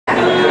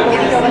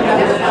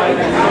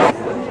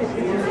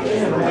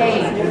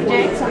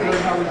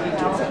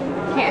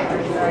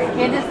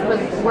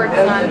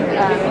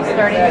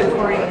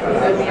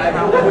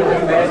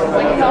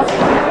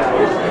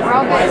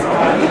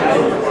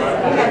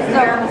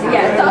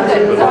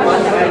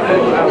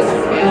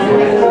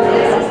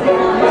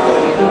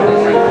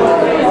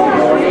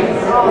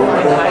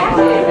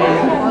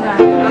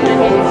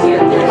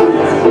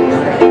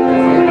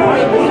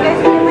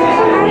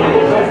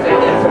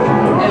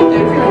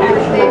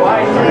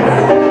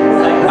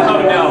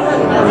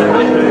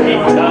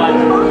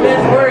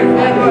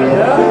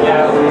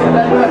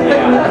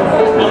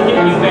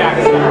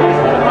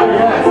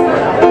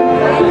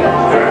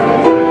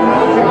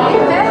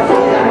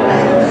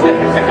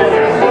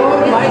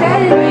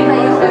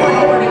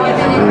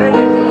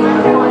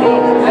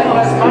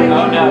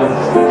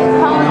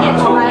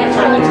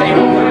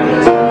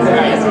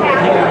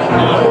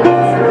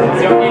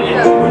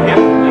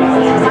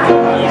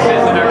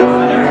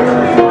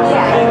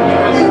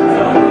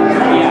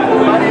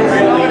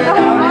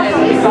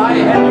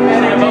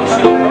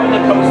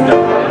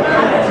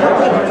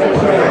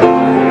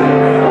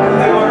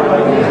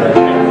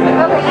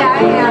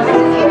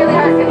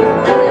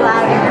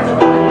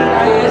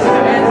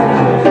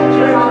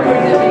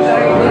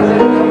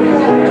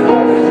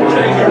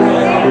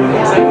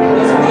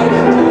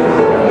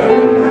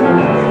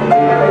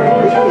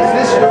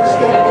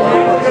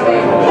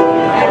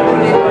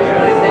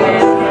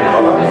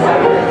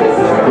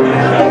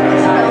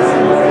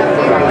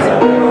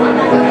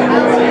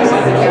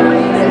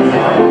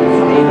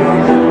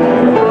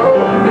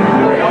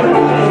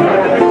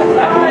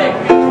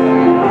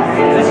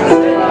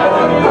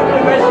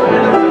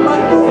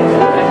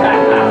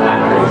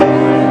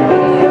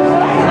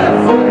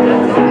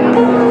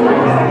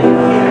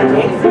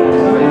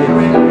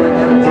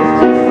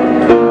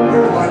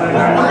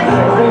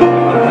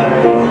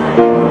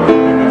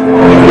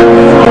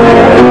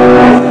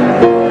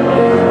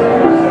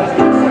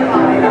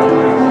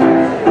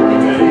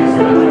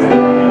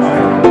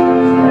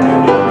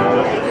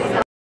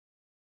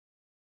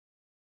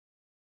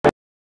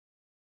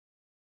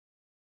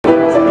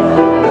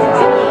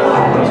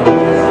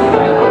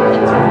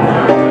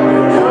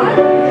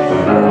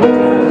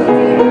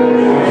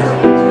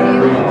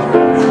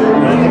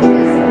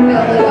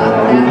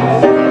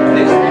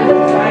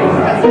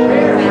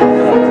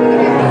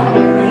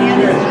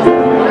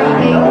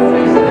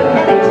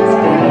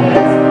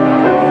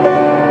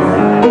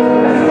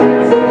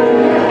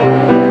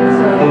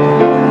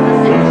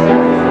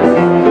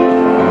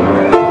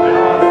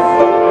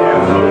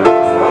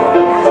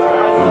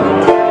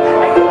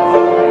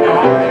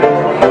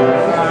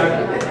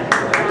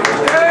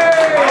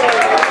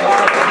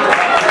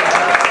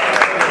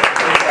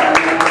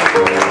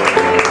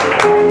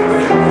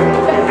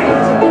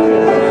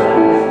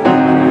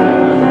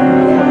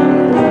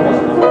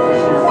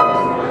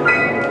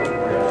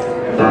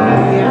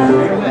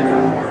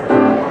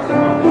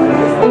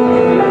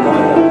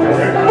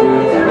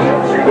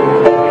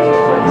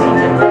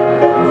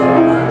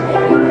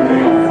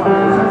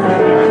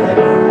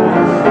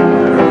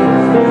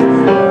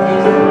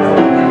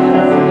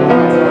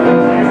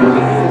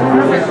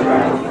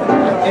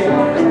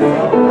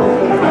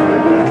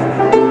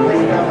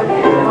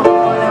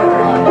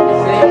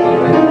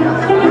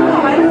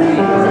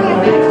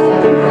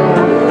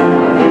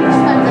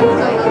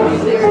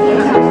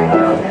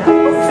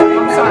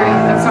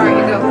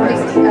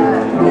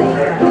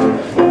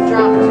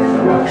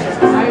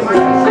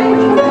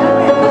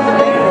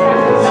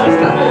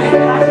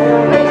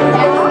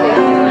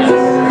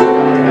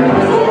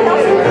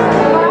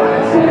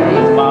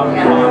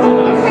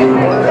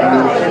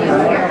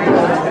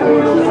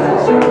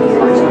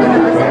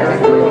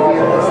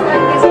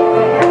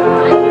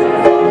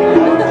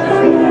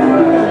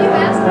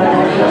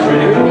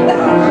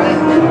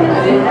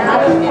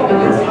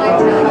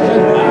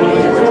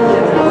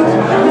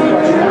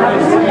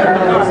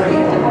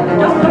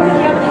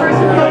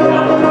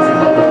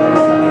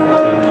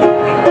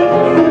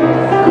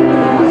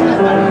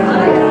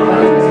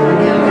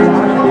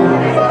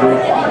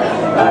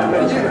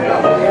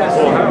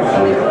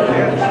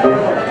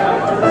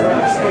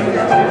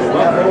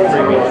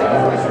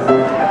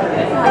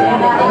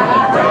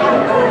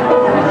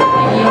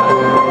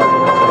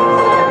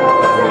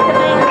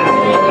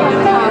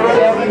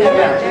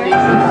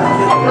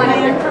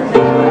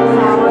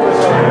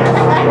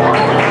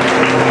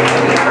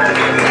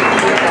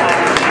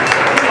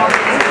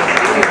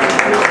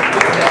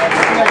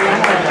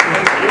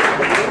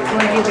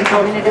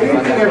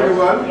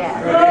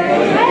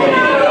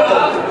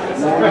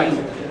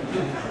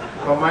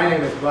Well, my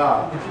name is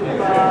Bob.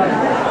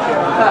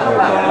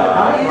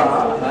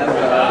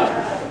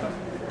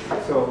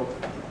 So,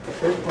 the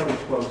first one is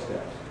 12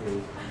 steps,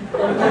 please.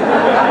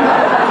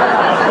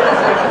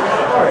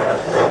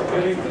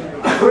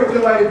 We're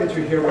delighted that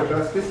you're here with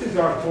us. This is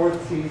our 4th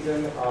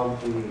season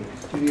of the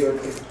Studio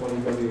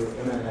 620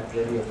 WMNF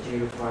Radio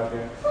Theater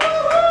Project.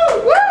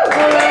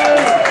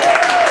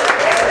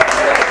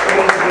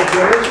 It's a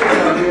delicious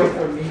idea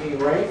for meeting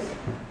race,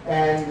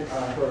 and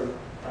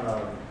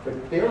but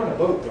they're on a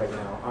boat right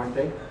now, aren't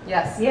they?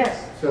 Yes.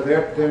 Yes. So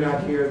they're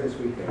not here this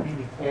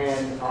weekend.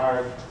 And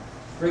our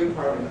great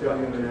partner,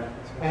 WMNF,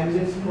 and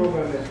this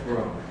program has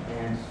grown.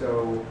 And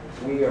so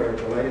we are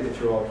delighted that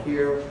you're all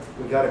here.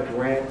 We got a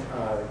grant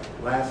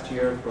last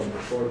year from the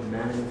Florida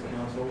Menendez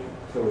Council.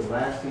 So it was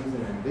last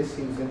season and this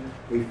season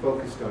we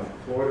focused on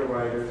Florida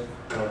writers,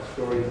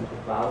 stories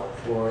about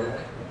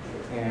Florida.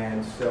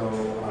 And so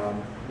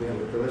we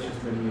have a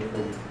delicious menu for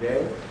you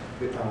today.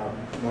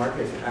 Mark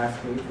has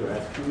asked me to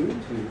ask you to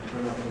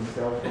turn off any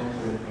cell phones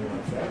or anything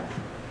like that.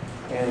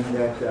 And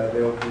that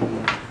there will be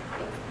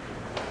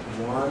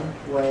one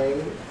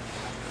play,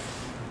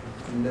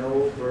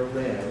 no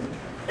Berlin,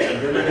 and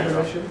then an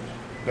intermission?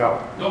 No.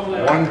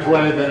 One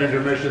play, then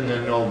intermission,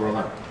 then no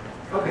Berlin.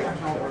 Okay.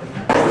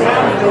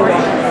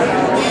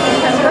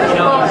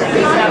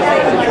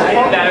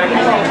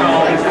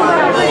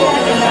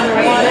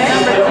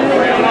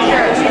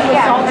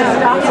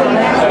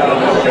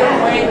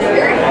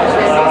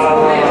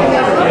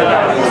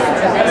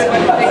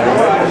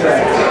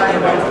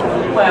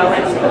 Well,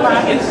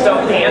 it's so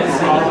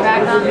fancy.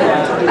 Back on the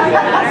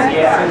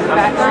Yeah,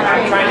 I'm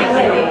trying to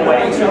keep it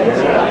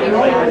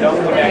away. Don't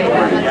go back.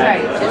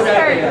 That's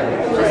right.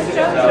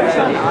 Just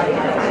show the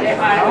audience.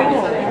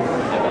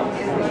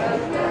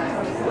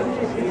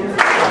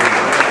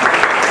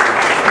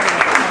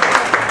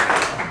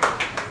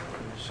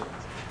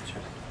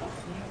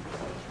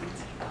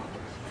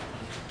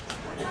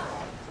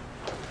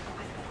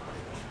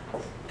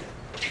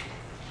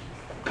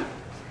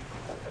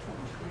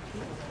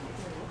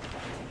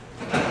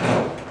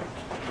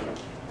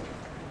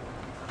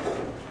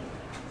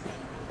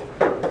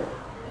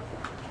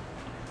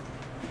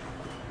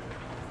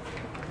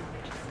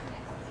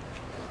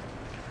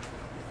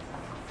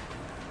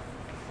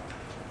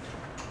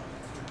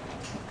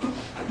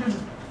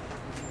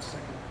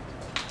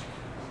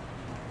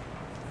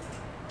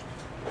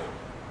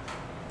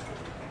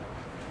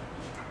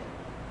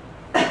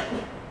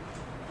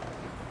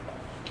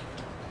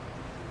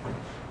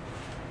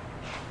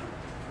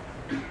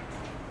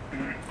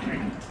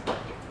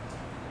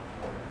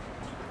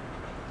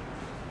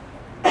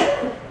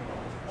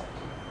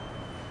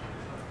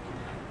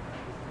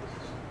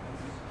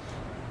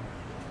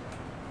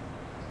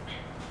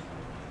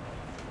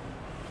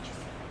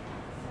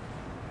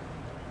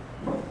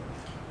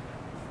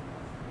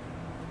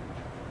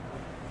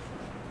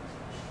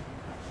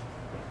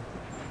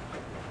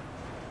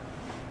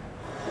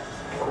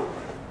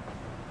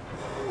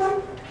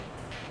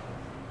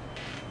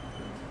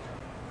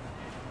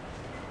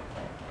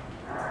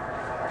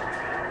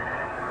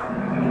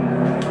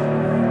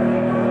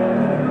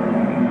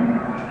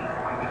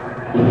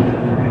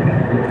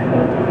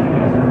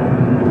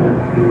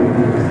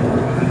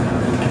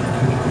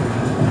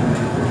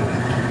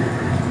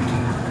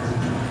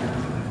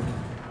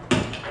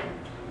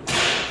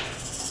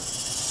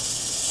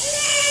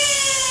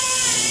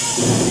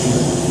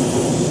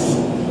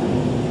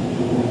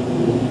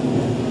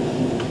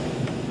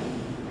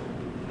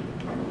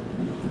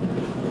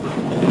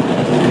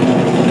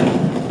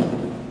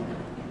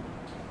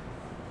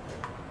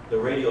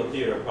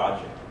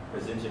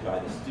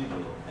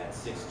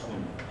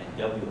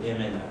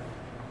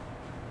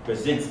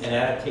 Presents an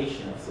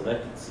adaptation of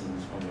selected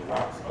scenes from The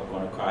Rocks Are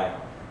Gonna Cry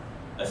Out,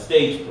 a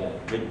stage play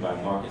written by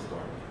Marcus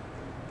Gardley.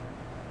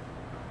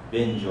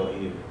 Bend your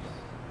ears,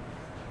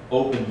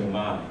 open your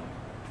mind,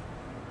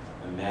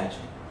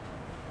 imagine.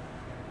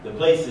 The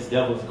place is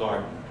Devil's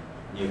Garden,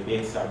 near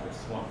Big Cypress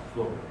Swamp,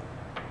 Florida.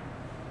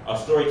 Our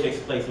story takes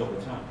place over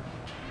time.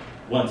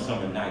 One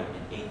summer night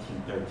in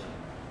 1813,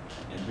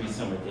 and 3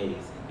 summer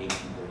days in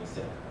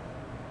 1837.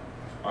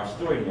 Our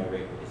story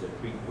narrator is a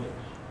Greek witch.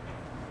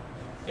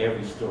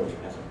 Every story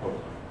has a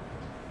prologue.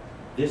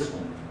 This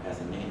one has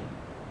a name,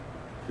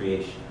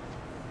 creation.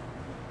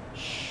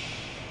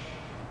 Shh.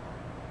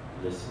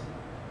 Listen.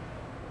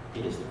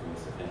 It is the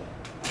voice of heaven.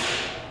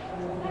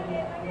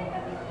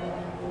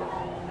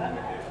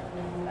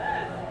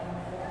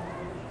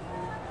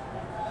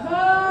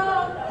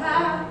 Oh, I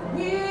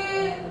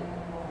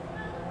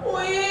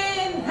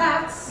will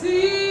not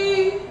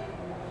see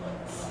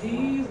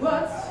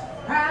what's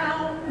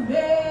round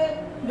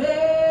bed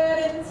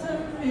into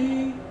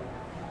me.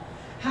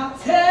 I'll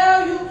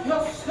tell you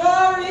your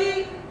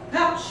story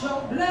about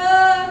your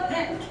blood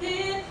and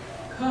kin.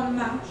 Come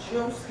out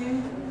your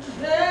skin,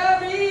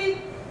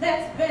 bury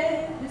that's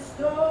been the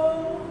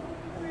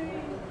story.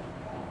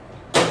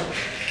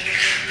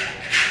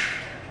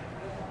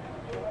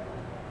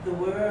 The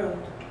world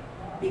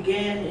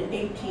began in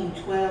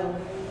 1812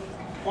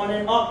 on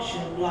an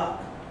auction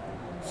block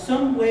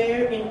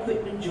somewhere in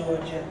Quitman,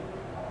 Georgia.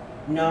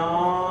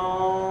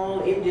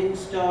 No, it didn't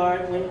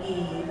start when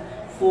Eve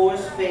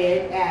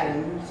force-fed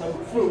Adam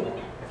some fruit,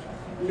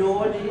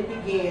 nor did it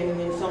begin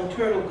when some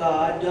turtle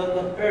god dug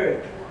up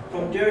earth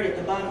from dirt at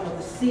the bottom of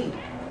the sea.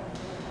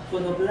 For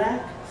the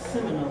Black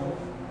Seminole,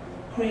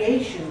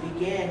 creation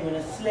began when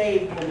a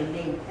slave woman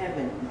named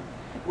Heaven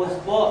was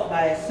bought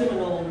by a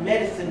Seminole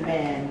medicine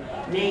man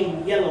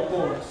named Yellow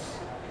Horse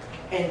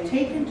and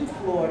taken to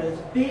Florida's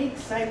big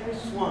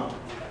cypress swamp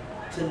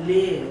to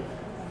live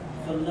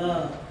for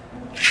love.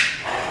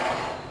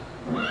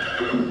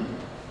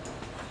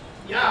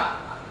 Yeah.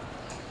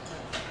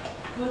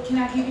 What can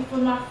I give you for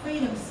my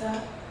freedom,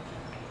 sir?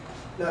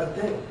 Not a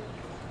thing.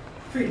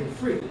 Freedom,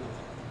 freedom.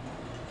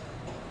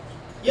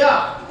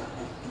 Yeah.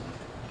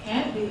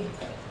 Can't be.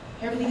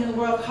 Everything in the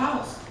world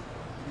costs.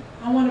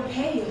 I want to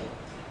pay you.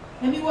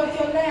 Let me work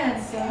your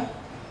land, sir.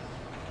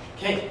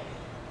 Can't.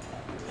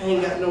 I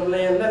ain't got no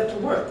land left to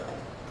work.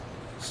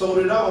 Sold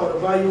it all to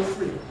buy your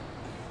freedom.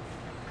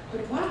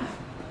 But why?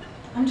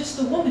 I'm just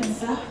a woman,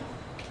 sir.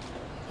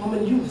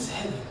 Woman, you was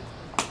heavy.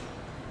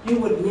 You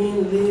what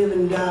men live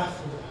and die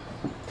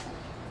for.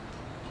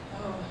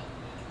 Oh,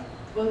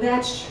 well,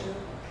 that's true.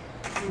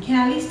 Can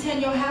I at least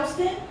tend your house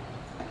then?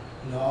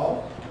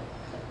 No.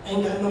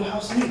 Ain't got no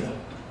house neither.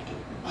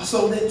 I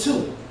sold that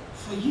too.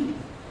 For you.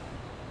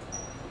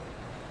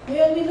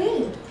 Where we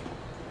live?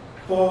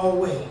 Far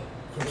away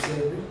from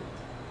slavery.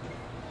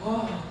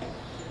 Oh,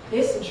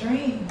 it's a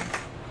dream.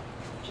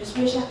 Just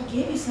wish I could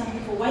give you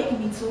something for waking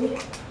me to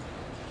it.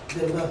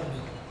 Then love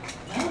me.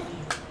 Love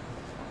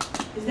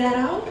you? Is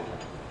that all?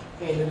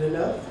 Ain't it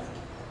enough?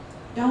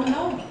 Don't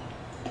know.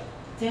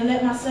 Didn't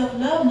let myself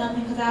love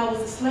nothing because I was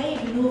a slave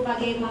and knew if I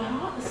gave my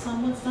heart to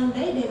someone,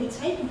 someday they'd be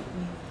taken from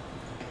me.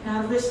 And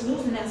I'd risk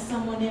losing that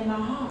someone in my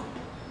heart.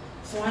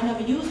 So I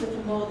never used it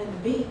for more than the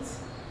beats.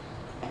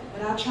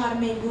 But I'll try to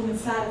make room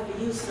inside it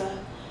for you, sir.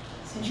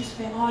 Since you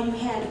spent all you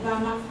had to buy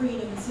my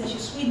freedom, and since you're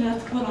sweet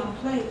enough to put on a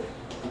plate,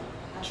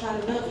 I try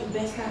to love you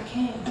best I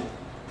can.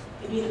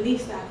 It'd be the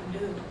least I can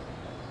do.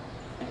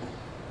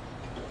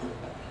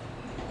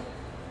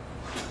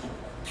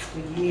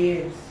 For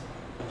years,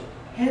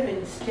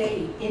 Heaven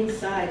stayed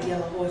inside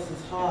Yellow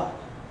Horse's heart,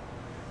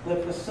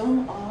 but for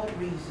some odd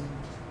reason,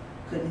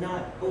 could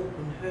not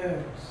open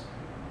hers.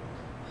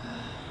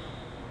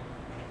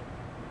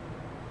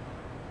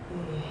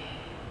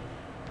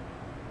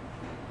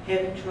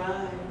 Heaven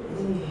tried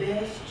as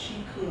best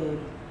she could,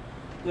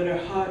 but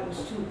her heart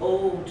was too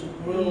old to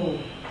grow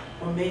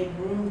or make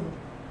room.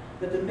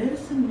 But the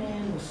medicine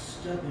man was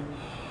stubborn.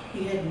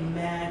 He had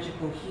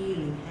magical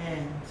healing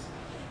hands.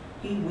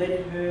 He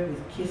wetted her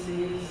with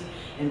kisses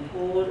and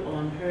poured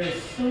on her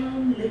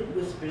sunlit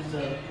whispers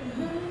of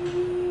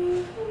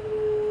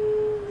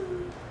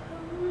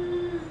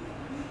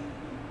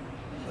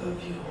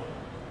Love you.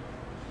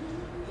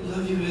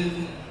 Love you,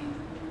 Heaven.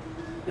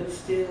 but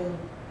still,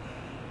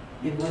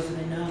 it wasn't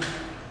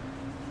enough.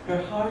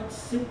 Her heart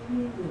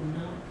simply would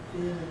not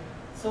fill.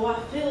 So I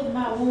filled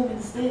my womb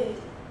instead.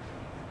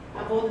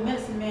 I bore the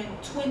medicine man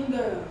with twin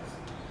girls.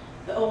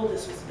 The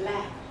oldest was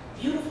black,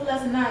 beautiful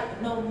as a night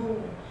with no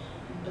moon,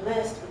 and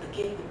blessed with the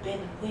gift of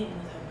bending wind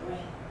with her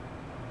breath.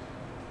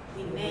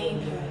 We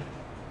named her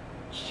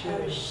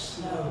Cherished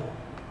Snow.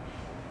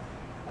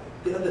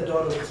 The other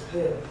daughter was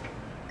pale,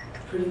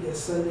 pretty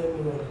as Sunday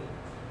morning,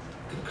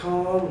 could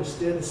calm and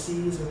stir the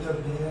seas with her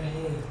bare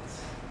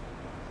hands.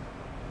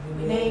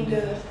 We named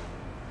her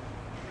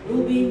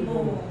Ruby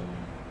Moon.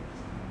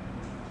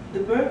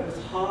 The birth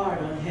was hard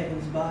on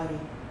Heaven's body,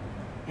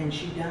 and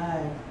she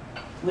died.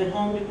 Went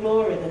home to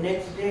glory the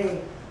next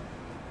day.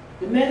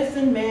 The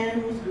medicine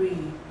man was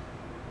grieved.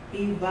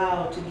 He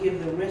vowed to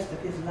give the rest of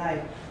his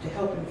life to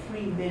helping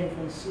free men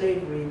from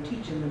slavery and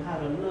teaching them how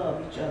to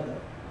love each other.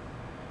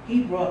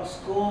 He brought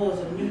scores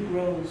of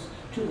Negroes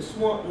to the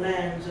swamp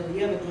lands of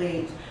the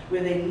Everglades,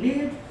 where they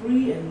lived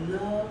free and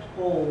loved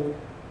whole.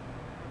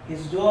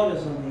 His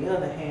daughters, on the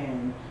other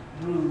hand,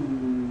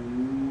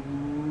 grew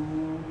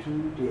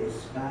to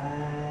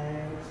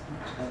despise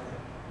each other,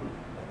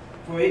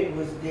 for it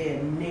was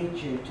their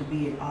nature to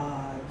be at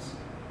odds.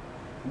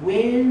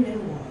 Wind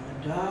and water,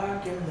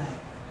 dark and light,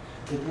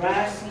 the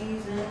dry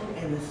season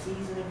and the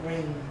season of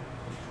rain.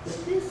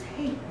 But this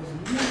hate was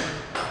never,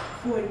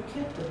 for it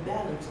kept the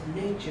balance of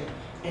nature,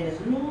 and as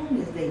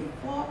long as they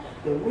fought,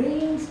 the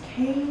rains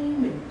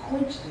came and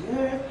quenched the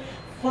earth,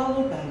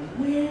 followed by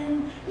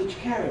wind, which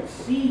carried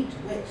seed to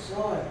wet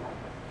soil.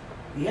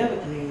 The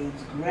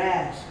Everglades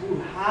grass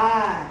grew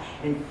high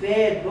and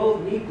fed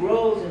both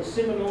Negroes and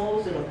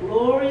Seminoles in a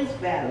glorious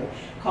valley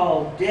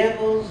called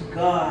Devil's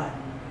Garden.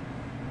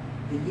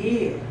 The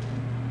year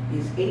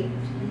is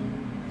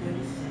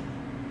 1837.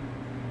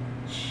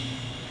 Shh.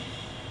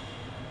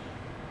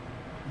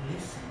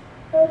 Listen.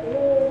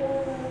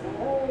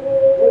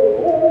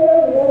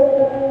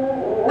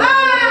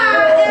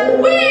 I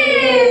am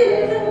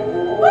wind!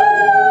 Woo!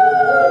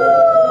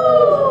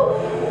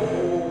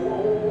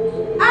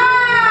 I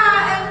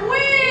am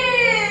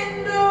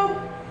wind!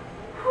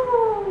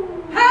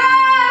 I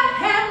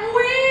am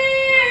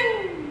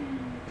wind!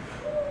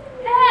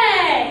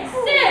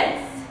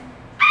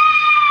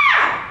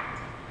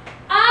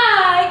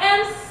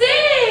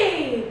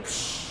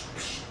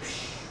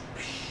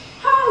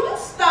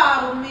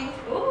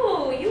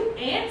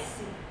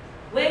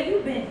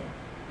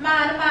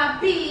 minding my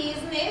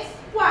business.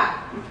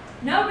 Why?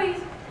 No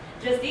reason.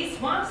 Just these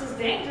swamps is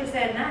dangerous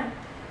at night.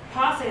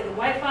 Pa say the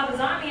White Father's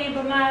army ain't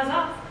but miles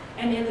off,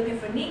 and they're looking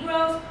for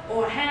Negroes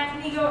or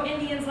half-Negro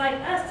Indians like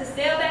us to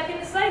sail back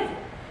into slavery.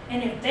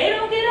 And if they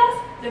don't get us,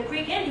 the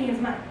Creek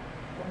Indians might.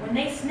 But when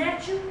they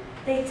snatch you,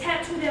 they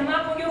tattoo their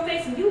mark on your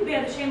face and you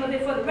bear the shame of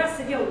it for the rest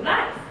of your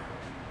life.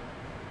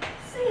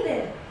 See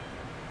there.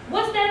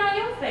 What's that on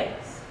your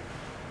face?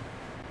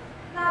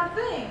 Not a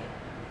thing.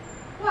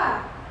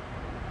 Why?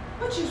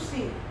 What you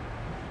see?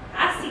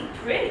 I see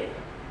pretty.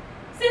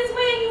 Since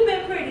when you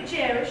been pretty,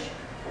 Cherish?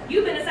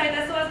 You've been a sight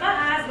that soars my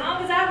eyes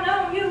long as I've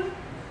known you.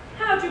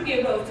 How'd you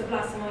get rose to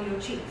blossom on your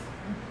cheeks?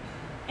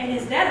 And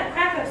is that a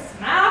crack of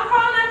smile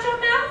crawling out your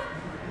mouth?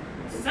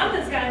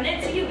 Something's gotten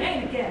into you,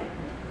 ain't it, Gabby?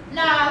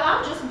 Nah,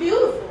 I'm just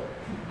beautiful.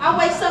 I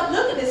wake up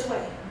looking this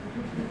way.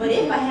 But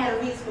if I had a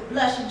reason for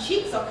blushing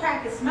cheeks or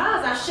cracking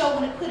smiles, I sure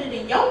wouldn't put it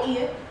in your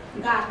ear.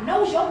 God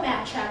knows your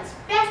mouth travels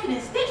faster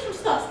than stench from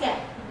stuck scat.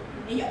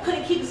 And you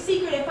couldn't keep a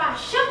secret if I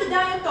shoved it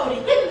down your throat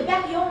and hit it in the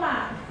back of your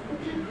mind.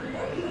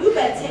 You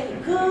better take a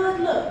good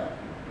look.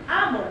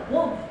 I'm a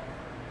woman.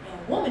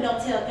 And women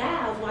don't tell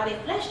guys why their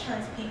flesh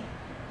turns pink.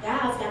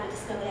 Guys got to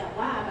discover that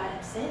why by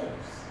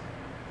themselves.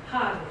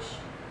 Hoggish.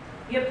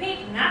 You're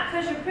pink not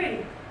because you're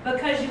pretty, but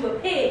because you a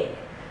pig.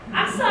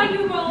 I saw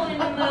you rolling in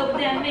the mud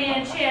with that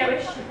man,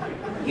 Cherish.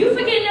 You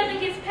forget nothing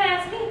gets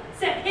past me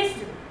except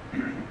history.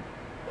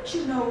 What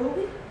you know,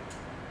 Ruby?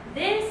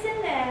 This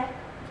and that.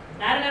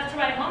 Not enough to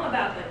write home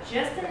about, but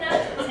just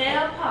enough to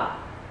tell Pa.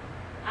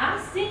 I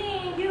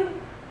seen you.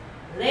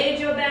 Laid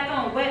your back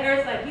on wet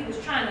earth like you was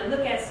trying to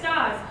look at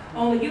stars,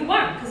 only you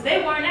weren't, because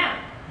they weren't out.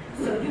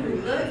 So you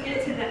looked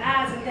into the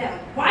eyes of that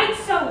white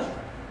soldier.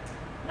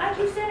 Like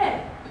you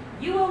said,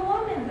 you a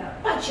woman, though.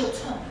 Bite your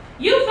tongue.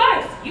 You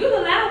first. You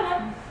the loud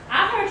one.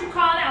 I heard you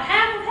calling out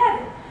half of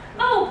heaven.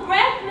 Oh,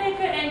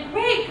 breathmaker and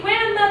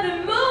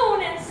great-grandmother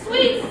moon and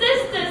sweet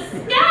sister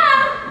sky.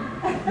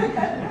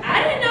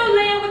 I didn't know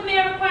laying with me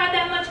required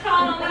that much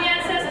calling on the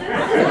ancestors.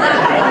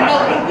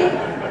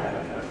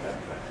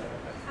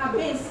 I've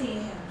been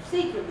seeing him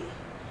secretly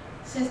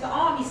since the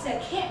army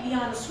set camp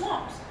beyond the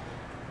swamps.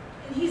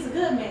 And he's a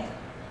good man.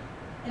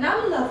 And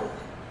I'm in love with him.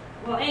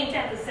 Well, ain't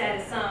that the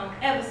saddest song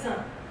ever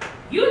sung?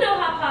 You know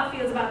how Pa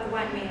feels about the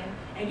white man.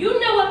 And you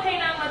know what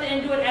pain our mother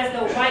endured as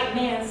the white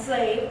man's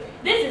slave.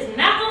 This is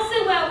not going to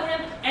sit well with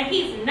him, and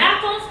he's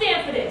not going to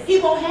stand for this. He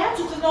won't have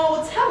to because no one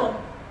will tell him.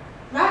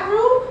 Right,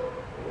 Rube?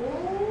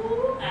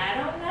 Ooh, I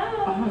don't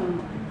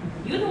know.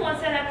 You the one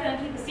said I couldn't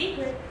keep a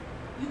secret.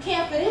 You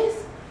can't for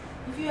this.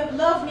 If you have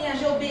loved me as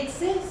your big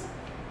sis,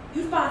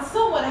 you find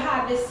somewhere to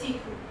hide this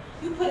secret.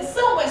 You put it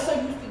somewhere so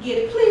you forget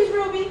it. Please,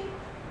 Ruby.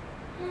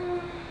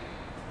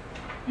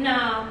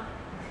 No.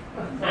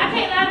 I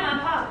can't lie to my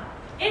Pa.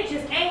 It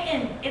just ain't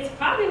in me. It's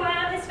probably why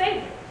I'm his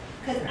favorite.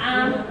 Because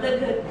I'm the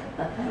good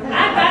one.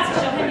 I got to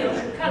show him your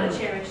true color,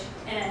 Cherish.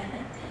 And,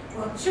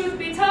 well, truth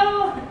be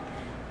told,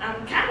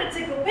 I'm kind of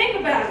tickled pink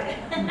about it.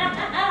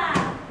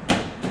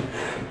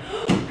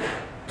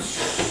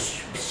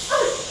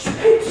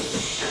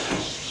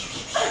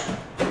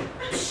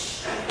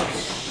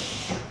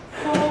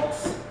 Folks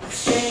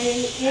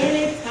say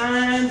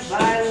anytime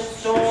violent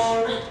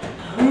storms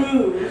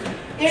brews,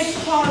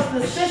 it's cause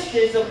the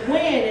sisters of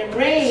wind and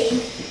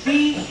rain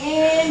be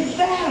in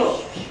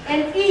battle,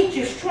 and each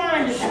is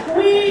trying to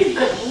squeeze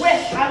the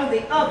breath out of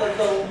the other,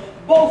 though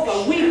both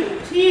are weeping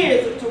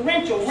tears of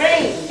torrential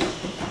rain.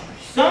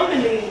 Some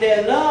believe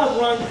their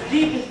love runs as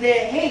deep as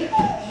their hate,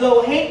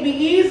 though hate be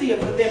easier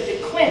for them to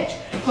quench,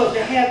 because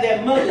they have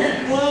their mother's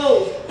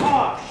closed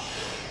heart.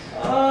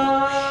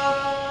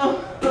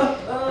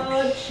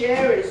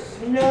 Cherish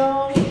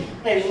snow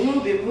and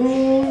ruby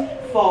moon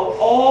fall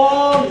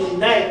all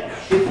night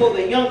before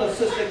the younger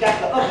sister got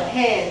the upper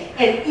hand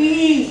and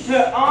eased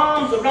her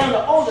arms around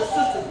the older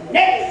sister's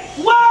neck.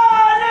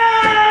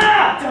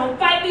 Water! Don't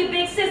fight me,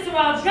 big sister, or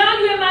I'll drown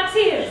you in my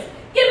tears.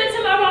 Give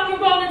into my rock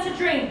and roll into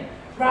dream.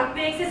 Rock,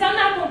 big sis, I'm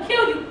not gonna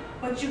kill you,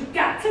 but you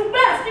got to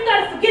rest. You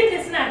gotta forget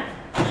this night.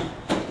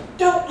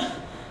 Don't.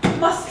 You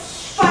must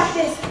fight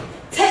this.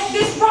 Take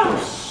this rock.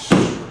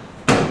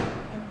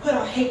 And put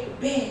our hate to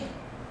bed.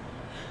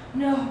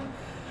 No.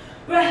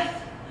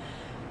 Breath.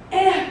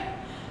 Air.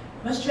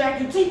 Must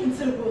drag you deep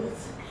into the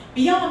woods,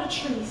 beyond the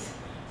trees.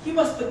 You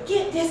must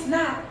forget this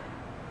night.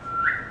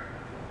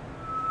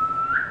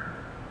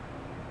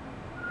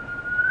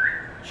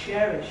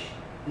 Cherish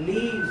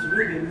leaves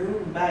Ruby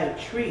Moon by a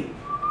tree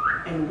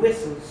and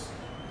whistles.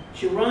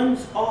 She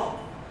runs off.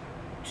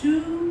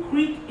 2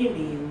 Creek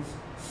Indians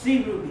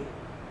see Ruby.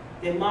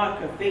 They mark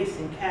her face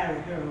and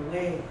carry her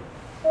away.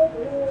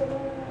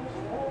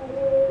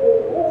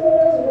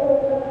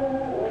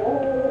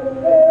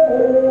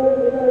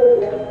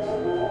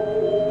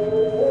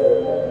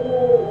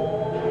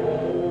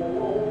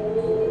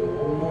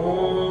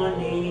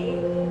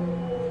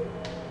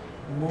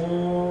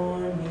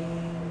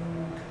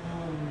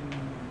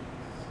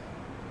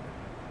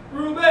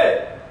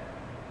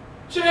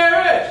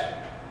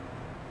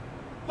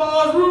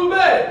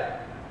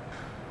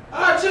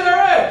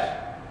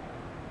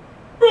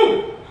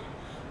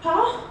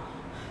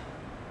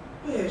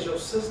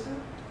 sister?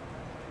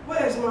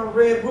 Where's my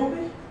red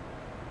ruby?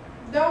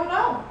 Don't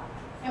know.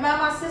 Am I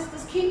my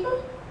sister's keeper?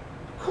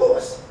 Of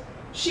course.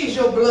 She's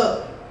your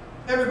blood.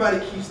 Everybody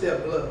keeps their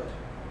blood.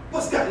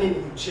 What's gotten into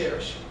you,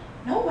 Cherish?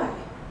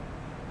 Nobody.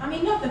 I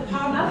mean, nothing,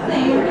 Pa,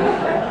 nothing.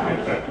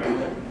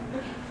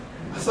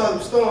 I saw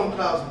them storm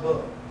clouds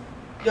above.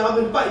 Y'all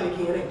been fighting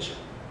again, ain't you?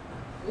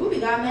 Ruby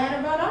got mad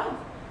and run off.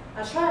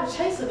 I tried to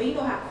chase her, but you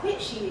know how quick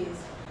she is.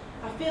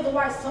 I fear the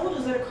white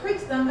soldiers of the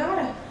creeks done got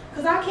her,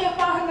 because I can't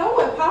find her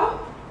nowhere, Pa.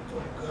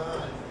 Oh,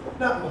 God.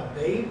 Not my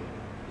babe.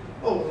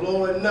 Oh,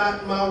 Lord,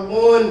 not my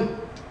one.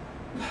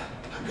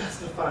 I got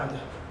to find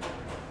her.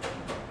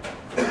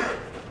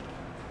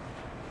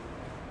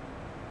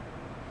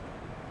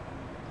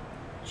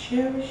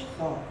 Cherish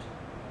thought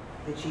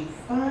that she'd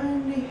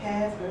finally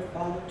have her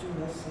father to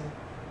herself.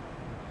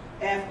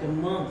 After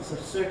months of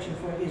searching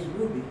for his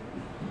ruby,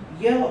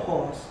 Yellow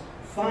Horse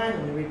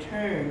finally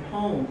returned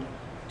home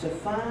to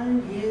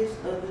find his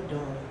other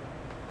daughter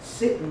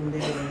sitting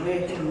there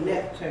where he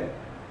left her,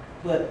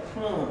 but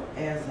plump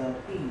as a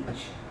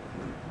peach.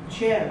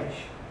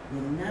 Cherish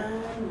was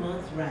 9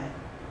 months right.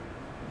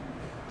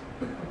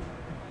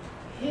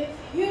 If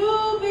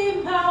you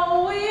be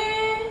my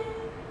wind,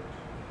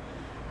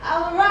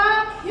 I'll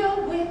rock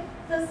you with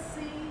the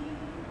sea.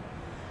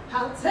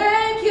 I'll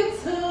take you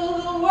to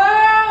the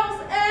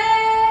world's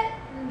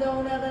end.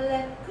 Don't ever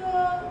let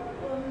go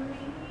of me.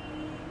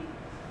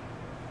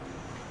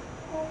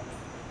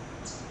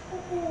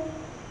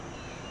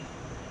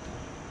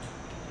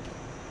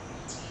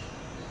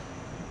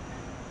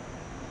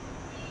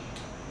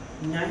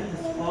 Night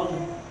has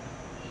fallen.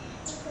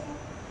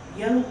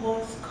 Yellow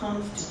Horse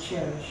comes to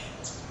Cherish.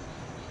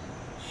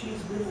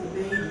 She's with the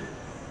baby.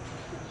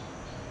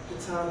 The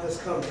time has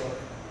come,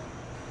 daughter.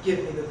 Give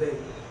me the baby.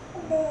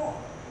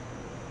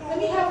 Let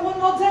me have one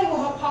more day with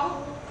her,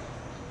 Pa.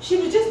 She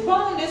was just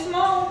born this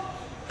morning.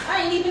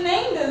 I ain't even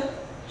named her.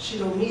 She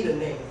don't need a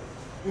name.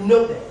 You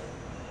know that.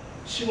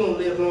 She won't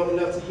live long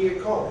enough to hear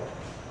it called.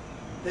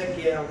 That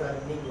gal got a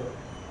Negro,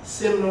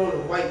 Seminole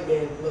and white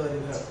man blood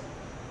in her.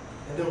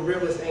 And them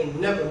rivers ain't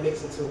never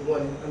mixed into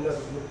one another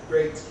with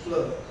great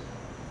flood.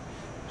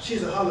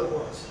 She's a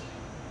Holocaust.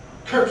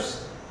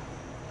 Cursed.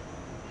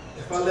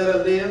 If I let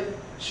her live,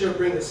 she'll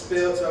bring a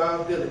spell to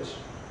our village.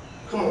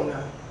 Come on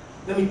now.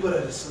 Let me put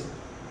her to sleep.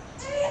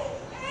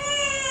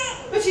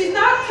 But she's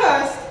not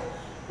cursed.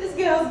 This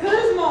girl's good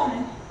as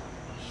morning.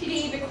 She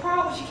didn't even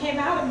cry when she came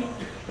out of me.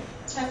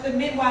 After the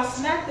midwife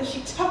smacked her,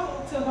 she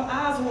chuckled till her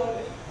eyes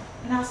watered.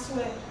 And I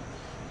swear,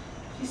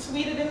 she's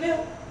sweeter than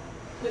milk,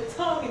 with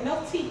tongue and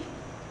no teeth.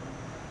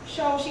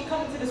 Sure, she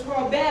come into this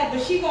world bad,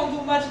 but she gonna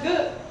do much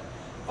good.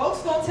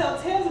 Folks gonna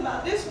tell tales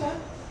about this one.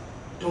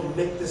 Don't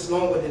make this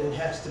longer than it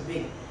has to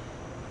be.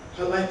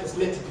 Her life is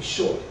meant to be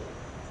short.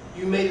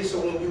 You made it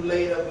so when you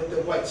laid up with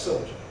the white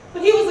soldier.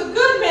 But he was a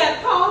good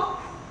man, Pa,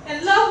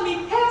 and loved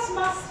me past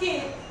my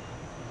skin,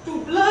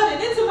 through blood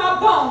and into my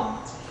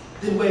bones.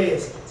 Then where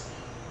is it?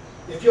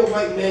 If your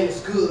white man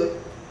is good,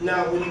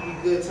 now would it be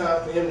good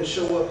time for him to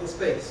show up his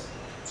face?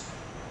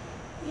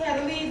 He had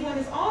to leave when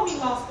his army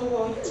lost the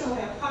war. You know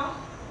that, Pa.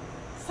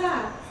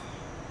 Besides,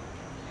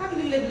 how can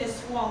he live in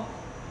this swamp,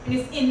 in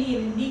this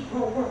Indian and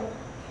Negro world?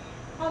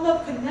 Our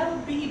love could never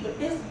be but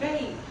this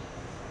babe.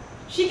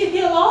 She can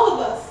heal all of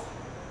us.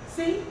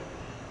 See?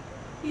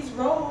 These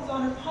rolls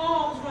on her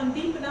palms run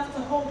deep enough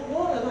to hold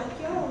water like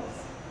yours.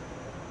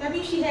 That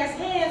means she has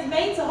hands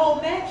made to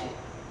hold magic.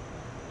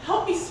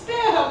 Help me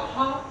spare her,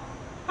 Pa.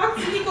 How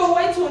can we go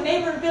away to a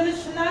neighboring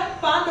village tonight,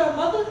 find her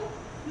mother?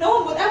 No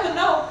one would ever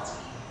know.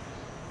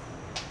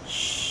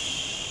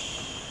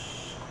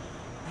 Shh.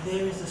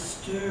 There is a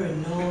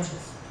stirring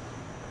noise.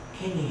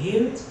 Can you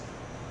hear it?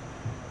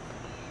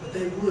 But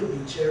they would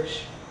be,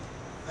 Cherish.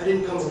 I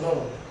didn't come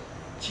alone.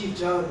 Chief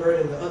John Bird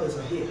and the others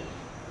are here.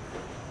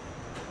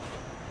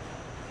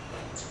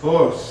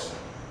 Horse,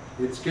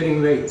 it's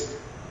getting late.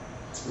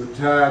 We're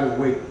tired of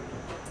waiting.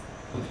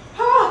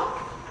 Pa!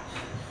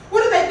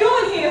 What are they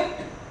doing here?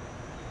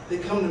 They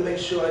come to make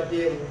sure I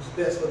did what was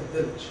best for the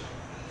village.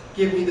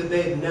 Give me the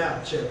baby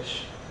now,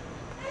 Cherish.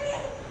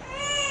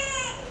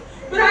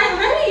 But I ain't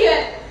ready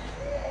yet.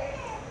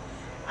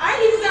 I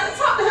ain't even got to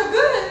talk to her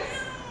good.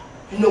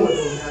 You know it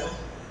don't matter.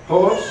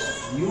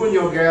 Horse, you and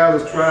your gal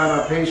is trying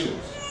our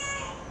patience.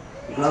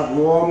 We got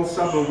long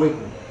supper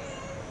waiting.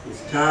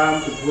 It's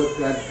time to put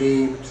that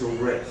babe to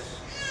rest.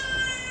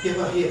 Give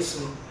her here,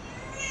 sweet.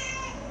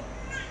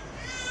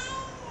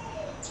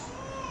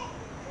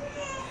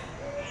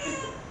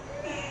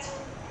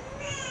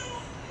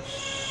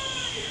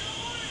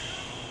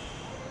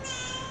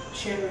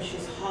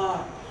 Cherish's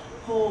heart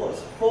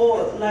pours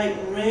forth like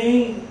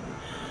rain.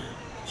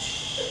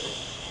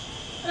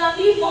 But I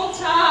need more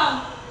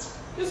time.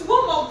 Just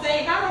one more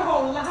day, not her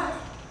whole life.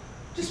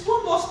 Just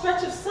one more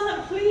stretch of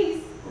sun,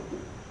 please.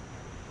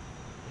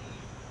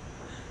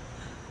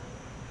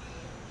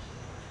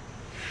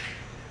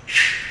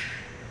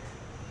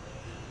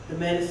 The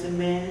medicine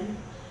man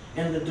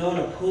and the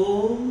daughter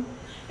pull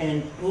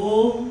and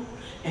pull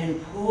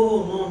and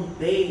pull on the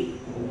babe.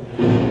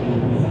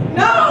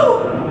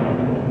 No!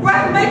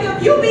 Right, make him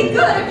be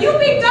good if you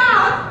be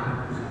God.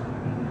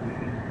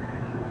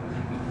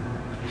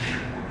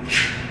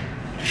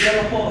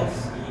 Yellow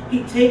horse,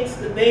 he takes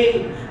the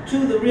babe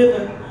to the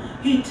river.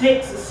 He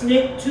takes a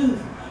snake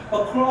tooth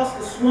across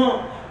the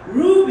swamp.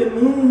 Ruby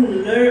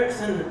moon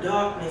lurks in the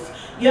darkness.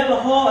 Yellow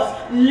horse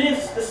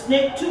lifts the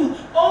snake tooth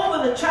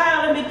over the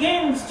child and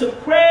begins to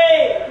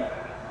pray.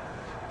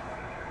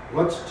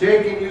 What's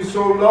taking you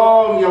so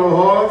long, Yellow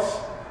Horse?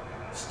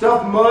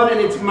 Stuff mud in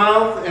its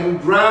mouth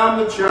and drown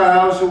the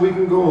child so we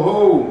can go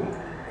home.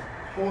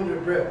 Hold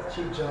your breath,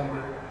 Chief John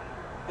Bird.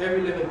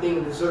 Every living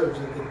thing deserves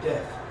a good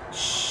death.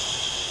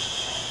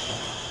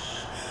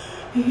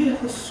 Hear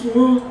the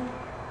swamp.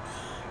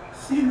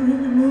 See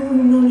Ruby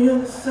Moon on the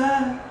other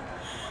side.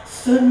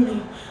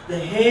 Suddenly, the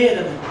head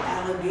of an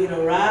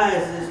alligator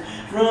rises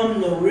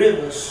from the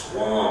river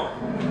swamp.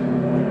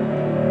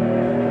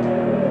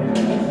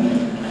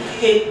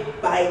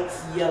 It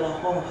bites Yellow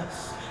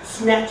Horse,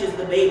 snatches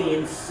the baby,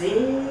 and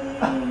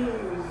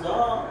sails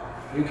off.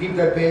 You keep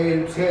that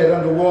baby's head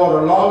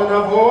underwater long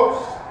enough,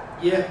 Horse?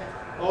 Yeah,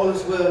 all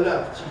is well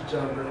enough, Chief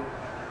John Bird.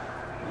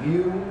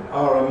 You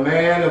are a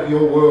man of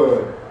your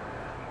word.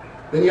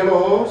 Then, Yellow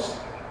Horse,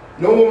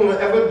 no one will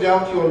ever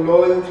doubt your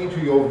loyalty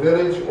to your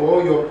village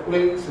or your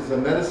place as a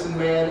medicine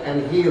man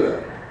and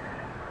healer.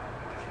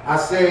 I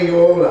say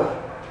Yola,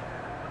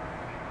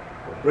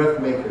 the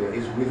breathmaker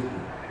is with you.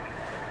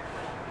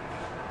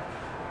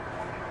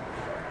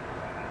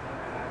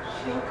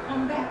 She'll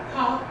come back,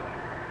 Pa.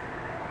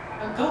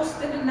 A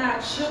ghost in the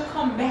night, she'll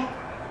come back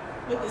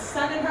with the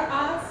sun in her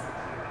eyes.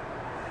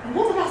 And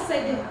what will I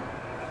say then?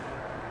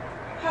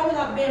 How will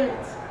I bury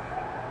it?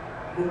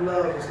 New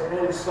love is the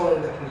only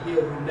song that can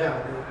heal you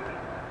now, baby.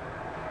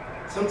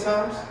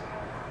 Sometimes,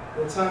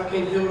 when time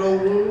can't heal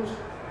old wounds,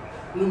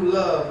 new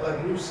love,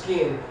 like new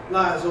skin,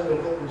 lies over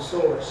an open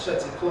sore and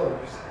shuts it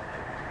closed.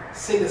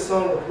 Sing a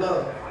song of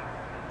love,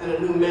 and a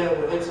new man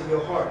will enter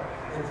your heart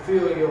and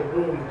fill your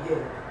room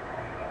again.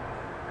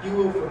 You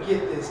will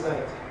forget this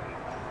night.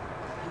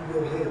 You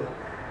will heal.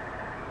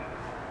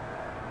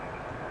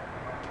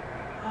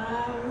 I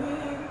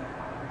will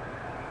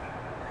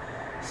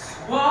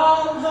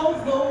swallow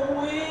the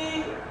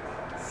wind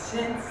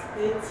since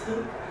they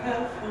took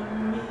her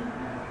from me.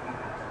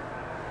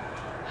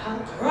 I'll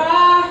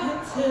cry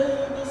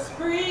until the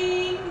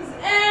spring's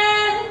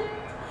end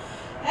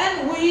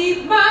and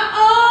weep my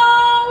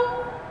own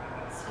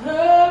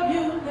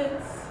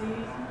turbulent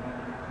sea.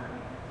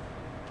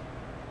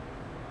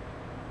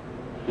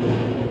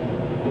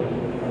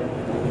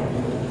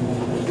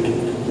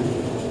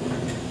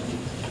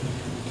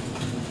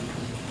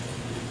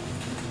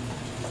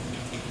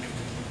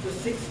 For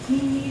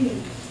 16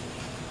 years,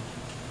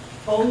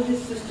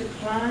 oldest sister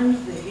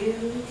climbs the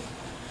hills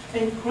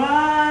and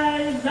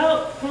cries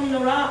out from the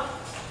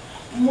rocks,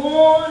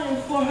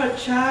 mourning for her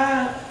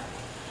child.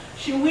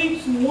 She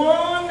weeps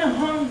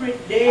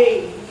 100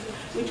 days,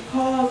 which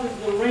causes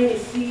the rainy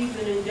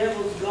season in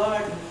Devil's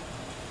Garden.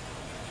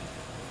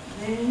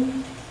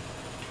 Then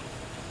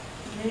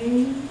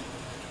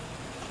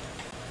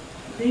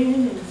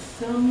in the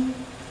summer,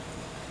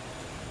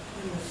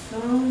 when the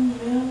sun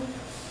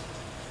melts,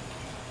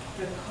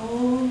 her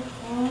cold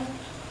heart,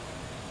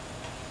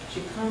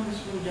 she comes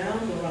from down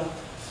the rocks,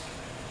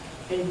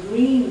 and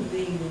green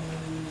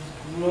things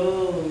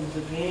grows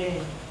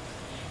again,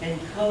 and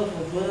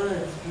colorful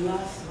buds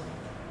blossom.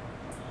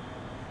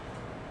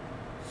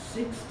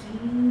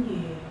 16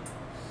 years.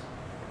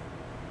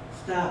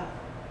 Stop.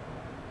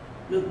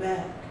 Look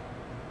back.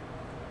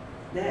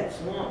 That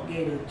swamp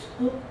gator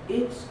took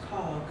its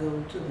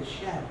cargo to the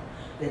shadow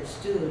that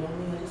stood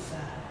on the other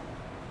side.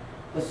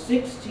 For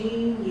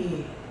 16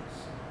 years,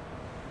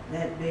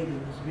 that baby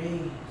was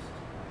raised.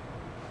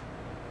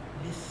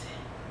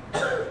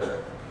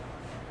 Listen.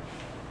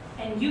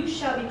 And you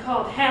shall be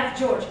called half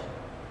Georgia.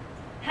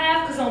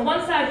 Half because on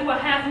one side you are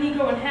half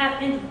Negro and half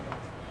Indian.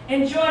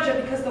 In Georgia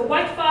because the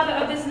white father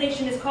of this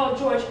nation is called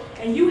George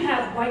and you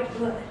have white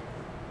blood.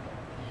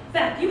 In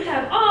fact, you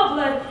have all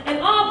blood and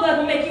all blood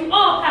will make you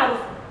all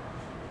powerful.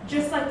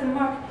 Just like the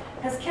mark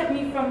has kept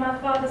me from my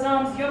father's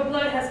arms, your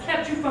blood has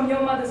kept you from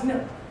your mother's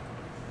milk.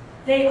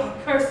 They are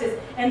curses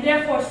and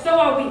therefore so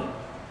are we.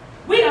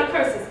 We are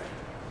curses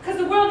because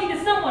the world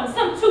needed someone,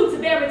 some two to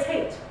bear its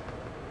hate.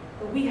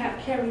 But we have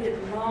carried it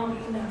long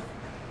enough.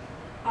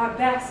 Our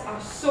backs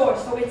are sore,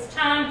 so it's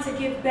time to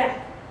give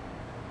back.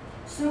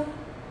 Soon,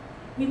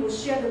 we will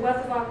share the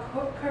wealth of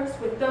our curse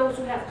with those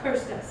who have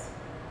cursed us.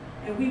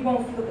 And we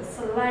won't feel the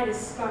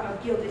slightest scar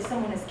of guilt if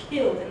someone is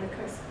killed in the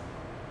curse.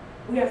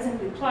 We are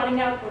simply plotting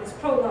out what is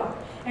prologue,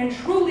 and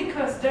truly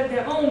cursed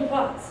their own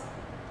plots.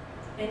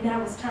 And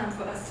now it's time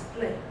for us to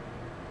play.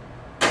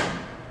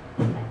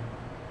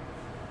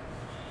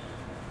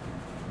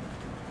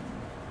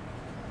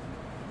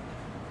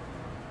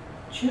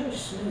 Church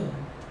Snow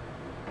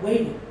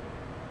waited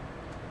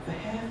for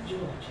half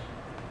Georgia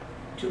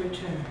to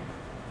return.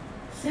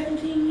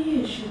 17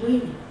 years she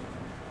waited.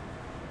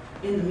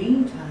 In the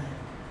meantime,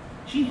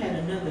 she had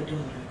another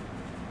daughter,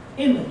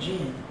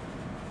 Imogen.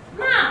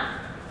 Ma,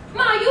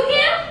 you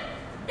here?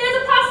 There's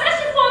a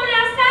procession forming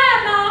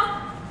outside, Ma.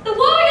 The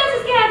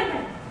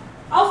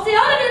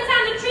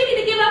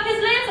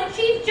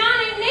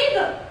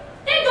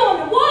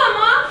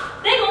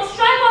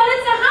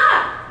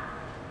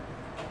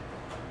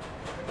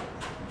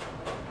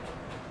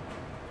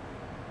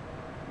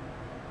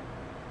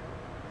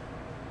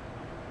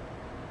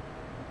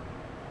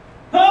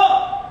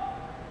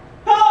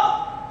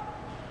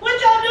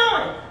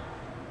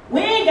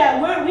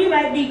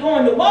might be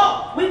going to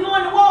war. We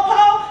going to war,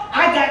 Paul?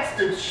 I got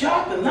to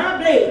sharpen my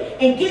blade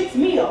and get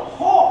me a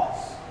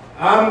horse.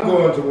 I'm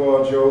going to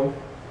war, Joe.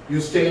 You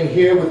staying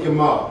here with your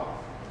mom.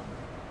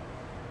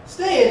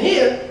 Staying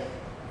here?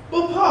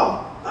 But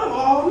Paul, I'm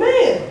all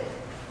man.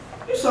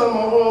 You saw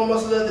my arm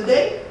muscle the other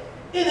day,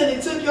 and then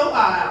they took your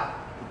eye out.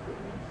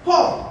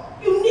 Paul,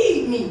 you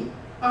need me.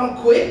 I'm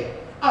quick.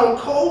 I'm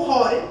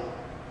cold-hearted.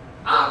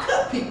 I'll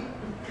cut people.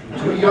 You're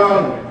too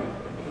young.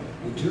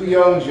 You're too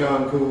young,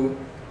 John Coon.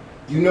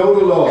 You know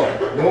the law.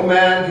 No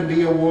man can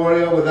be a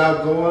warrior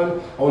without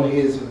going on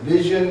his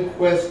vision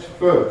quest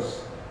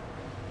first.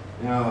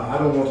 Now, I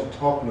don't want to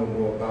talk no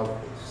more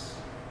about this.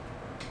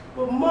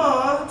 But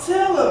Ma,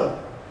 tell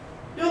him.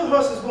 Your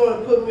horse is going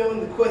to put me on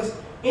the quest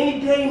any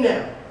day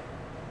now.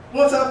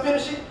 Once I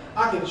finish it,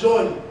 I can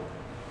join you.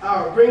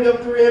 I'll bring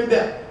up the rear and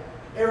back.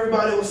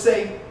 Everybody will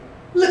say,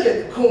 look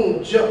at the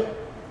coon jump,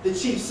 the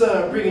chief's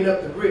son bringing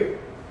up the rear.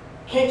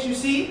 Can't you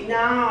see?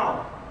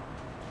 No.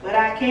 But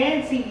I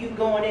can see you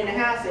going in the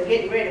house and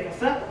getting ready for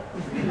supper.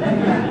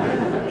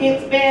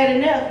 It's bad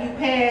enough you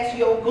pass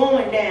your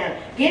going down.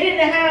 Get in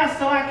the house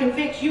so I can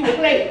fix you a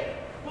plate.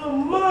 But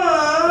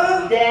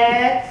Ma...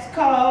 That's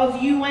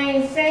cause you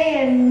ain't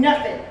saying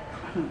nothing.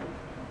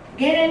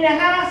 Get in the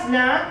house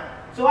now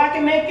so I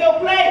can make your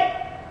plate.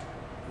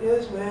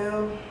 Yes,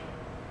 ma'am.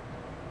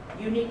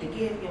 You need to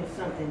give him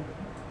something.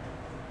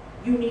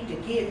 You need to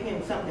give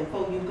him something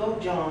before you go,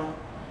 John.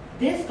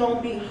 This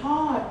gonna be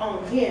hard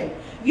on him.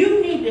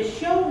 You need to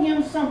show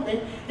him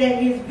something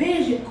that his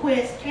vision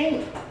quest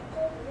can't.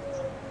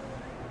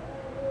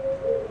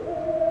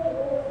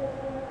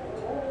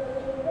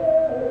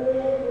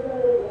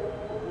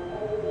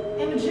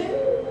 Imogen,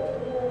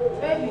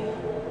 baby,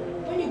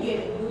 when you get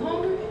it, you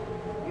hungry?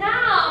 No,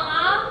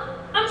 Mom.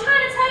 I'm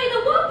trying to tell you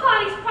the war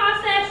party's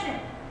procession.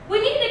 We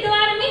need to go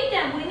out and meet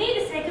them. We need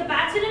to say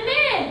goodbye to the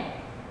men.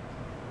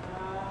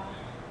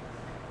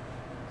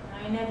 I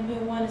ain't never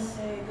been one to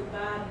say goodbye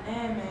to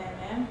that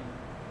man.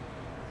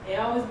 They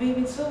always beat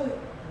me to it.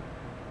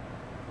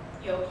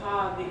 Your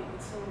pa beat me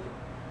to it.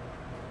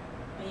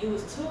 When you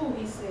was 2,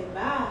 he said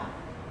bye.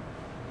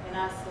 And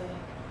I said,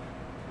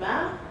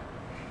 bye?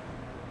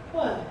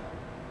 What?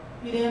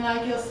 You didn't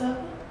like your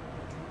supper?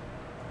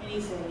 And he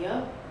said,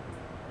 yup.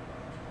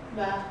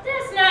 Bye.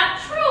 That's not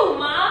true,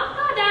 Mom.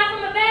 I died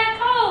from a bad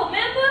cold,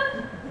 remember?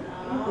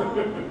 No.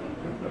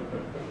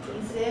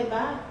 He said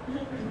bye.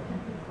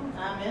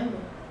 I remember.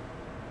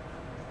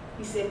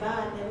 He said bye,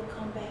 I'd never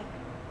come back.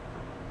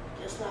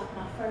 Just like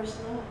my first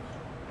love.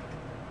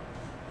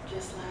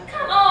 Just like...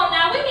 Come on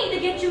now, we need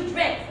to get you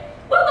dressed.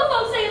 What would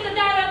folks say if the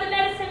daughter of the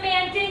medicine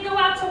man didn't go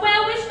out to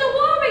well wish the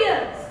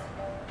warriors?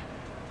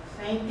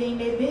 Same thing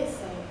they been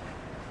saying.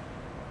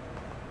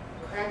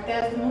 Cracked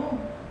as the moon.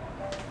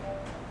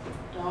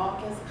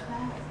 Dark as a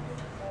cloud.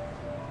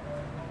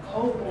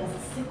 Cold as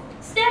a sickle.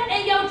 Step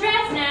in your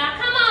dress now,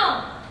 come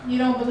on. You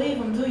don't believe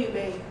him, do you,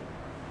 baby?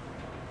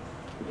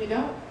 You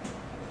don't?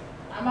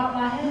 I'm out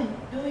my head,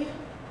 do you?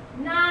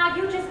 Nah,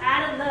 you just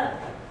out of luck.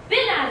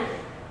 Been out of it.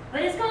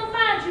 But it's gonna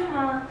find you,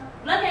 Mom.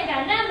 Luck ain't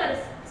got nothing but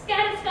a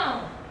scattered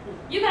stone.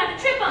 You got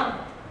to trip on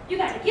it. You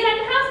got to get out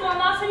the house more,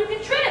 Mom, so you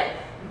can trip.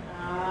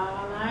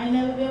 I ain't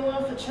never been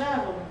one for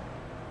travel.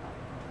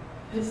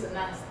 It's a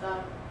nice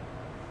thought.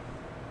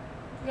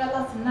 You got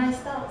lots of nice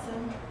thoughts,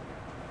 Emma.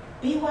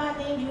 Be why I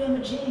named you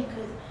Imogen,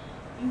 because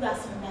you got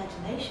some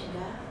imagination,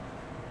 guy.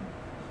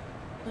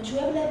 Don't you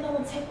ever let no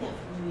one take that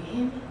from you, you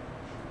hear me?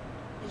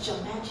 It's your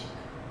magic.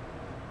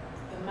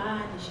 Your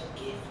mind is your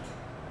gift.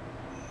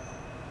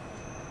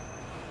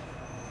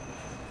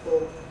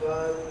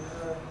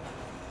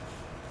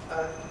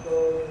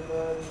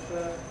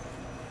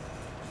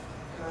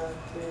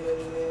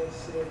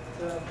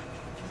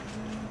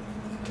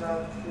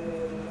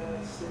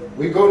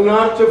 We go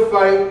not to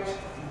fight,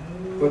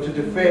 but to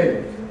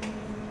defend.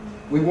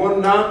 We want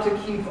not to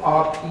keep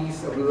our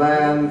piece of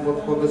land,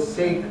 but for the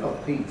sake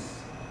of peace.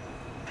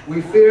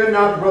 We fear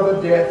not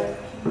brother death.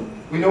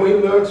 We know he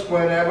lurks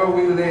whenever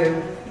we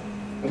live,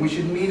 and we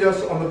should meet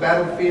us on the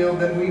battlefield,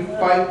 then we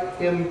fight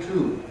him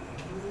too.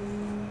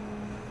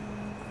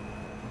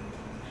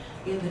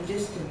 In the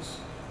distance,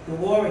 the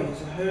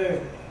warriors are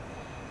heard.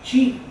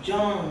 Chief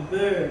John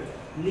Bird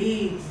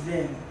leads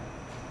them.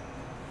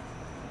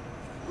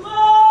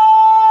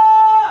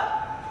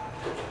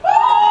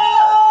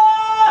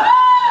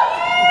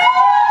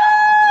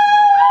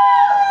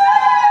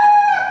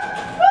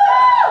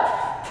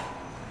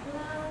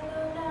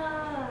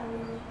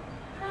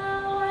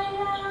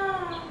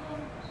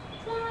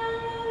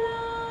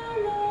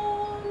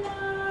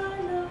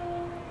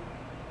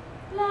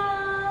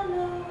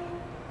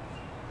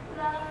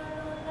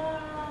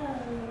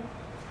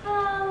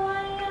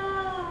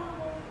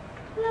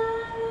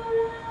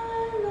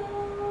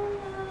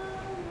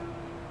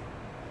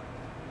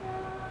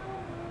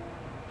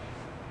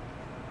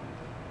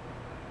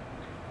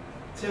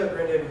 Tell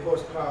Granddaddy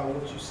Horsepower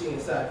what you see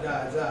inside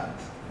God's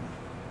eyes.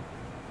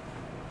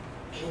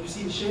 Can you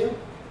see the shell?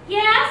 Yeah,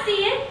 I see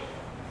it.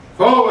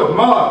 Forward,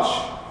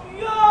 march! Can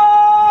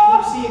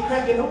you see it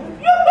cracking open?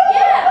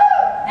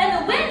 Yeah.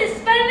 And the wind is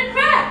spreading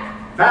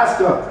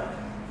Faster.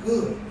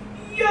 Good.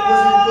 Wasn't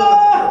even put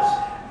up first.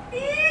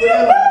 Put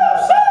that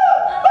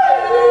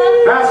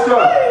Faster.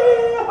 on.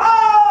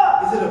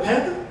 Is it a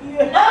panther?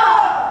 No,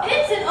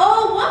 it's an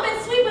old woman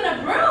sweeping a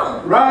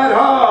broom. Ride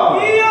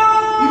hard.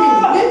 You mean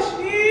the bitch?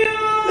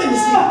 Let me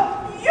see.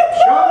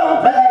 Show no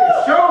pity.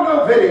 Show no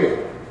pity.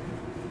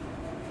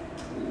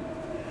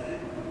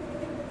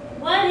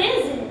 What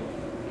is it?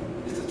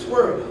 It's a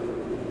twirl.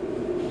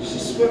 She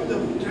swept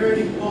up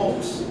dirty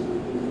bolts.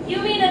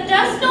 You mean a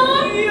dust storm?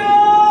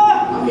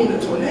 I mean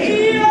a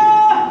tornado.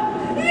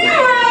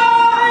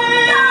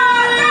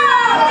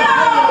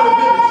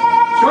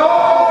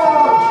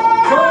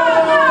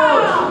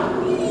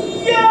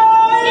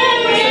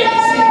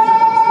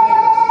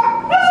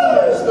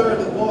 Somebody stirred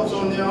the bolts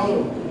on their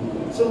own.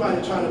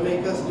 Somebody trying to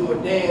make us do a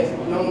dance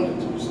known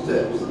to 2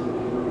 steps.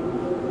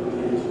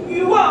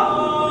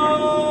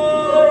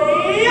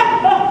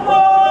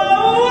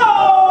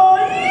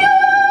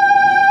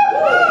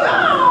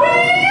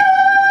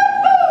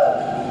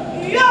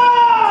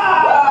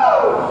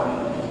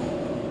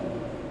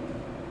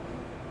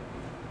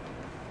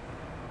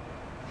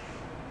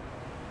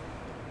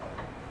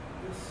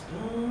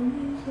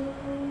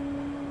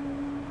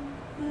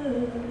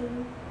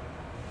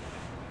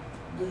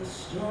 The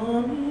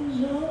storm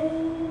is over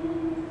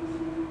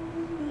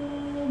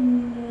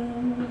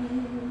now.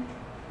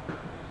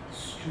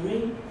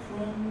 Straight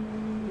from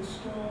the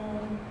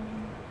storm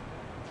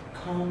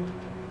comes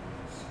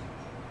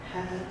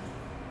half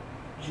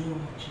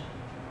Georgia,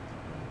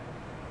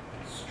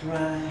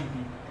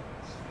 striding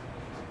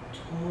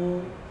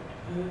toward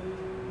her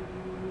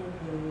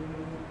mother.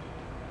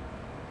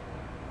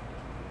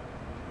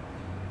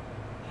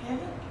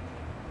 Kevin,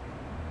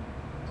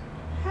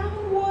 how in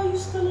the world are you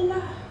still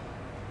alive?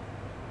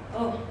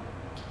 Oh,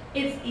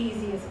 it's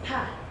easy as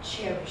pie,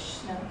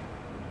 cherished snow.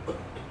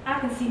 I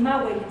can see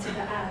my way into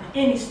the eye of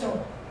any storm.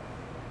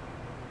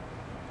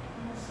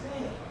 I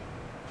say.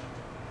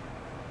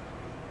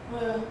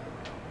 Well,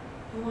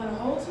 you want to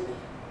hold to me?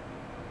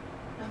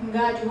 I can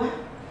guide you out.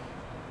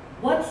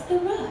 What's the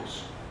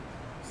rush?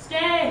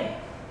 Stay.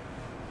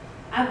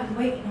 I've been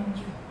waiting on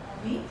you. On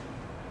me?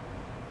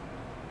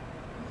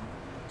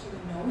 Do we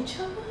know each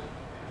other?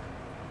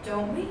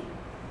 Don't we?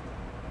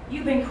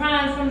 You've been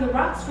crying from the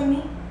rocks for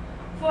me.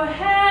 For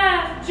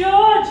half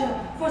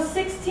Georgia for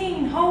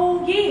 16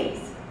 whole years.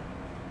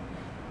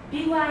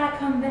 Be why I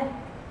come back.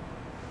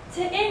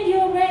 To end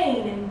your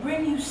reign and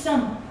bring you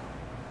summer.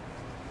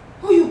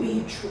 Who you be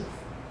in truth?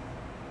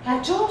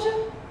 Half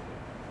Georgia?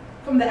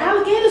 From the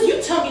alligators? You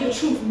tell me the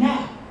truth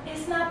now.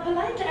 It's not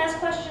polite to ask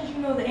questions you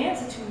know the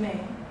answer to,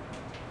 ma'am.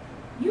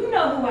 You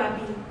know who I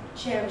be,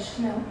 cherished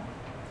snow.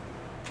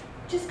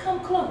 Just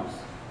come close.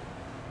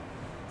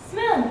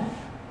 Smell me.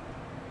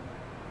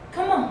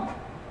 Come on.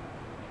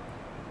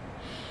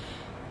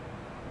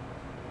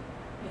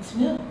 It's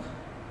milk.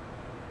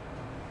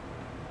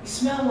 You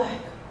smell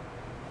like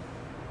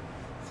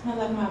my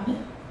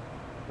milk.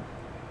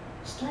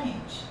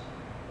 Strange.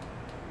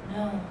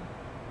 No,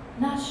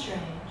 not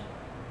strange.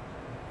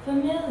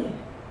 Familiar.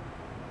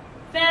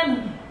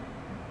 Family.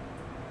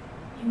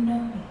 You know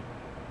me.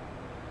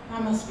 I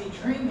must be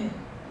dreaming.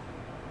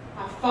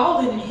 I've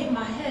fallen and hit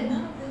my head.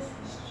 None of this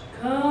is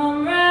true.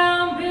 Come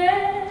round,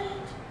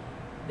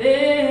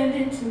 bend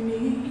into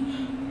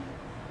me.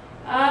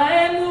 I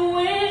am the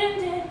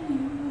wind and you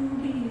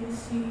be the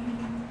sea.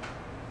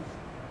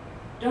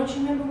 Don't you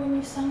remember when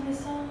you sung this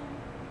song?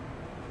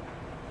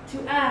 To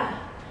I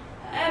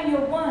am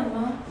your one,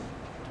 Ma.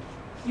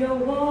 Your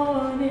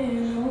one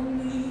and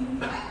only.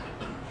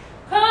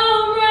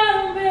 Come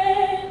round,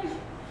 bend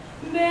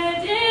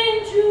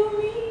into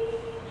me.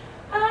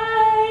 I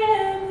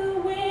am the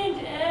wind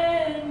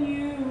and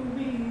you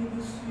be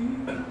the sea.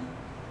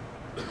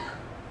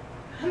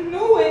 I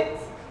knew it.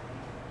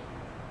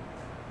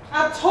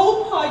 I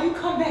told Pa you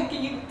come back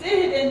and you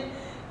did, and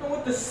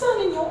with the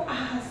sun in your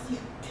eyes, you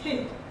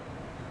did.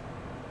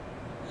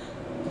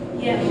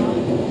 Yeah, Ma.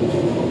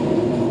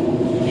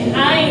 And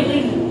I ain't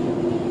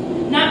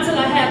leaving. Not till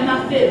I have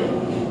my fill.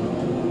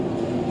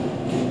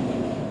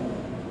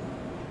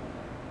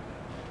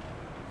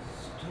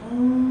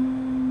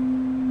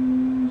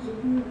 Storms are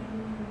brewing.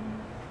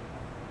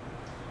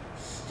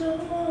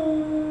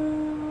 Storms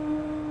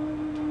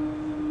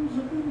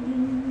are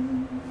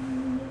brewing.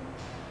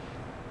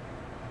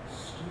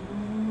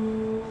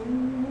 Storms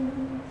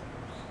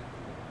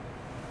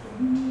are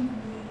brewing.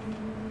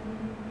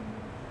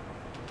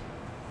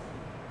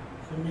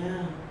 For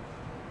now,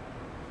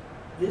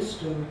 this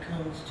story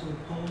comes to a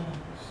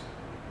pause.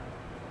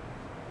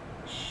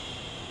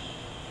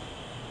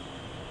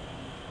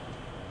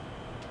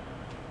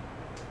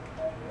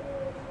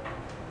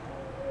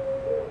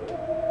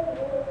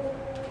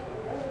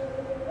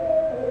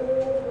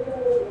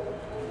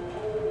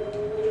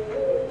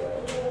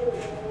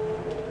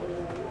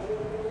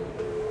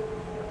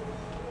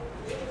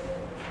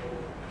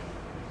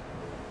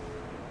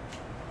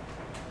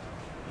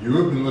 You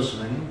have been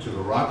listening to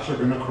The Rocks Are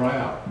Gonna Cry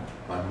Out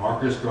by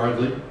Marcus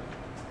Gardley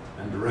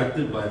and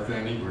directed by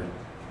Fanny Green.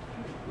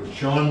 With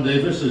Sean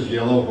Davis as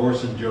Yellow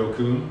Horse and Joe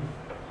Coon,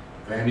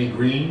 Fanny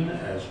Green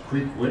as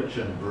Creek Witch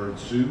and Bird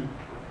Sue,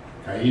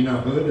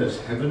 Kaina Hood as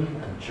Heaven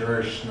and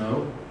Cherished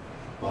Snow,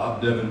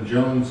 Bob Devin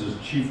Jones as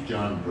Chief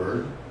John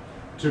Bird,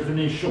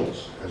 Tiffany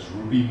Schultz as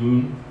Ruby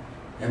Moon,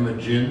 Emma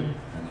Ginn,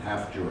 and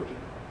Half Georgia.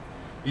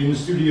 In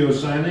studio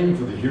signing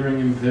for the hearing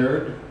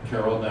impaired,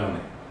 Carol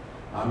Downey.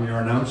 I'm your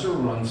announcer,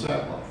 Ron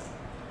Satloff.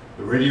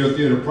 The Radio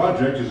Theater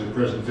Project is a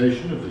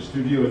presentation of the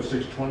studio at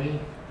 620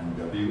 and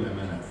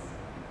WMNF.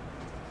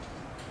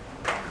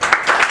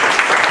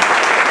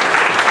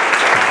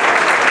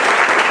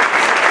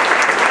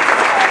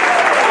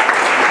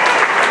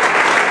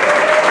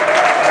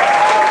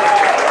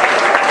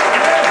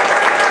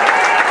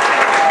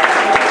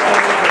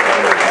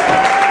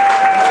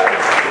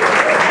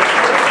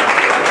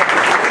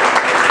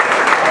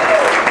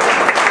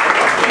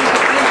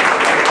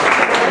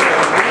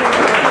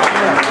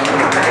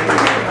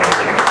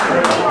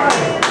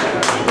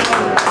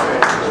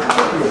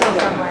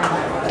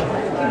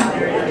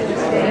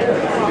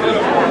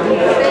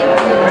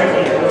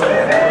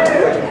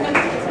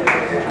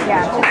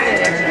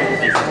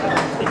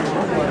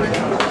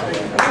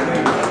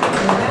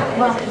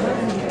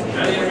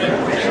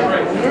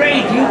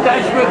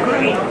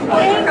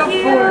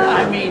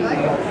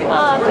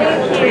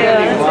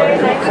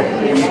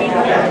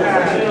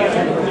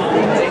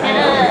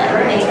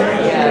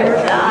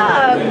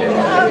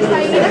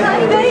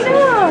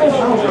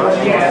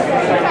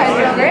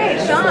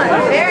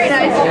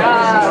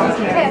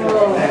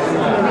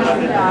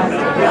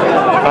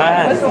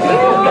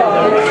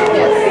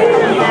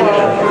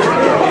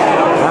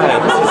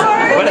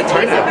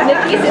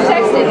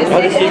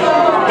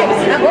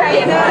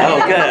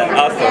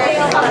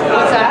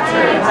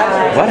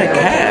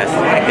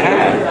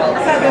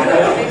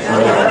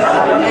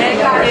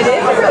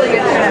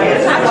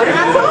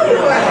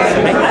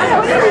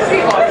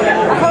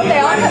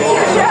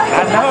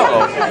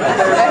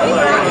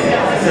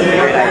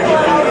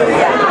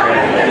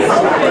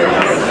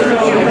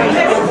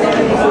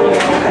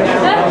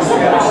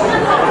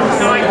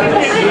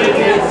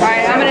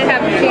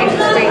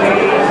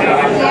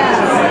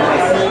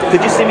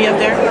 Could you see me up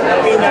there?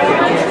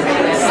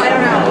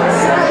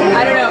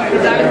 I don't know,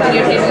 because I was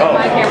videotaping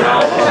my camera.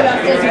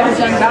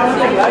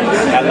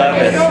 I love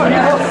it.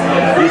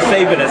 You're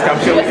saving us. I'm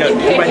sure we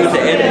might need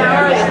to edit. I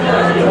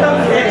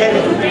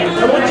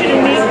want you to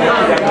meet.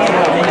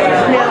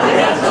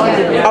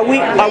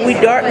 Are we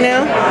dark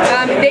now?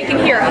 They can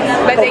hear us,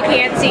 but they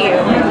can't see you.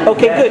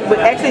 Okay, good. But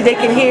actually, they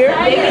can hear.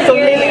 So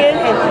Lillian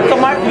and so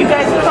Mark, you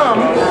guys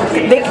come.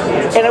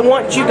 And I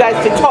want you guys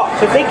to talk.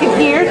 So if they can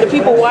hear, the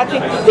people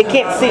watching, they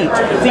can't see.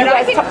 So you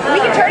guys we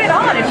can turn it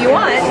on if you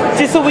want.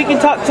 Just so we can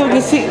talk to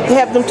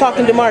have them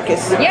talking to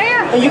Marcus.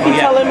 Yeah. And you can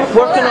tell them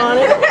working on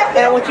it.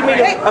 And I want you to meet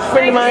a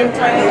friend of mine,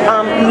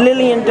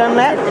 Lillian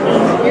Dunlap.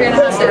 You're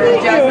gonna have to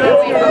adjust.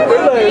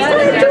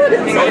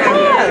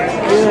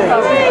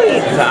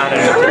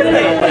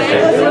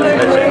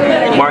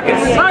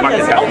 Marcus. Oh,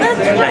 that's right.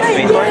 Nice to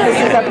meet you. Marcus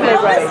is our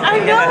playwright. I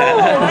know.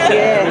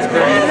 Yes.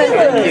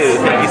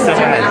 Thank you so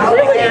much. I'm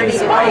really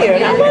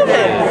inspired. I love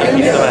it. Thank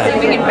you so much.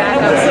 We can back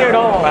up. Here at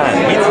all.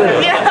 Me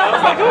too. Yeah. I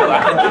was like, oh,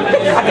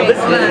 I can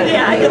listen to this.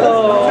 Yeah, I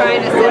know.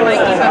 Trying to keep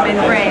them in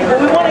frame.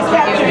 We want to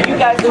capture you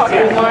guys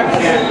talking to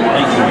Marcus.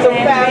 So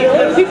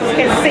fabulous. People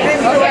can see.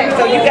 Okay.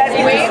 So you guys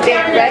can just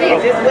stand ready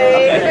this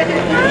way.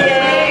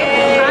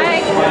 Yay. Hi.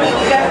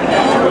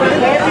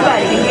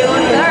 Everybody.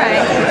 All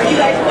right.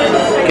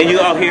 Can you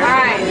all hear? All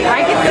right.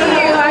 I can see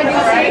you. I can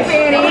see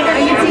Fanny.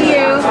 I can see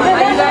you.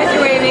 You guys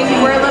are waving.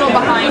 We're a little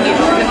behind you.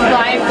 The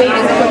live feed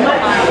is a little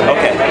behind.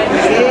 Okay.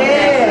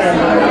 Yeah.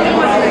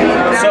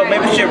 So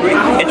maybe we should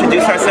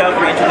introduce ourselves,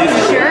 reintroduce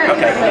ourselves. Sure.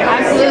 Okay.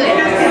 Absolutely.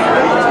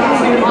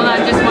 Hold on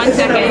just 1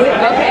 second.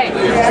 Okay.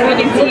 So we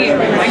can see you.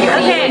 I can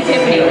see you and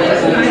Tiffany.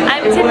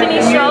 I'm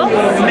Tiffany Schultz.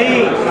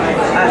 Me.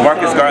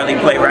 Marcus Gardley,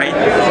 playwright.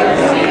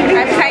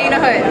 I'm Kaina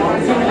Hood.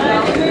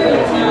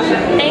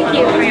 Thank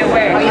you for your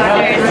work.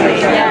 Seriously.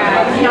 Yeah.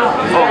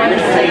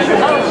 Honestly.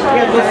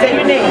 Yeah, well, say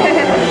your name.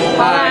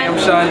 Hi, I'm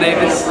Sean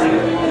Davis.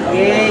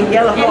 Yeah,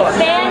 Yellow Horse.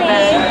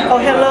 Fanny. Oh,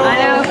 hello. I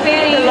know,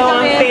 Fanny. Hello,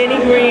 I'm Fanny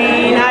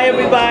Green. Hi,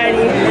 everybody.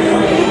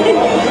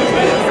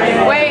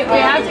 Wait, we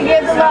have to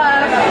give the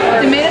love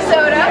to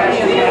Minnesota.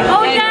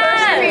 Oh, and yeah.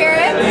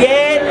 Perseverance.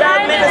 Yeah,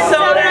 love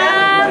Minnesota.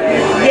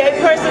 Yay,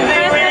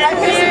 Perseverance.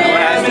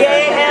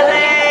 Yay,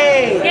 LA.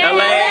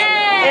 LA.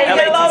 And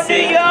hello,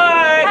 New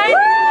York.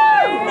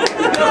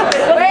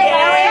 Wait,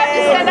 I have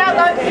to send out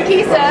love to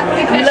Kisa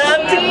because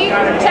she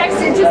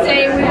texted to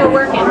say we were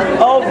working.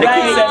 Oh, right.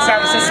 Nikisa, San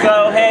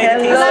Francisco. Hey,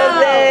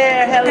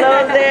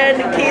 Hello there,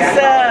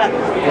 Nikisa.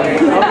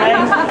 All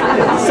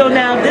right. So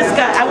now this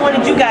guy, I want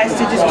wanted you guys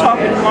to just talk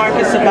with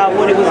Marcus about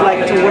what it was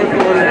like to work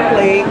on the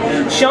play.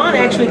 Sean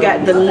actually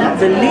got the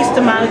least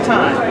amount of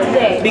time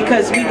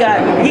because he got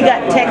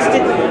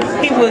texted.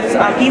 He was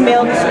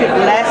emailed the script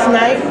last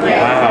night,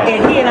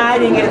 and he and I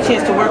didn't get a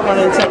chance to work on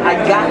it until I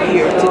got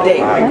here today.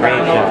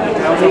 Yeah.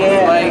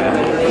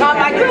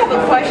 I do have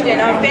a question.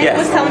 Ben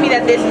was telling me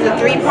that this is a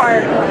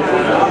three-part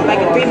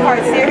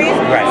series.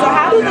 Right. So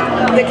how do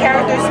the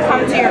characters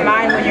come to your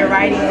mind when you're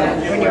writing?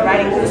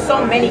 There's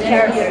so many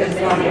characters,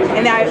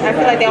 and I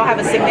feel like they all have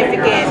a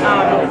significant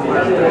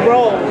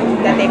role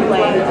that they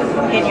play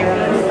in your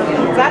piece.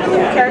 So how do the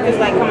characters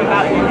come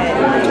about in your head?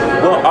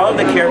 Well, all of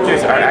the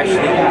characters are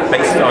actually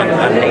based on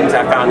names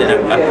I found in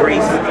a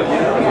priest who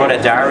wrote a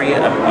diary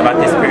about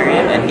this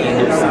period, and he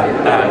knew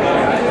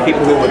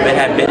people who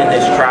had been in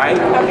this tribe.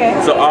 Okay.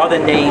 So all the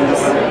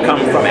names come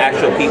from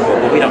actual people,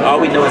 but all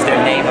we know is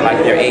their name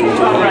and their age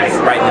when he's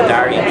writing the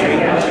diary entry.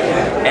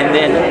 And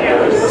then,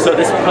 so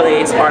this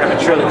play is part of a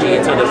trilogy,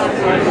 and so the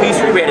piece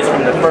we read is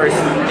from the first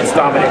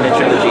installment in the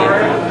trilogy.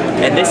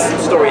 And this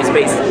story is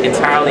based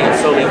entirely and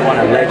solely on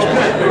a legend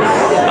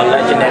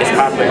that is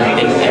popular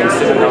in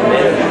Seminole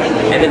myth.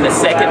 And then the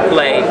second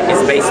play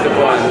is based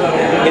upon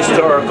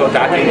historical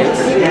documents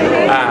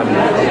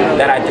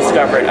that I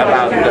discovered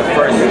about the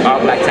first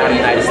all-black town in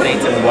the United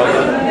States in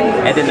Wewoka.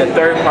 And then the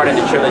third part of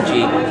the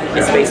trilogy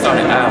is based on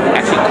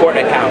actually court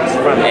accounts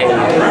from a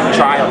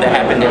trial that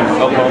happened in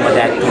Oklahoma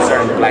that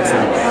concerned the Black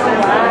Seminoles.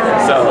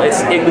 So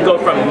we go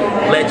from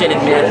legend and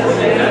myth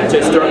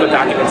to historical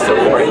documents to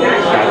court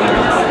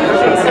documents.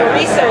 So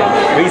Research.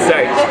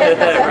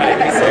 Right,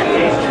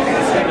 research.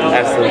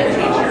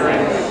 Absolutely.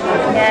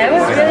 Yeah, it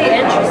was really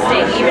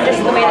interesting, even just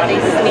the way that they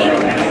speak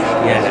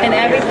and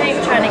everything,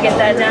 trying to get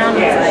that down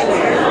was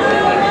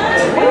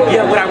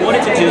Yeah, what I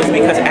wanted to do is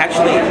because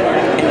actually,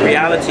 in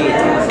reality,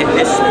 in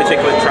this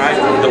particular tribe,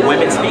 the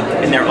women speak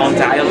in their own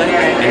dialect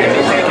and the men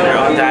speak in their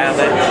own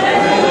dialect.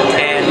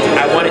 And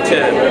I wanted to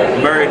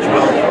merge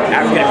both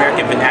African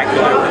American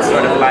vernacular with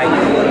sort of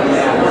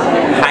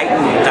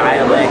heightened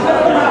dialect,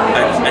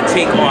 a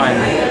take on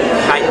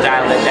heightened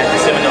dialect that the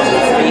Seminoles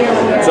would speak.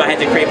 So I had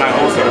to create my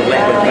own sort of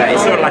language.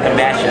 It's sort of like a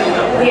mashup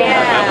of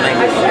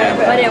language.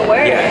 But it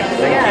worked. Yeah,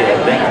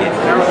 thank you.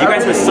 You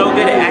guys were so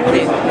good at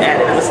acting that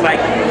it was like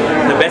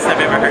the best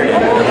I've ever heard it. It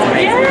was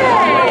amazing.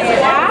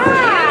 Wow.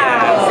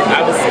 Yeah,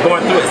 I was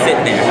going through it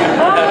sitting there.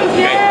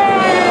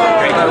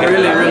 Great. I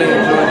really enjoyed it.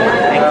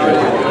 Thank you.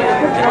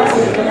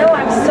 No,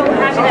 I'm so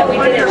happy that we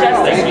did it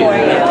justice for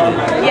you.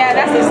 Yeah,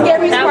 that's the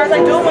scariest part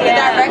to do when the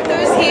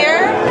director's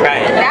here.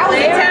 Right. That was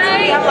intense.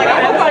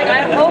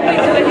 I hope we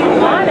do what you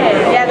wanted.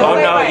 Yeah, Oh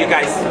no, you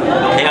guys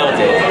nailed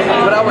it.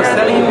 What I was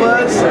telling you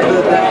was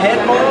the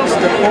headphones,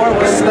 the cord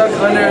was stuck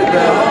under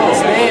the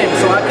stand,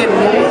 so I couldn't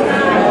move.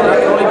 I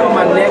could only put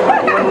my neck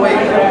one way.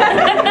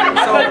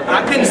 So I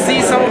couldn't see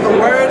some of the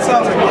words, so I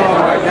was like, oh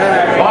my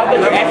God. Oh, I thought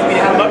you asked me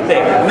to come up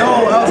there.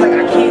 No, I was like,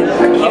 I can't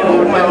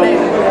move my neck.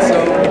 So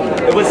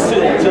it was too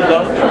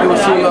low? It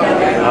was too low.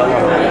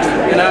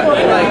 And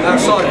I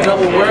saw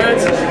double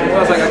words, I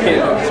was like, I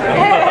can't do this.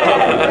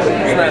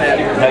 It's not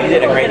happening. No, you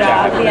did a great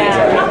job. I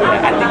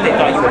think they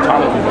thought you were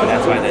taller than me,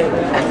 that's why they...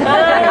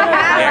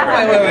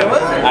 Wait,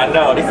 what? I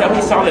know, they said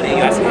he's taller than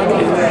you. I said,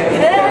 okay.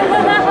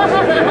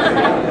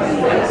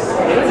 This is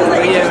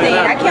interesting.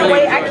 I can't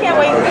wait.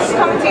 This is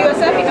coming to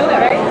USF, you know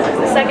that, right?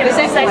 The second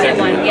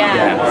one,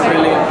 yeah.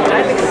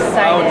 I'm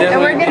excited. And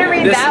we're going to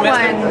read that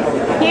one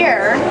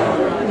here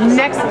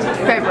next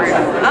February.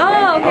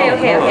 Oh, okay.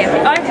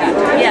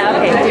 Yeah,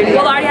 okay.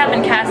 We'll already have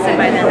been casted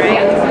by then,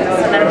 right?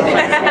 So that'll be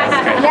fun.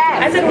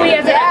 Yes. I said we,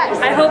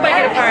 I hope I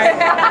get a part.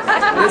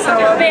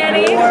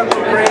 Fanny,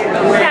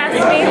 cast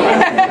me.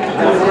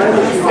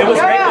 It was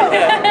great with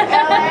him.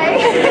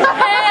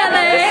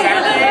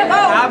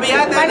 I'll be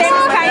out there. My name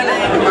is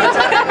Kylie. I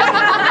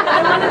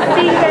want to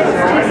see you guys do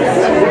this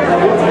too.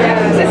 Yeah,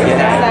 this is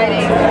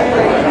exciting.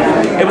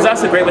 It was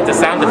also great with the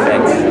sound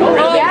effects.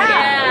 Oh,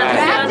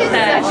 That did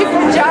such a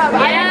good job.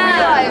 I didn't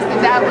realize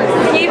that was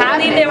Can you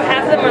believe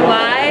half of them were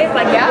live?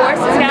 Like the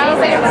horses, cows,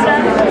 and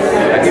stuff?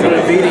 I give it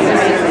a beating.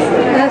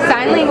 The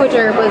sign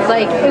languager was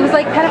it was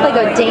kind of like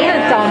a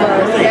dance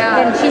almost. Yeah.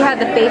 And she had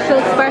the facial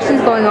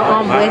expressions going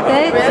on with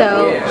it.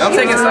 So I'm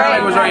taking sign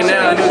language right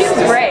now. She's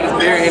great.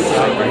 Very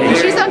interesting.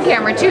 She's on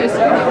camera too. So.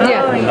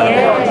 yeah. Oh,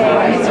 yeah.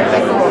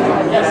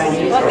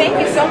 Well, thank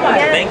you so much.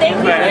 Thank you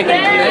for writing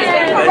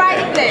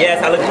this.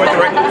 Yes, I look forward to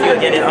working with you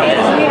again on this.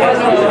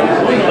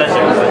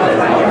 Pleasure.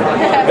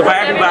 Goodbye,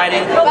 everybody.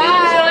 Bye.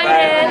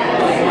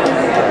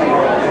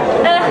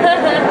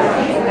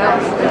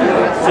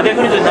 So they're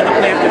going to do another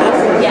play after this?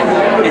 Yeah. Are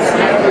you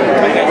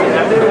guys doing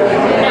that?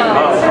 No.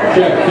 Oh.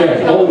 Check.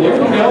 Oh, there we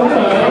go.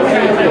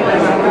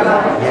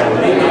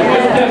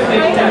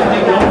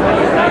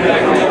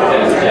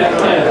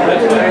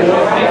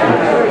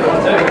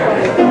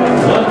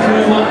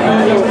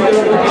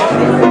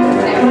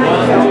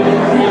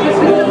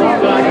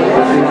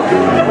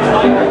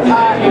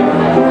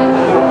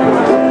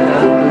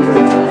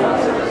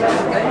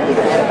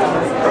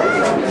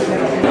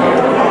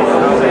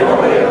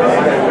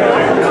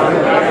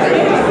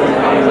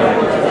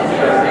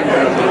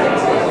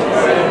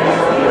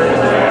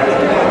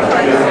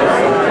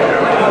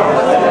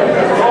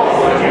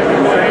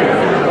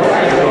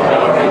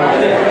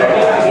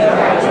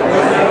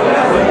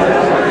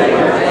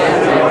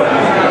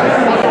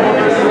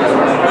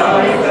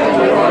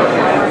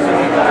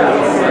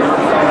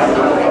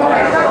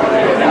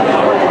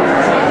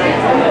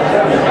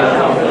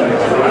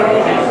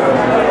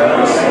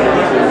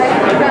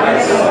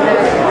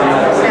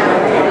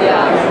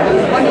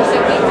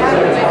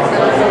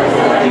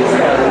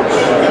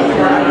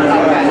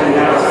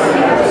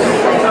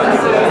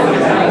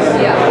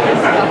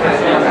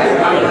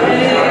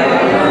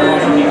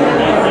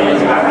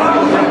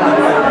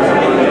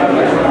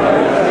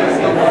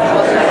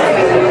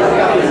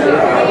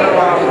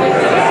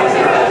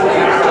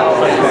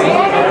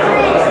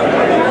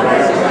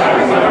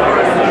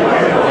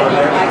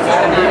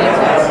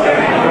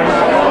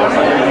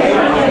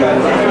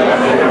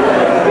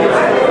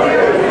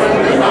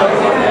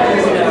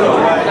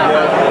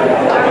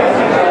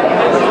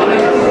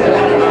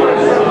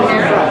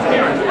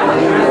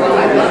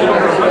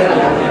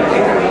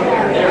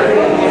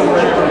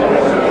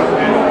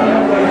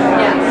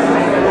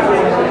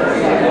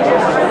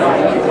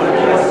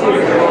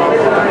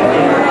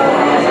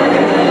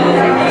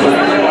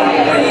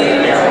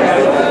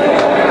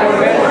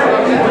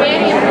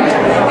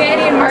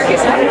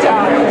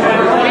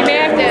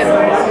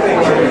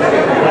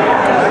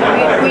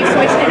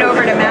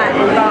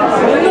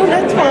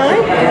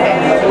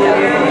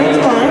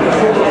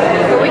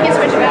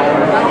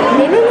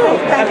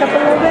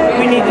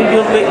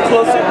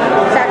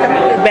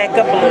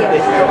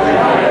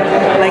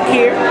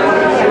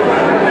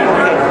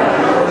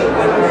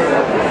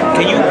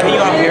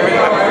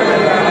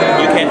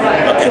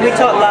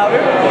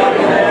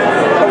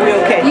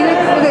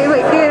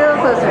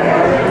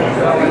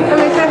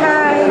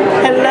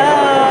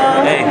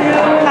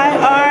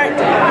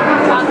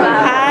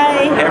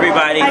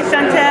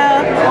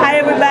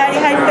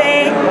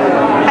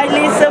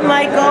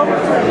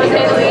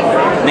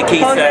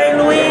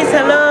 Louise,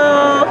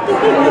 hello.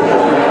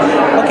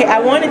 Okay, I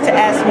wanted to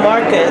ask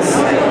Marcus,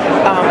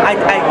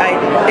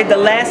 at the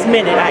last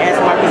minute I asked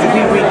Marcus if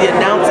he read the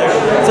announcer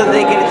so that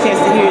they get a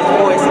chance to hear his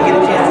voice and get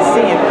a chance to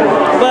see him.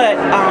 But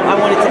I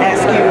wanted to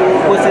ask you,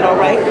 was it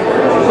all right?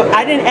 But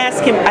I didn't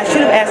ask him, I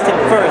should have asked him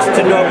first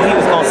to know what he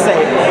was going to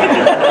say.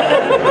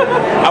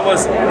 I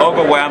was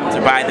overwhelmed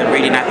by the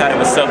reading. I thought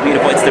it was so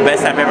beautiful. It's the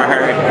best I've ever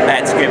heard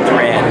that script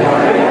read.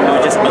 It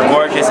was just a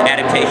gorgeous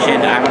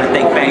adaptation. I want to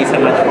thank Fanny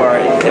so much for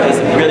it. It was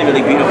really,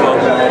 really beautiful.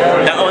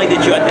 Not only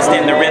did you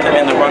understand the rhythm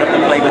and the run of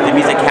the play, but the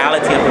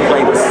musicality of the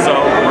play was so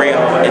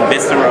real and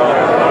visceral.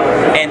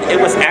 And it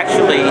was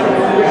actually,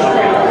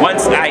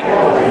 once I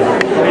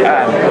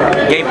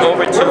gave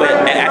over to it,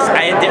 and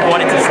I didn't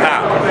want it to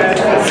stop.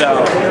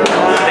 So,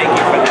 thank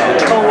you for that.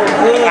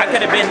 I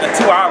could have been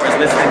 2 hours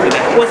listening to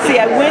that. Well, see,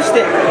 I wish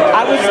that,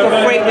 I was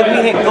afraid that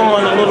we had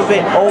gone a little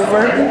bit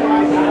over.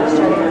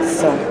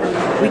 So,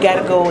 we got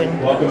to go and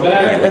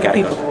let the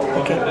people.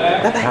 Okay,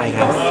 bye-bye. In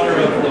honor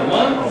of the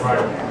month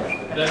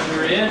that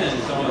we're in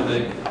and some of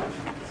the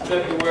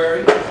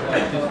February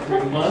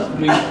history month,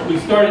 we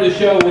started the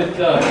show with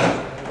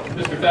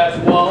Mr. Fats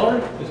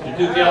Waller, Mr.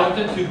 Duke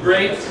Ellington, two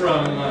greats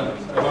from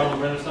the Harlem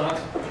Renaissance.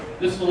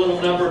 This is a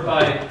little number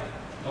by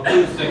a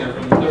blues singer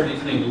from the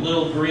 30s named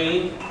Lil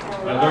Green.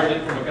 I learned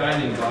it from a guy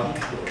named Bob.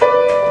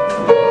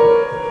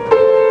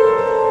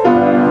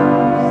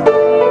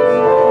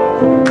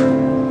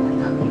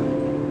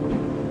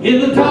 In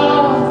the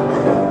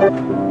dark,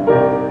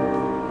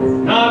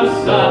 not a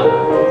sound,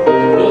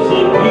 was a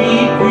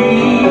beat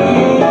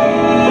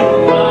of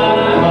my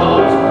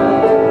heart.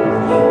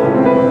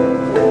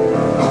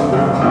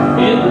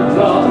 In the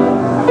dark,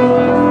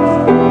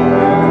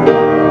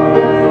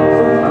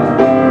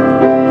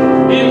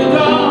 in the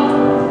dark,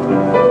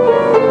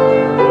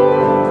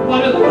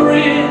 what a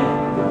thrill,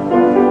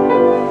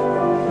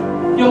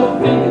 your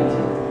fingertips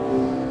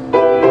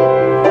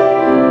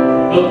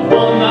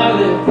upon my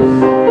lips.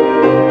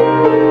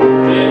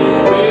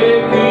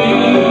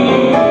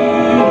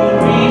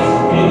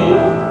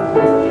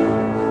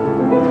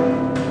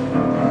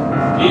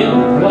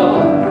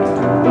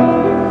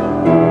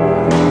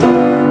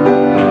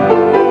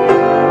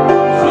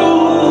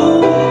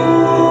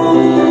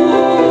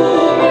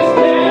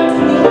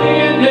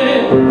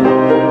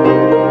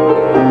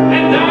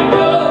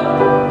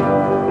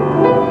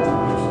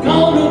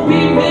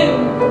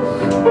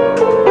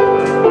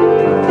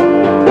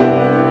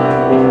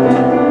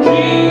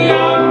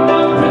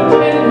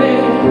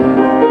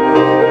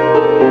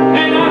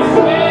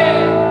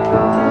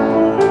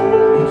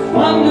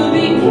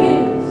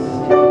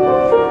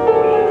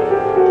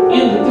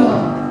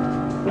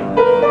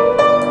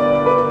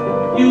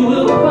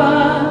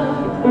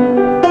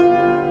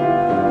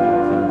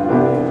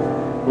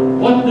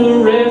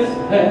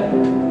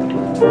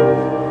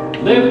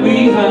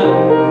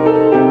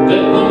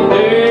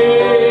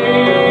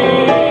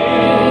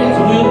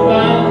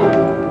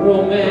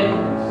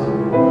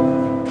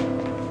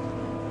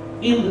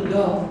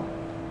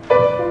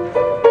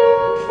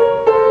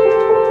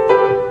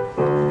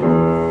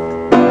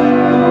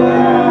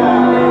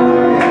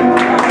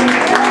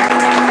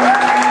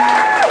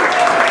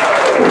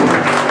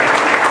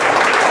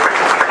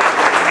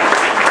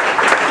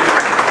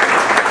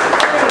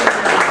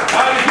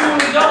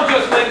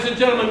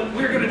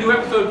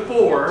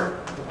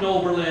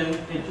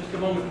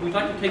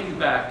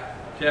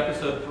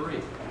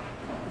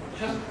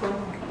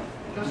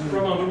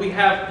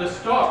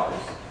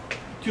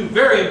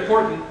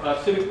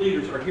 Civic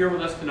leaders are here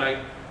with us tonight.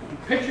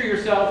 Picture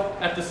yourself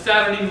at the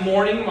Saturday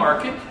morning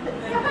market.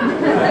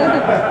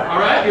 All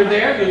right, you're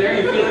there,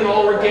 you're feeling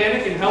all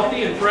organic and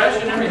healthy and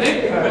fresh and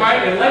everything. All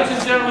right, and ladies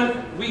and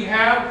gentlemen, we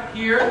have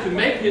here to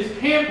make his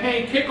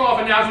campaign kickoff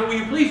announcement, will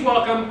you please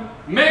welcome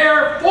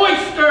Mayor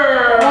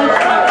Foister!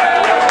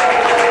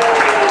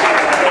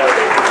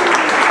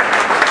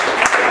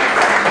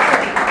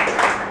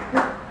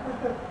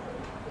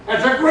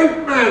 As a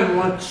great man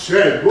once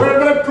said, where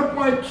did I put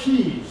my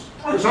keys?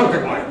 Or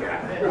something like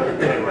that.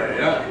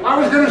 Anyway, I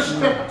was going to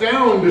step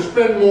down to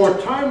spend more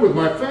time with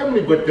my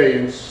family, but they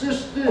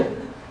insisted.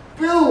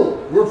 Bill,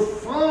 we're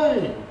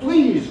fine.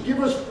 Please, give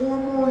us 4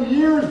 more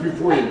years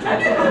before you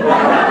take it.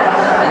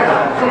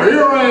 So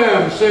here I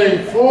am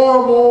saying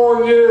 4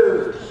 more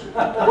years.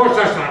 Of course,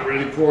 that's not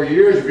really 4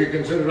 years if you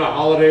consider the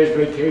holidays,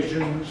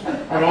 vacations,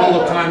 and all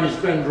the time you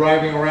spend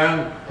driving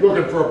around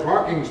looking for a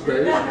parking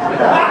space.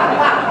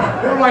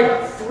 They're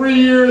like 3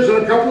 years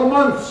and a couple of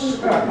months.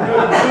 And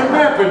a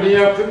nap in the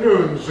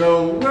afternoon,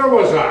 so where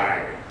was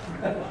I?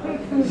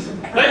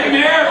 Thank you,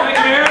 Mayor. Thank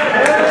you, Mayor.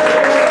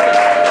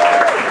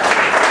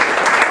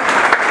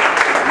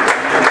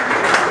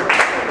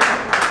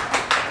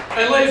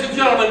 And ladies and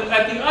gentlemen,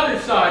 at the other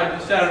side of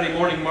the Saturday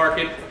morning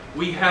market,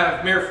 we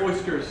have Mayor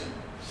Foister's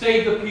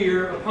Save the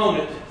Pier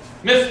opponent,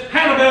 Miss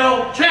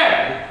Hannibal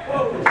Chad.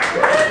 In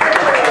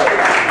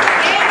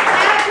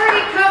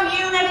every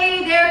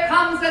community, there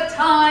comes a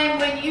time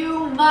when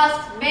you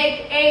must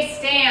make a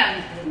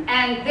stand,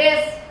 and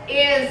this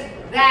is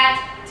that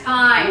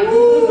time. We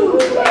don't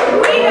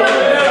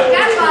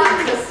step up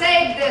to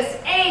save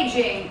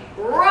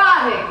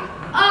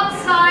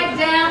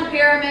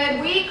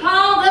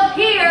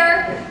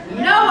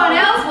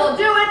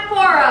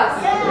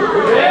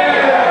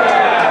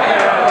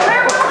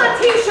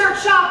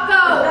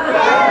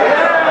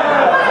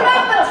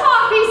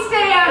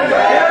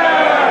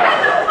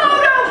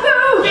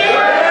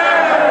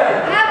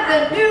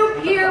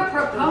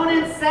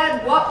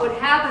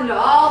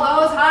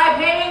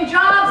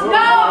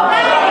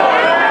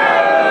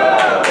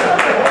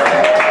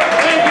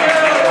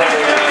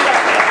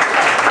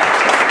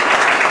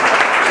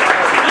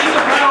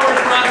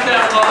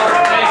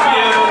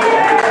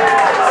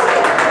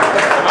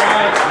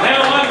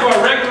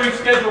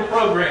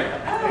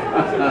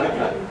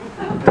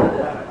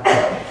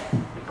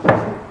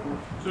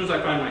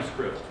my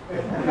script.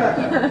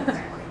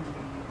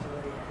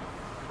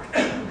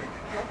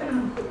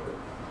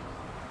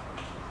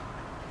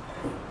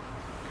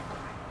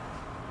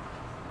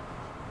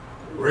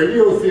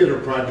 Radio Theater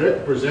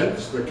Project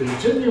presents the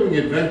continuing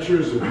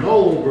adventures of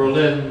Noel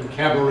Berlin,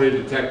 Cabaret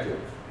Detective,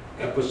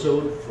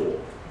 Episode 4.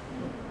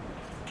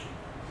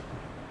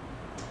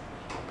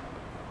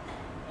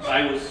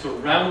 I was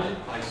surrounded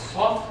by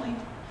softly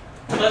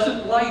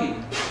pleasant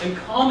lighting and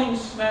calming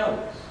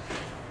smells.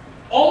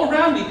 All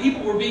around me,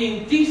 people were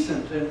being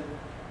decent and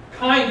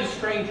kind to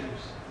strangers.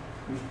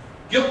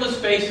 Guiltless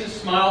faces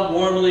smiled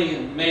warmly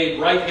and made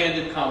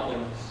right-handed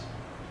compliments.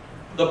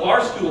 The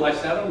bar stool I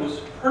sat on was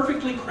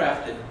perfectly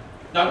crafted,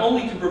 not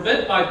only to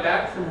prevent my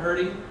back from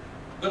hurting,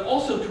 but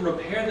also to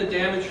repair the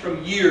damage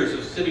from years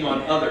of sitting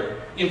on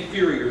other,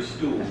 inferior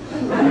stools.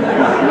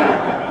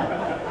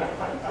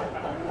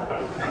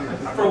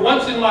 For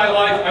once in my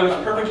life, I was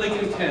perfectly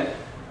content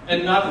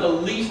and not the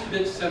least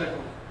bit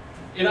cynical.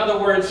 In other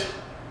words,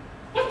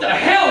 what the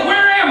hell?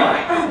 Where am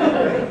I?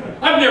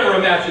 I've never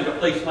imagined a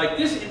place like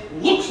this.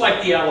 It looks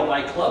like the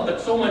Alibi Club,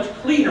 but so much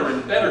cleaner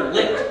and better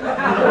lit.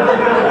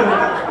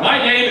 My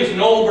name is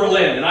Noel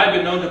Berlin, and I've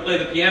been known to play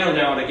the piano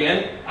now and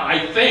again,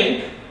 I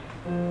think.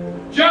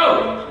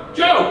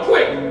 Joe,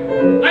 quick!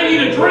 I need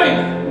a drink!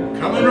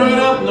 Coming right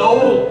up,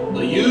 Noel.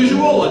 The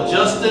usual, a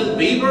Justin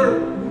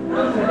Bieber.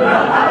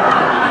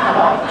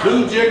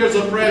 2 jiggers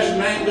of fresh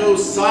mango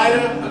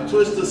cider, a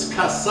twist of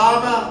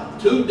cassava,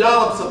 2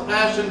 dollops of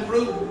passion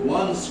fruit,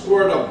 1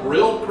 squirt of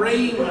Brill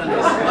cream, and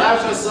a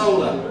splash of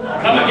soda.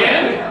 Come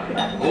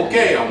again?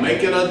 Okay, I'll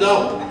make it a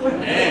double.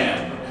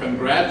 And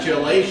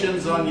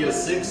congratulations on your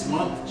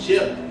 6-month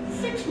chip.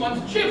 6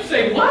 months chip?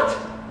 Say what?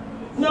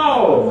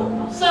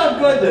 No, so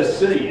good to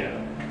see you.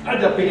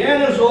 The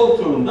piano's all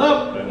tuned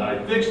up, and I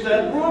fixed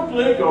that roof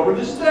leak over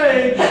the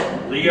stage.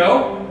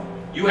 Leo?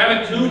 You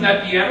haven't tuned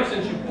that piano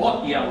since you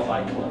bought the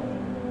Alibi Club.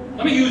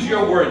 Let me use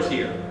your words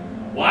here.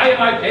 Why am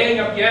I paying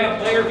a piano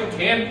player if you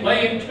can't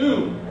play in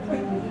tune?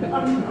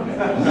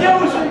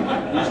 Music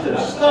is the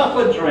stuff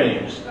of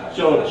dreams.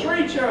 So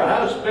treat your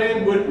house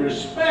band with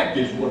respect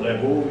is what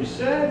I've always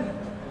said.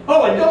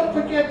 Oh, and don't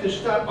forget to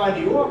stop by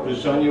the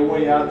office on your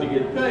way out to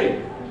get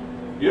paid.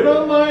 You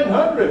don't mind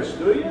hundreds,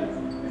 do you?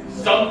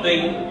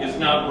 Something is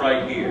not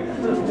right here.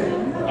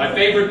 My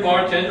favorite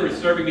bartender is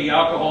serving me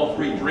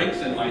alcohol-free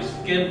drinks, and my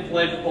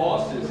skin-flint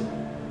boss is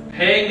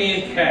paying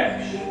me in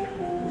cash.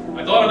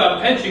 I thought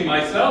about pinching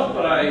myself,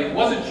 but I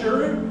wasn't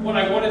sure what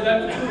I wanted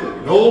that to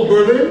do. Noel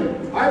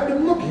Berlin, I've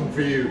been looking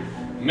for you.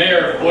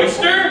 Mayor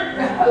Foister?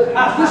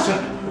 Listen,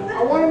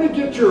 I wanted to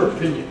get your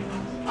opinion.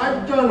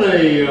 I've done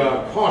a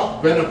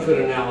cost-benefit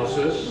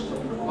analysis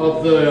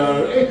of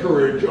the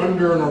acreage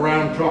under and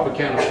around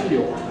Tropicana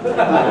Field. We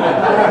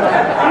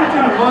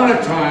can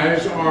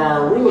monetize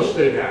our real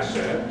estate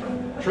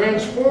asset,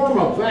 transform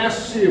a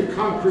vast sea of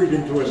concrete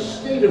into a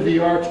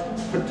state-of-the-art,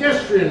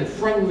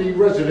 pedestrian-friendly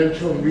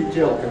residential and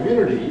retail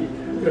community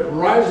that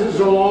rises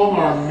along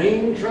our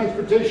main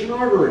transportation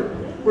artery,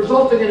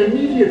 resulting in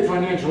immediate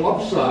financial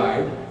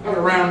upside at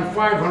around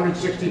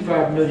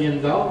 $565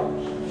 million.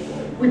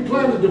 We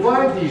plan to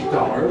divide these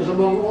dollars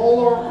among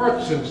all our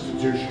arts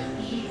institutions.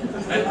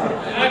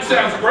 That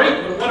sounds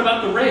great, but what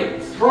about the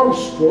rates? Pro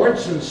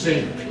sports in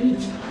St.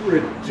 Pete?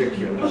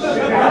 Ridiculous.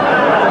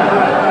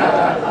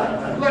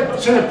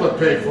 Let Tampa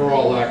pay for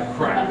all that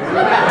crap.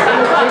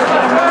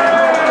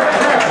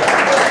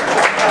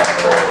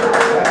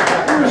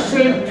 Where's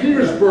St.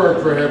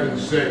 Petersburg, for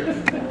heaven's sake?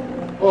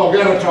 Oh,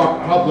 gotta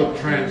talk public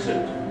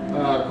transit.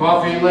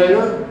 Coffee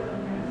later?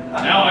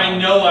 Now I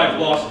know I've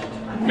lost it.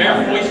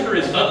 Mayor Foister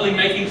is suddenly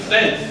making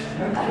sense.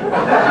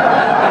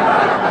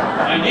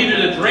 I needed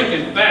a drink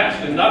and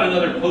fast, and not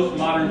another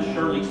postmodern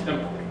Shirley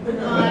Temple.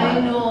 I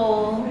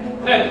know.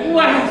 At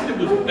last it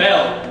was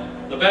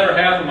Belle, the better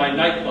half of my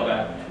nightclub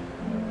act.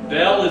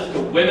 Belle is to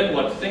women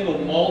what single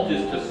malt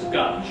is to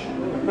scotch.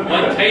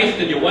 One taste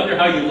and you wonder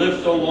how you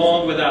live so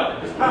long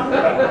without it.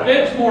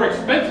 It's more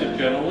expensive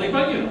generally,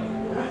 but you know.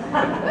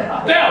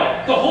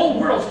 Belle, the whole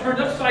world's turned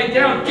upside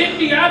down. Get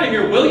me out of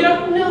here, will you?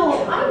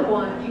 No, I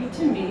want you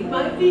to meet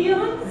my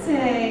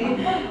fiance,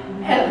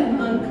 Evan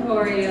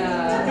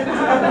Moncoria.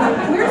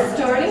 We're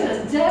starting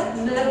a death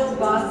metal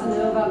bossa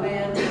nova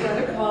band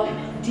together called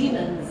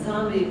Demon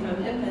Zombie from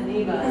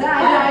Ipanema.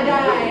 Die,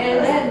 and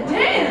then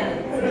dance.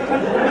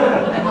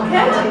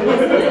 Catchy,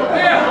 isn't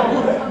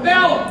it?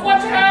 Belle,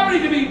 what's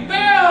happening to me?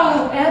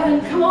 Belle!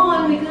 Evan, come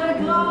on, we gotta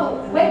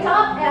go. Wake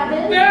up,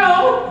 Evan.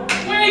 Belle!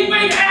 Wait,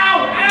 ow!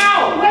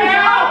 Wake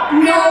Ow! up!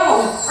 No!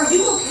 Are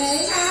you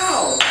okay?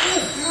 Ow!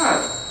 Oh, God.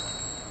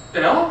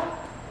 Belle?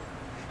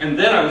 And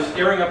then I was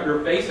staring up at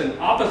her face, and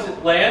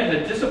opposite land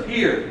had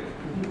disappeared.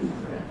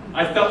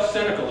 I felt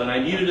cynical, and I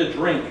needed a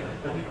drink.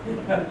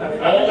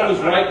 All was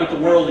right with the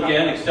world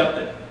again, except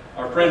that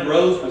our friend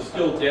Rose was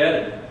still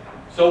dead, and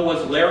so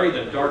was Larry,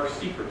 the dark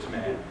secrets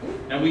man.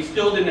 And we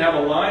still didn't have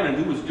a line on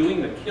who was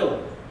doing the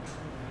killing.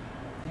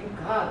 Thank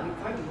God, we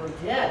thought you were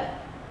dead.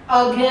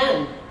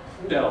 Again.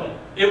 No,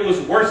 it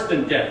was worse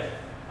than death.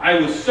 I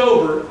was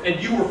sober,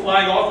 and you were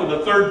flying off with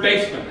a third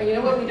baseman. You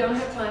know what? We don't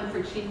have time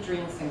for cheap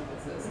dream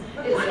sequences.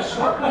 It's a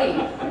short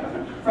leap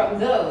from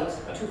those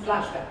to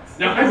flashbacks.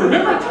 Now, I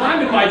remember a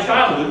time in my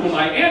childhood when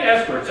my Aunt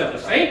Esther said the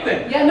same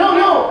thing. Yeah,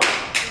 no!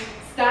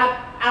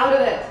 Stop out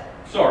of it.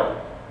 Sorry.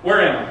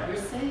 Where am I? You're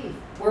safe.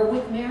 We're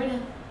with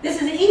Meredith.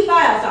 This is the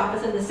E-Files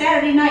office in the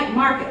Saturday night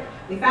market.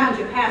 We found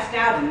you passed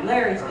out in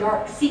Larry's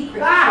dark secret.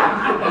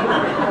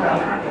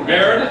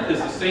 Meredith is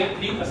the St.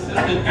 Pete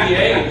Assistant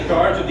DA in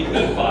charge of the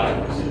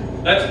E-Files.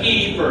 That's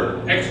E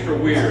for extra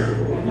weird.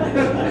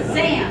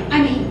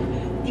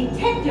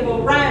 Detective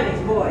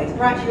O'Reilly's boys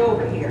brought you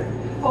over here.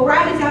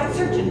 O'Reilly's out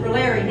searching for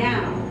Larry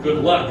now.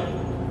 Good luck.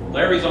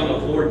 Larry's on the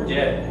floor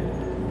dead.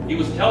 He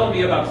was telling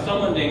me about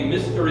someone named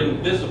Mr.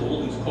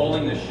 Invisible who's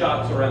calling the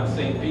shots around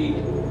St. Pete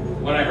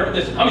when I heard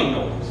this humming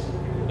noise,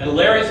 and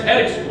Larry's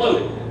head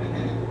exploded.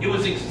 It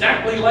was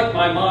exactly like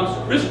my mom's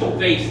crystal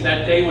face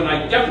that day when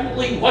I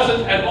definitely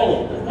wasn't at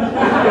home.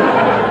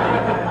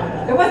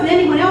 There wasn't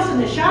anyone else in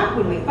the shop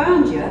when we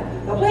found you.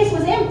 The place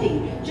was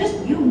empty.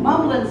 Just you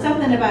mumbling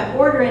something about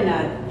ordering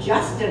a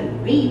Justin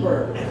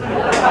Bieber.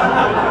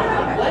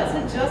 What's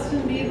a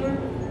Justin Bieber?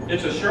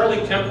 It's a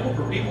Shirley Temple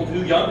for people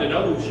too young to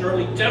know who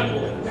Shirley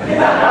Temple is.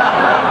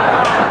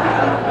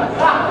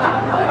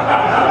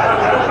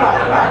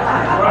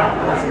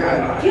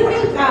 Do you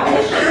think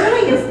Miss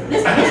Shirley is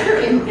this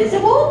Mr.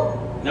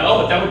 Invisible? No,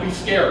 but that would be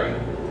scary.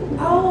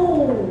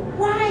 Oh,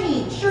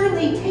 right,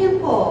 Shirley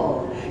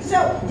Temple.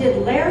 So,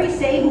 did Larry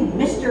say who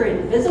Mr.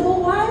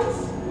 Invisible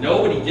was?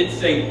 No, but he did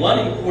say one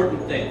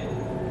important thing.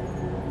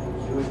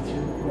 You're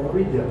too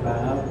worried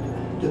about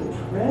the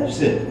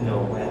present,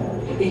 Noel.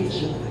 It's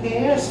the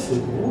past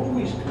that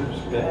always comes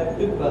back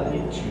to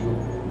bite you.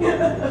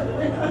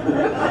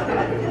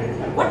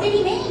 What did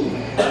he mean?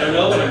 I don't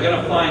know, but I'm going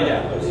to find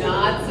out.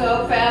 Not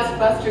so fast,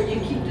 Buster. You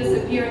keep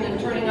disappearing and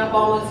turning up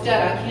almost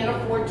dead. I can't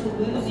afford to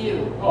lose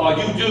you. Oh,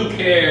 you do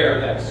care.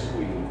 That's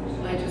sweet.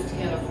 I just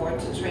can't afford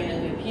to train a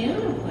new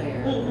piano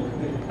player.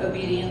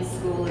 Obedience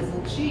school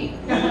isn't cheap.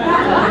 Look,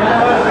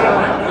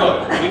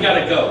 we got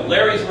to go.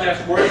 Larry's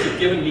last words have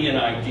given me an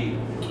idea.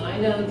 I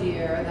know,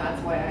 dear.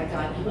 That's why I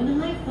got you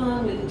an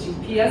iPhone with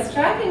GPS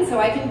tracking so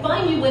I can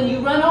find you when you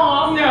run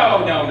off.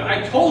 No.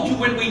 I told you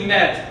when we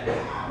met.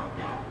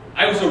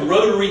 I was a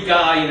rotary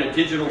guy in a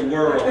digital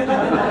world.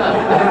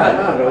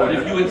 But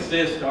if you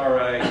insist, all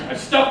right. I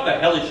stuffed the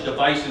hellish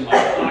device in my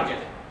pocket.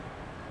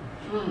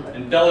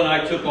 And Belle and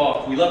I took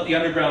off. We left the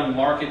underground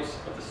markets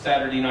of the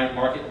Saturday night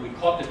market. We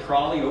caught the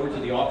trolley over to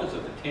the office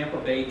of the Tampa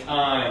Bay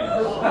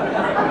Times.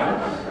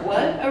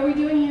 What are we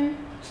doing here?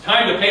 It's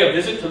time to pay a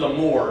visit to the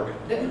morgue.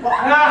 They've got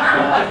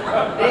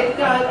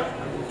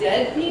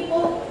dead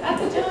people at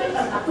the Times?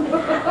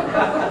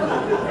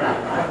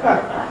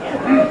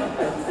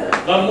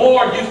 The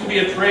morgue used to be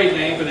a trade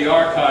name for the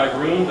archive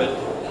room, but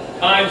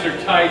times are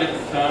tight at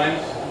the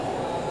Times.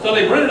 So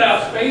they rented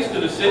out space to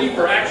the city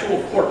for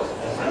actual corpses.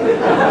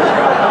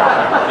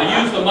 They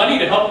used the money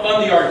to help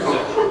fund the art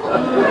section.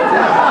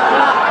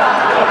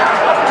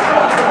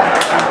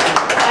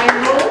 I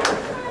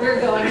hope we're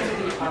going to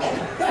be fine.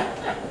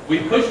 We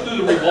pushed through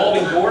the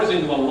revolving doors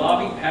into a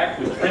lobby packed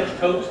with trench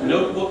coats,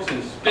 notebooks,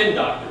 and spin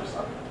doctors.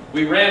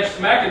 We ran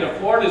smack into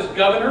Florida's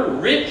governor,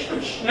 Rich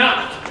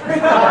Schnott.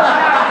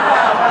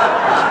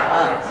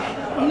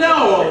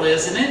 Noel,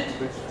 isn't it?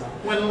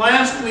 When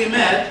last we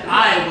met,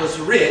 I was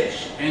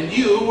rich, and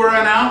you were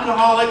an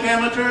alcoholic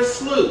amateur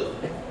sleuth.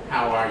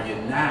 How are you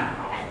now?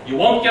 You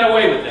won't get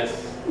away with this.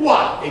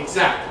 What,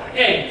 exactly?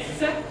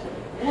 Exactly.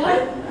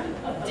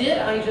 What did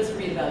I just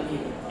read about you?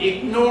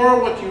 Ignore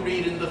what you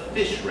read in the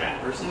fish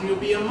wrappers, and you'll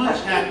be a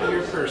much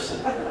happier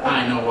person.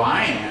 I know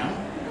I am.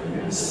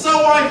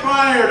 So I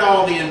fired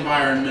all the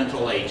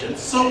environmental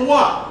agents. So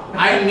what?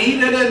 I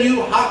needed a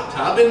new hot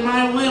tub in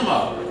my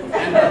limo,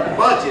 and the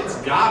budget's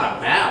got a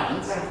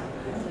balance.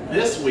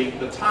 This week,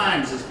 the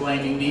Times is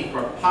blaming me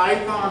for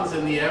pythons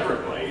in the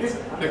Everglades,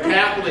 the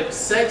Catholic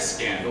sex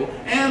scandal,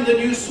 and the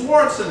new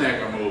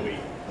Schwarzenegger movie.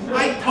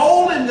 I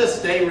told him to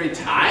stay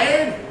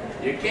retired.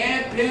 You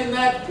can't pin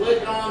that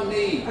flick on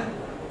me.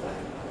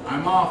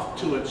 I'm off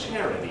to a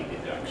charity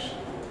deduction.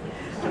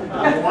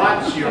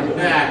 Watch your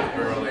back,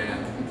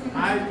 Berlin.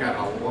 I've got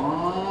a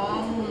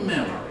long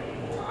memory.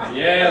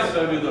 Yeah,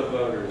 so do the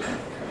voters.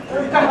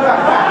 Here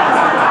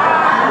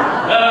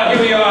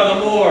we are, the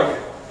morgue.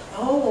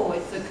 Oh,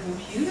 it's a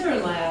computer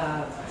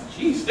lab.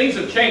 Geez, things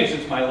have changed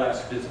since my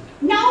last visit.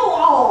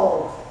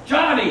 No!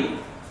 Johnny!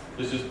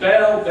 This is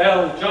Belle.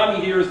 Johnny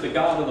here is the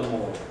god of the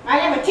morgue. I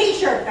have a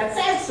t-shirt that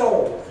says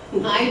so.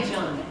 Hi,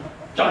 Johnny.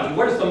 Johnny,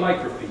 where's the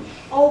microfiche?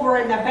 Over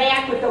in the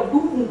back with the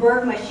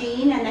Gutenberg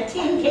machine and the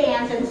tin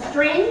cans and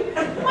string.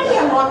 What are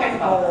you looking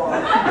for?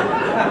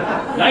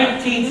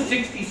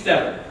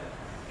 1967.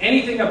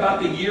 Anything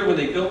about the year when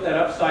they built that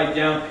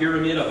upside-down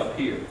pyramid of a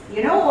pier?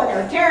 You know,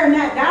 they're tearing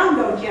that down,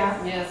 don't you?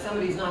 Yeah,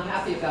 somebody's not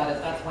happy about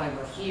it. That's why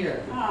we're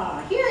here.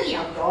 Oh, here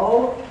you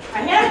go.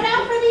 I had it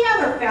down for the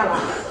other fella.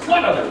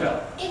 What other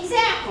fella?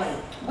 Exactly.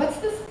 What's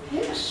this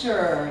pitch?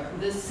 Sure.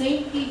 The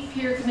St. Pete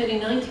Pier Committee,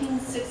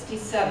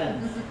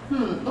 1967.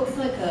 Looks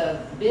like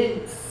a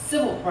big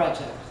civil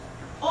project.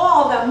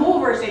 All the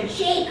movers and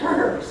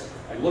shakers.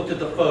 I looked at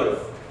the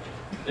photo.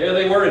 There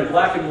they were in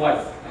black and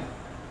white.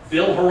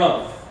 Bill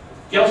Harumph,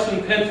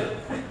 Gelson Pinter,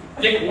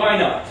 Dick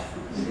Wynot,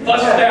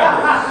 Bus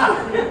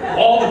Dowers,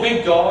 all the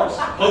big dogs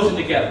posing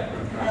together.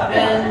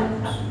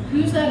 And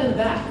who's that in the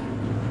back?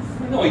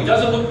 No, he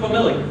doesn't look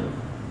familiar.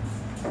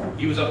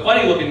 He was a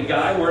funny-looking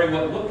guy wearing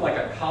what looked like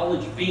a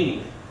college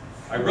beanie.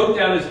 I wrote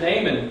down his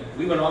name, and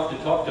we went off to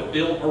talk to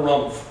Bill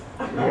Harumph.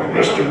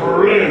 Mr.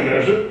 Berlin,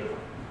 is it?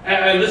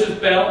 And this is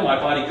Bell, my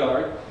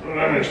bodyguard.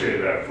 Let me see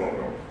that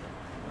photo.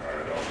 I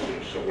don't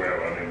see so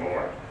well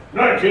anymore.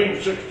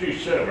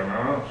 1967,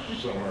 huh?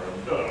 Summer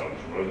of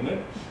Doves, wasn't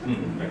it?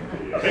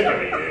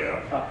 Hickory,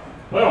 yeah.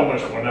 Well,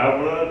 must went out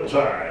with a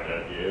tie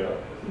that year.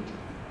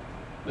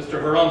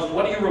 Mr. Harumph,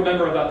 what do you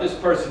remember about this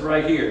person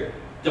right here?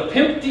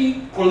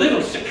 Depimti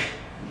Korlitosik.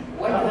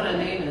 What kind of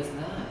name is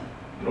that?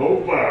 No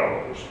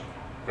vowels.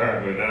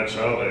 Apparently that's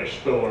how they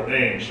spell their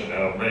names in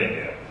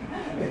Albania.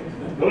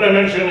 Did I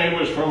mention he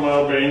was from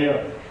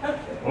Albania?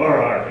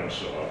 Or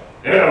Arkansas?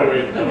 Yeah,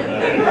 we'd done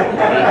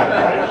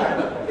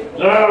that.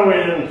 No, we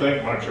didn't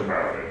think much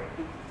about it.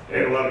 He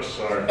had a lot of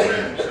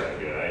sardines, that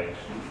guy.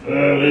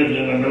 Lived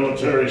in a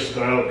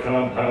military-style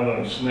compound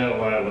on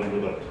Snell Island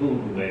with a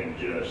poodle named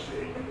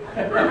Jesse.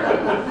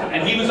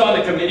 And he was on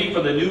the committee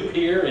for the new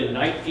pier in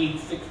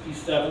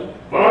 1967?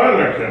 On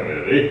the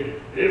committee?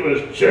 He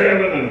was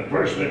chairman and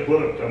personally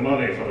put up the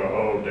money for the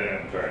whole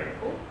damn thing.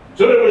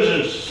 So it was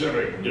his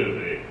civic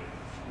duty.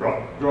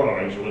 Brought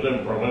drawings with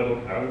him from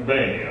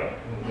Albania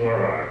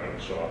or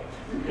Arkansas.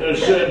 It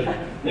said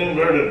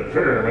inverted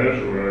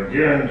pyramids were a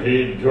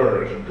guaranteed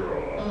tourist draw.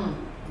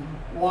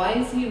 Why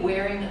is he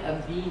wearing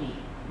a beanie?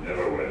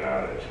 Never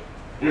without it.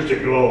 Just a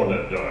glow in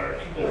the dark.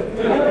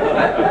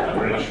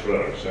 Rich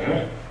folks,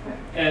 huh?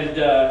 And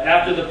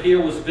after the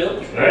pier was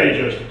built? They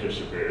just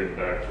disappeared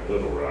back to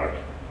Little Rock.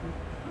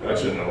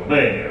 That's in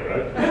Albania,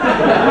 right?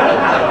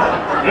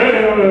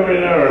 Anyway, we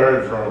never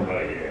heard from him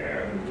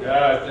again.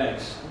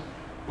 Thanks.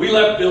 We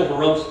left Bill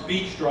Harumph's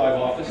Beach Drive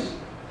office,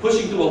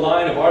 pushing through a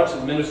line of arts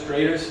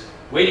administrators,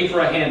 waiting for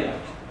a handout.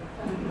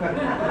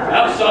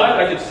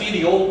 Outside, I could see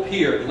the old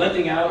pier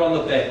glinting out on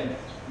the bay.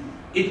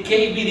 It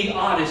gave me the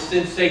oddest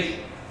sensation.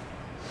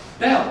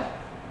 Belle,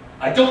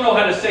 I don't know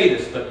how to say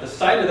this, but the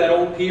sight of that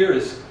old pier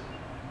is,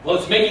 well,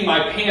 it's making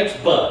my pants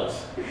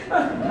buzz.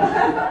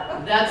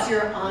 That's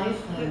your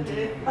iPhone.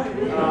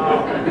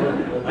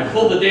 I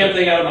pulled the damn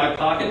thing out of my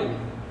pocket.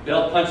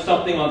 Belle punched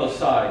something on the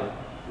side.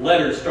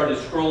 Letters started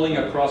scrolling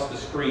across the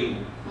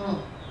screen.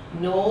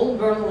 Noel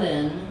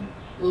Berlin,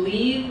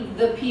 leave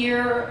the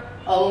pier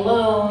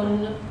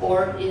alone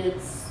or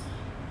it's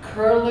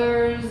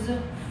curlers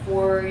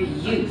for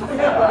youth.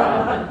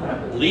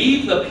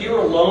 Leave the pier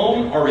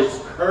alone or it's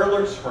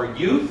curlers for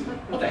youth?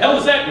 What the hell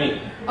does that mean?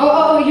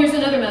 Oh, here's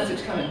another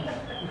message coming.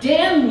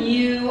 Damn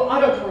you,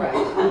 autocorrect.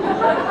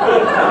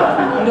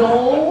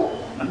 Noel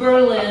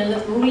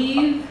Berlin,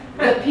 leave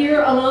the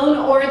pier alone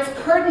or it's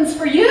curtains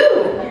for you.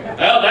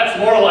 Well, that's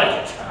more like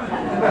it.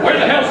 Where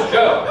the hell's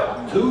Joe?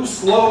 2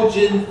 slow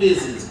gin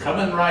fizzes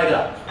coming right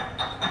up.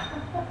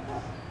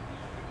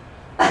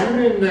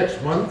 Tune in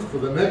next month for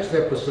the next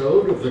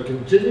episode of the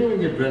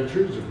continuing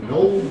adventures of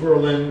Noel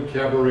Berlin,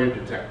 Cabaret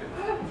Detective.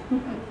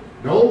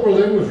 Noel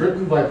Berlin was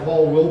written by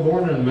Paul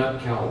Wilborn and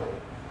Matt Cowley.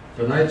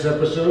 Tonight's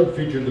episode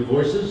featured the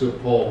voices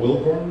of Paul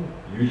Wilborn,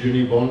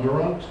 Eugenie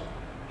Bondurant,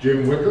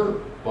 Jim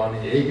Wicker,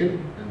 Bonnie Egan,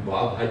 and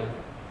Bob Heitman.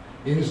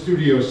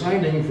 In-studio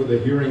signing for the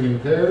hearing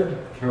impaired,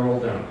 Carol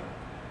Downer.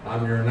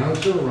 I'm your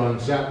announcer, Ron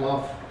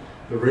Satloff.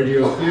 The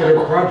Radio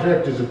Theater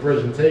Project is a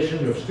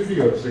presentation of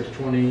Studio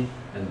 620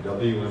 and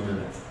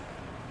WMNF.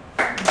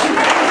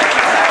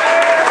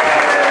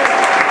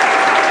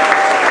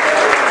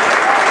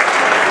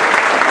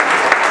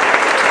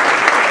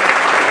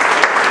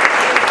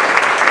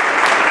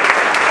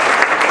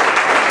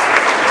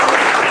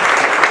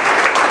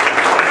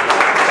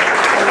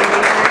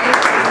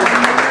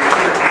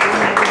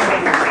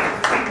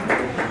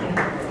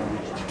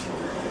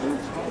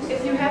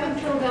 If you haven't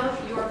filled out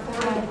your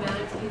Foreign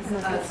Humanities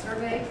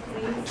survey,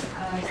 please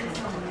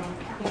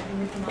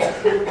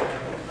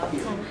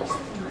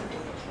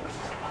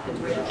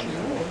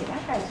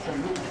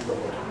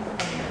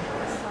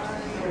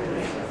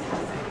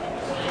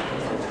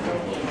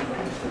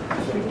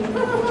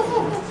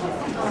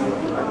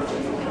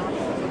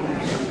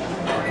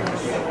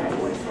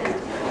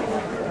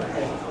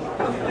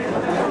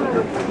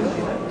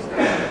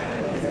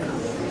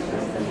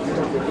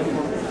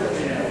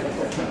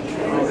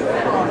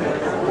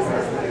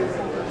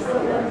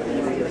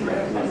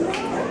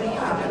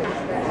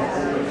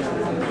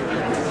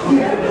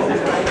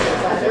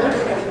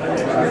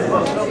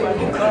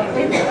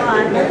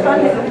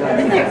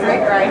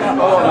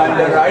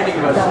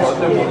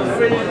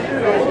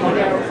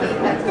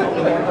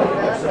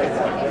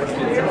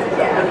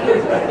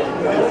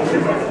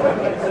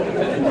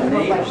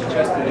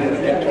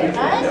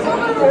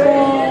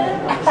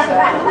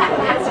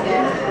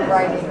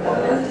Writing all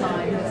the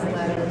time, this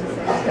letter.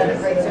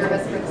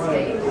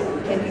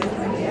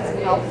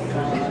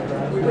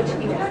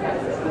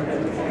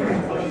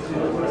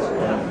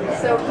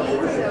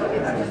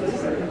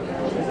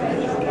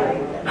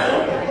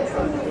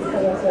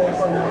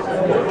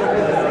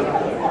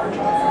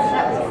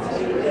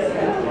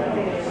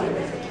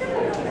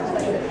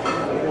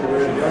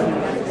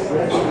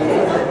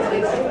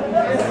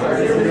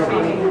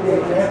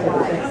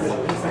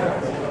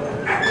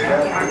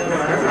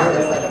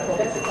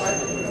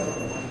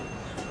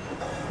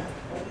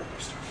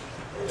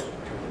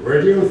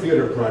 Radio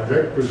Theater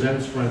Project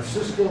presents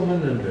Francisco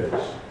Menendez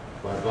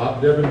by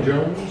Bob Devin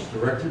Jones,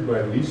 directed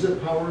by Lisa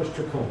Powers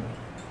Tricone.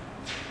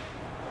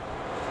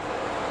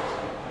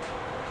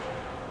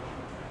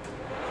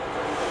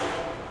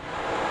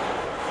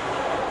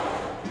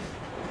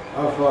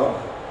 Our Father,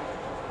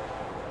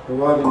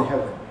 who art in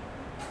heaven,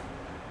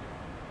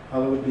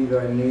 hallowed be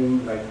thy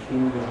name, thy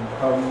kingdom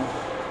come,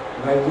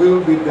 thy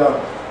will be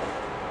done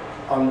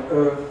on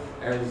earth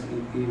as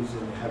it is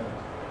in heaven.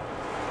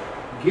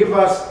 Give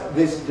us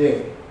this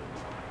day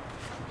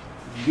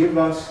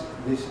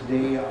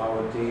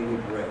our daily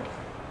bread.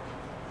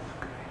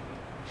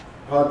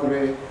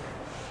 Padre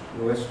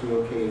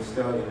nuestro que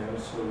está en el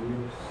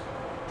cielo,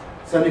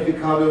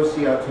 santificado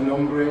sea tu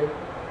nombre,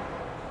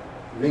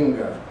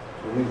 venga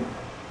tu reino,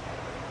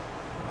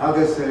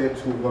 hágase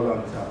tu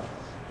voluntad.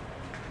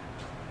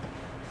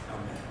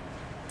 Amen.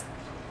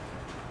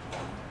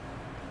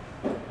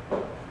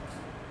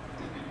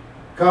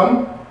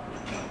 Come.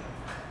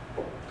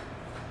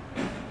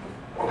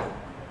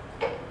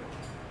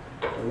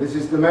 This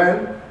is the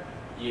man?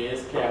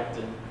 Yes,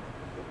 Captain.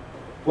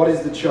 What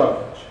is the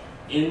charge?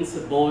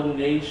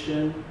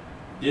 Insubordination,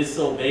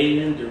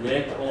 disobeying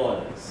direct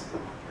orders.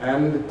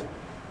 And?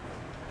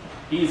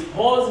 He's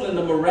poisoning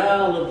the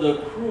morale of the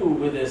crew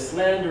with his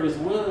slanderous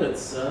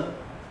words, sir.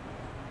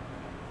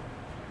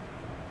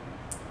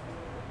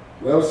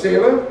 Well,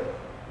 sailor,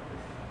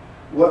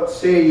 what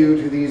say you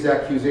to these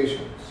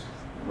accusations?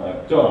 My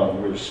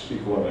tongue will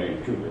speak only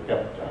to the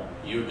captain.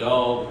 Your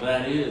dog,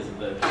 that is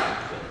the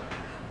captain.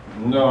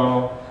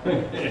 No,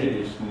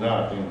 he's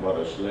nothing but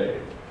a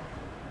slave.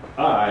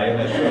 I am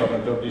a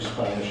servant of the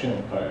Spanish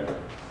Empire.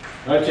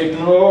 I take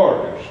no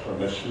orders from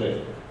a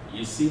slave.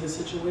 You see the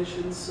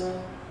situation, sir?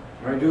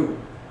 I do.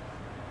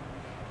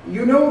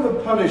 You know the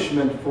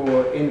punishment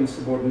for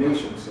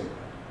insubordination, sir?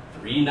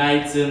 3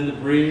 nights in the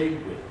brig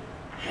with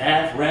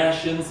half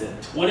rations and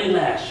 20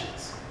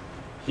 lashes.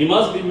 He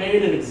must be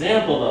made an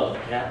example of,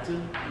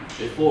 Captain,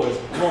 before his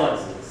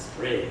poison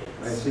spreads.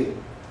 I see.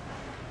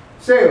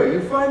 Sailor,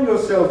 you find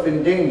yourself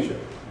in danger.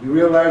 You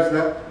realize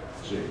that?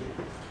 See,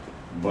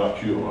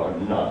 but you are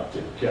not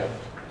the captain.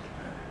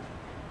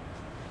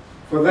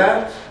 For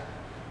that,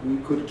 we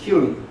could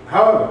kill you.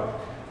 However,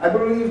 I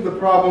believe the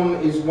problem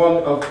is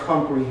one of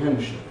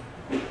comprehension.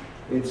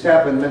 It's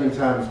happened many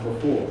times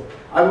before.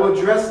 I will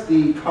address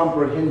the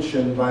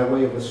comprehension by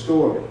way of a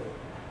story.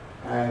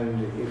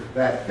 And if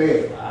that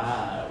fails,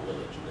 I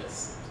will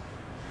address it.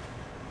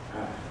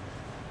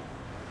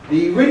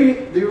 The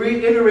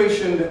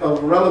reiteration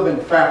of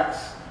relevant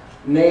facts,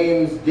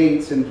 names,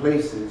 dates, and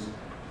places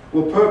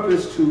will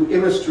purpose to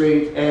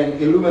illustrate and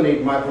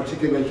illuminate my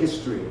particular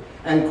history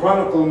and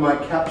chronicle my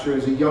capture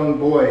as a young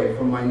boy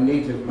from my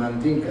native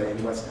Mandinka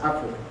in West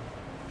Africa.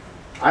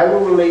 I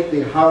will relate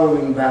the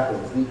harrowing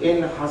battles, the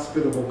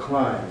inhospitable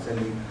climes, and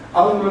the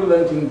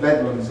unrelenting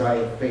bedlams I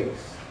have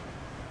faced.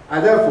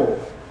 I therefore,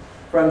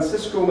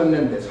 Francisco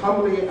Menendez,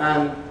 humbly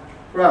and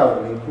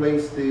proudly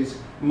place this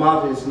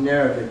modest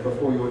narrative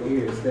before your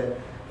ears, that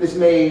this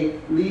may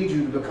lead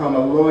you to become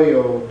a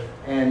loyal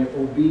and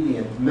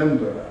obedient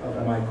member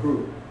of my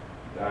crew.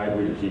 I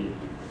will heed you.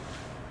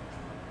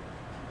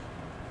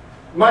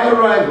 My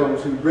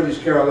arrival to British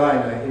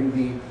Carolina in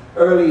the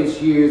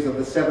earliest years of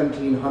the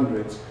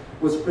 1700s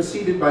was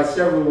preceded by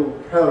several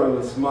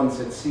perilous months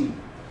at sea.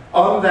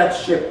 On that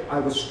ship, I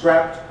was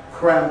strapped,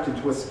 cramped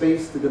into a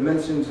space the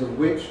dimensions of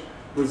which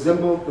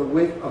resembled the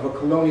width of a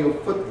colonial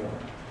football,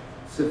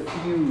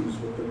 suffused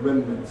with the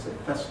remnants of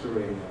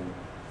festering and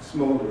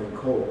smoldering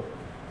coal.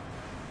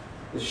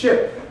 The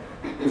ship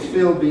was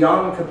filled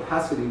beyond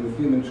capacity with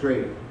human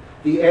trade.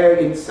 The air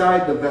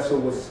inside the vessel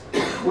was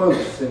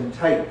close and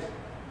tight,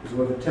 as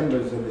were the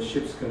timbers of the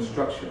ship's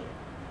construction.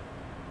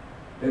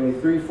 Nearly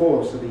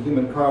 3/4 of the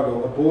human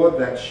cargo aboard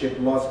that ship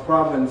lost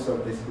provenance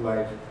of this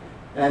life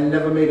and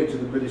never made it to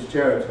the British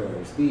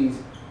territories. These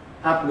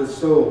hapless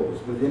souls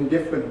with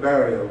indifferent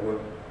burial were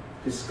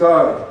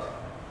discarded,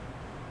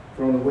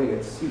 thrown away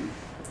at sea.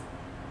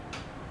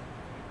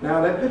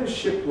 Now that British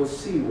ship was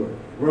seaworthy,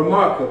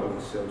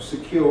 remarkably so,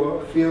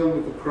 secure, filled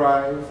with the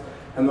cries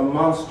and the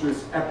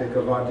monstrous epic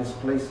of our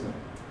displacement.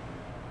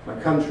 My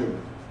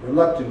countrymen,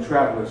 reluctant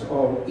travelers,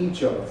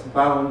 each of us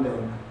bound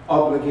and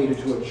obligated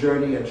to a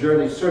journey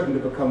certain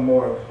to become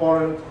more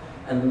abhorrent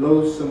and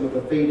loathsome with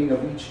the fading of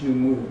each new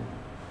moon.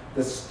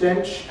 The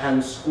stench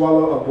and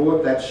squalor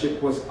aboard that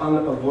ship was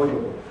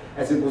unavoidable,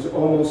 as it was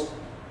almost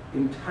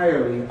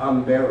entirely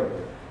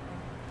unbearable.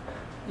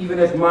 Even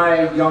at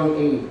my young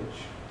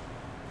age,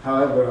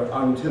 however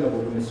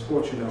untenable the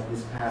misfortune of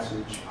this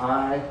passage,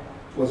 I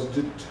was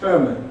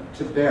determined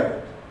to bear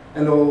it.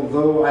 And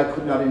although I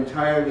could not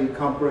entirely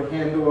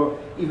comprehend or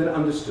even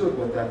understood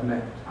what that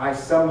meant, I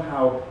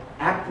somehow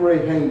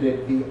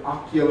apprehended the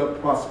ocular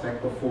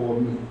prospect before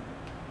me.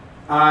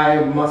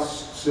 I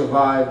must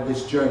survive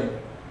this journey.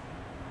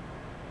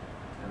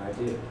 And I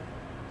did.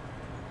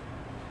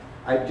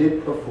 I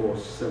did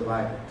perforce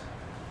survive it.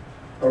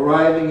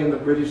 Arriving in the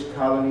British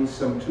colonies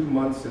some 2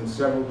 months and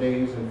several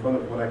days in front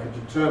of what I could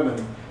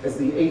determine as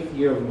the 8th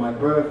year of my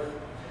birth,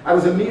 I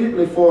was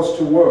immediately forced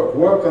to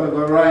work on a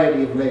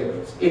variety of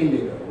labors: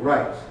 indigo,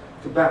 rice,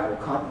 tobacco,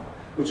 cotton,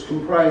 which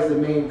comprised the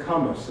main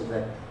commerce of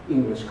that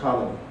English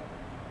colony.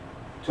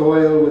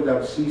 Toil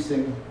without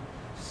ceasing,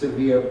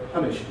 severe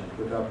punishment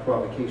without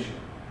provocation.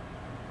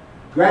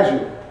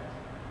 Gradually,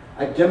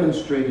 I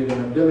demonstrated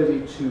an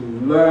ability to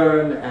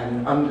learn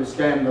and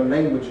understand the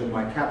language of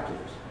my captors.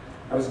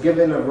 I was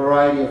given a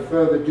variety of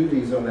further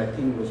duties on that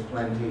English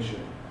plantation,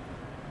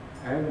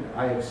 and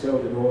I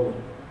excelled at all of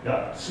them.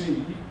 Now,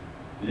 see,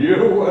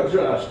 you were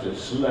just a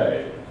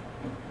slave.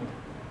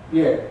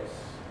 Yes.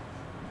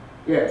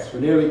 Yes, for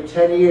nearly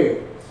 10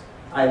 years,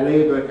 I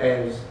labored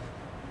as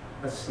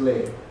a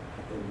slave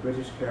in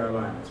British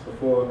Carolinas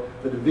before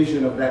the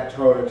division of that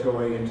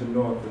territory into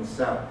North and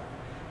South.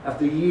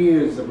 After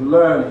years of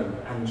learning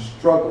and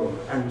struggle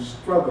and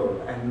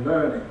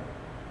learning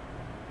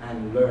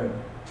and learning,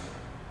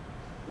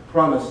 the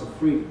promise of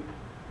freedom,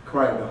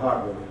 cried the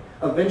heartwarming,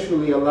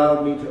 eventually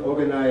allowed me to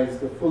organize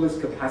the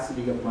fullest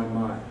capacity of my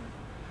mind.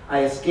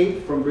 I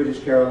escaped from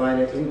British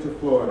Carolina into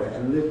Florida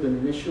and lived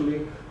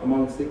initially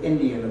amongst the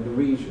Indian of the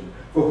region,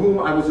 for whom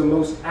I was a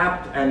most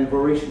apt and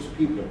voracious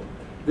people.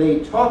 They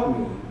taught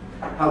me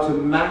how to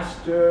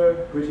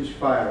master British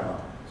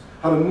firearms,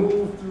 how to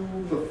move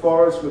through the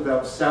forest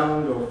without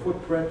sound or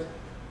footprint,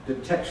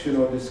 detection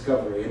or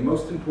discovery, and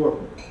most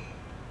important,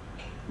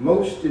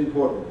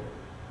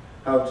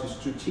 how to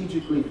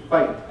strategically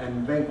fight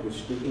and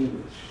vanquish the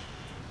English.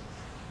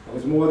 I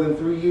was more than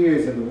 3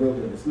 years in the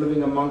wilderness,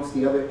 living amongst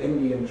the other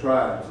Indian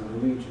tribes in the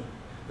region,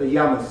 the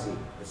Yamasee,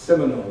 the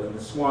Seminole, and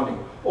the Swanee,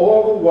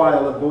 all the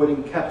while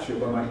avoiding capture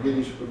by my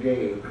British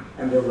brigade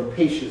and their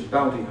rapacious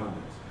bounty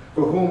hunters,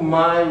 for whom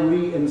my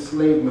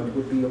re-enslavement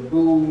would be a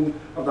boon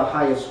of the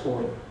highest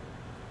order,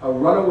 a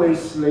runaway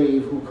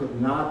slave who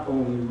could not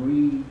only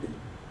read,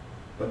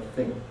 but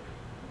think.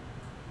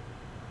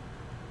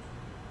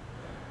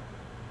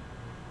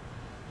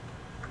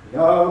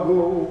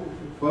 Iago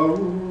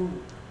Faru,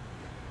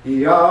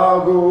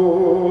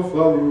 Iago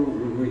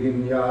Faru,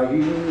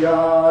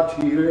 Inya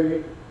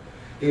Tire,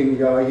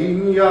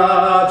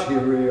 Inya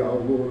Tire,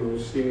 Agolo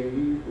Sei,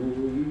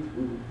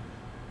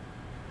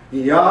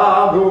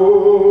 Iago,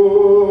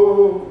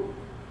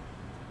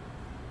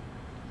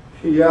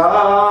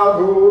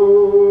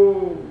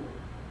 Iago.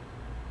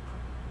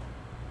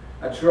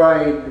 I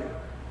tried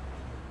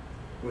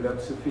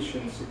without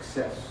sufficient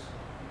success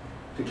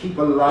to keep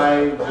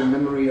alive the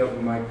memory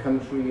of my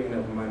country and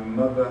of my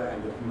mother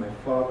and of my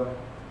father,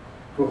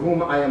 for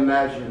whom I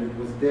imagined it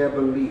was their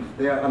belief,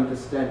 their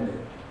understanding,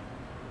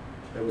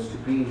 there was to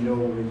be no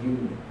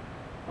reunion,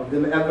 of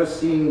them ever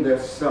seeing their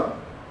son,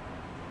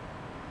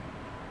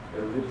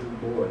 their little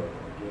boy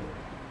again.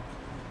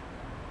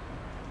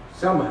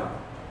 Somehow,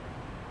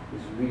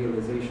 this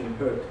realization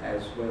hurt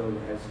as well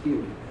as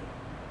healed me.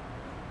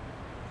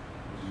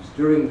 It was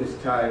during this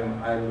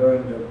time I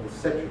learned of the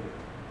sexuality.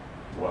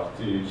 What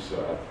is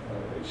a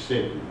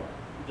sexuality?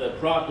 The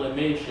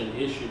proclamation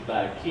issued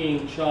by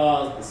King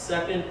Charles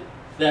II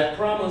that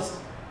promised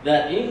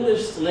that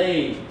English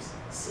slaves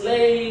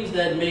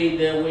that made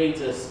their way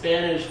to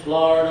Spanish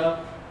Florida,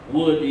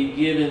 would be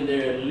given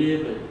their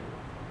liberty,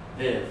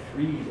 their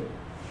freedom.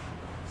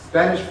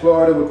 Spanish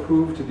Florida would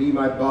prove to be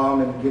my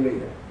balm in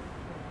Gilead,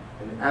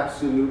 an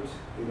absolute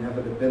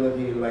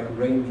inevitability like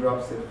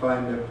raindrops that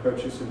find their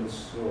purchase in the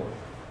soil.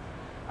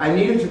 I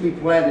needed to be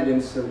planted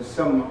in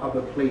some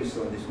other place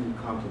on this new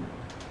continent,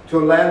 to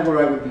a land where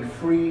I would be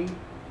free,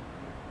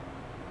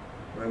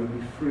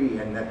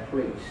 and that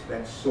place,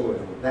 that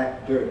soil,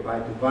 that dirt, by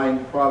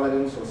divine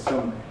providence or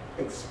some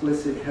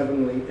explicit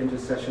heavenly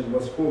intercession,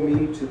 was for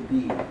me to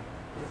be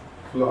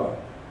Florida.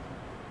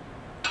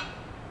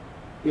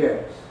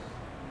 Yes.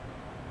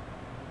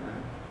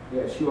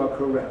 Yes, you are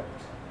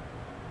correct.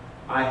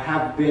 I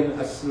have been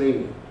a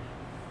slave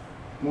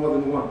more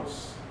than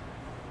once.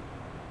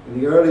 In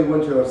the early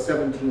winter of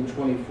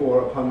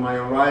 1724, upon my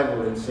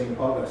arrival in St.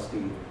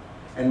 Augustine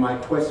and my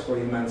quest for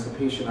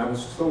emancipation, I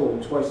was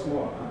sold twice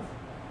more.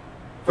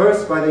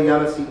 First by the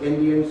Yamasee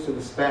Indians to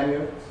the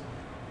Spaniards,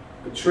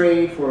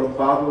 betrayed for a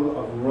bottle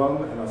of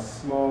rum and a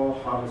small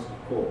harvest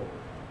of corn.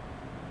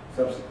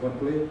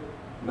 Subsequently,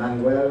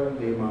 Manuel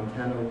de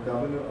Montano,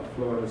 governor of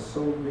Florida,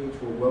 sold me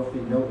to a wealthy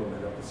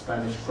nobleman of the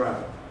Spanish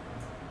crown,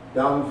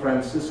 Don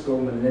Francisco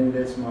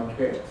Menendez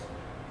Marquez,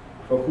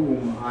 for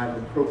whom I've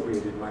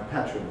appropriated my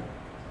patrimony.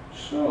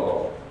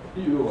 So,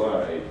 you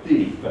are a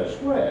thief as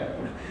well.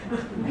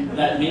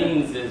 That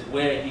means is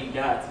where he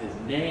got his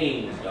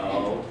name,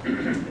 dog.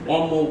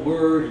 One more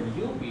word and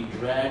you'll be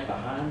dragged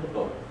behind the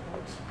boat.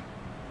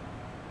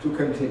 To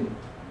continue,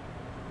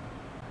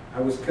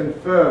 I was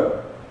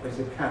confirmed as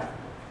a Catholic,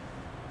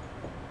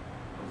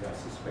 as I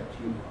suspect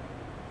you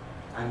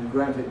are, and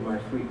granted my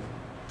freedom.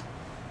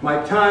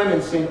 My time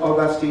in St.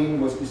 Augustine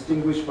was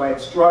distinguished by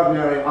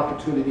extraordinary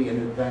opportunity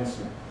and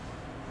advancement.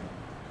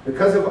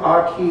 Because of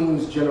our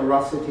king's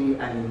generosity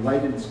and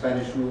enlightened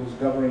Spanish rules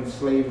governing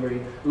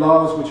slavery,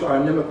 laws which are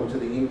inimical to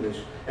the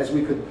English, as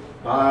we could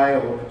buy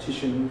or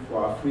petition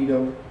for our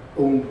freedom,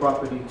 own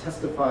property,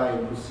 testify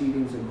in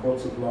proceedings in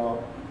courts of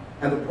law,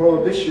 and the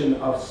prohibition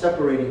of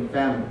separating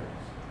families.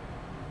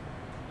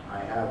 I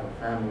have a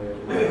family as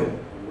well,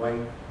 a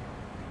wife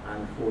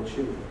and 4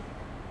 children.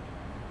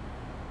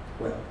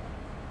 Well,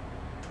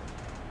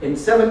 in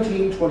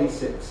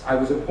 1726, I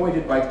was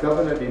appointed by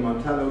Governor de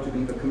Montano to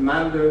be the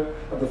commander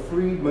of the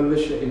freed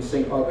militia in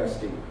St.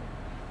 Augustine,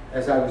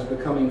 as I was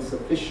becoming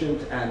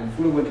sufficient and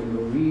fluent in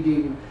the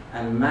reading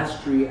and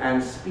mastery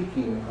and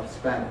speaking of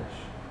Spanish.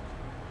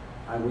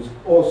 I was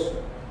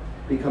also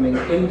becoming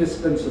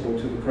indispensable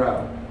to the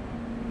crowd.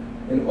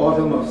 In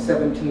autumn of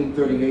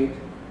 1738,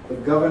 the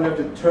governor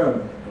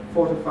determined a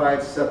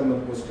fortified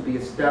settlement was to be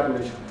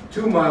established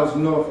 2 miles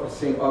north of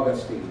St.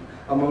 Augustine,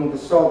 among the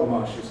salt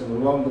marshes and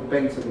along the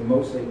banks of the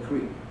Mose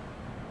Creek.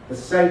 The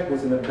site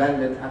was an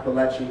abandoned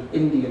Appalachian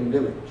Indian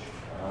village.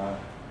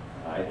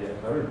 I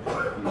have heard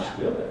he's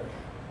still there.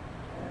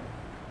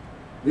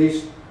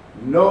 This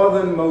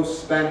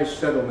northernmost Spanish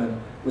settlement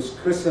was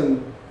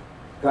christened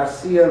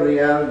Garcia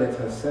Real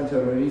de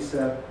Santa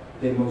Teresa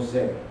de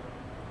Mose.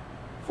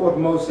 Fort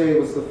Mose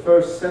was the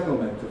first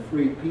settlement of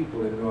freed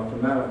people in North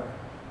America.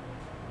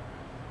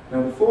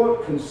 Now, the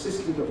fort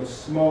consisted of a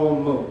small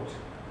moat,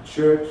 a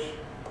church,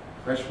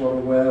 freshwater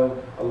well,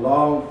 a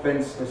long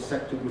fence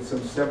intersected with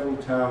several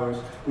towers,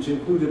 which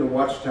included a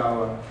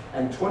watchtower,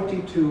 and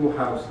 22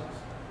 houses.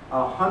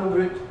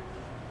 100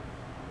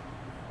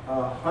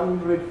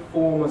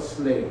 former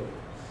slaves,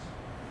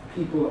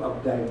 people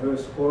of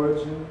diverse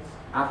origins,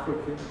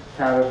 African,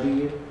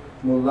 Caribbean,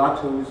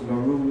 mulattoes,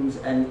 maroons,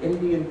 and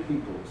Indian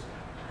peoples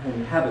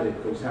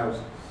inhabited those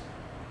houses.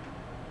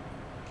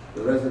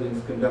 The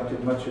residents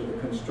conducted much of the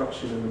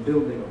construction and the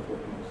building of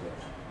Fort Mose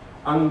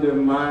under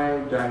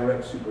my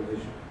direct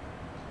supervision.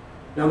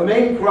 Now, the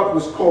main crop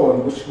was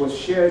corn, which was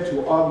shared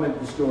to augment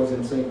the stores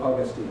in St.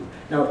 Augustine.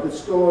 Now, if the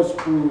stores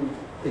proved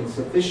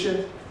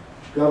insufficient,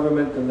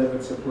 government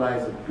delivered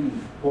supplies of beef,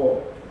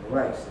 pork, and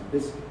rice, and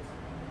biscuits.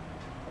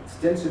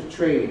 Extensive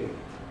trade,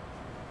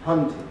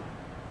 hunting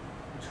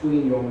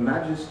between your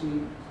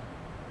majesties,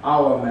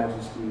 our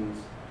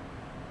majesties,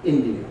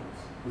 Indians,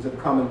 was a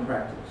common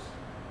practice.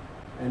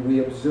 And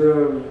we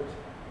observed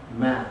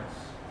Mass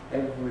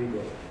every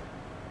day.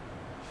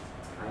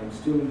 I am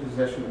still in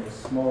possession of a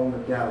small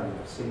medallion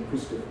of St.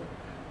 Christopher,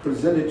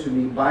 presented to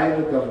me by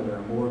the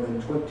governor more than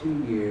 20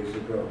 years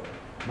ago.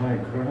 My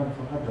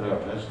grandfather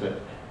has the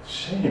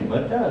same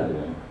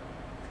medallion.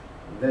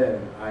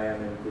 Then I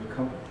am in good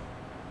company.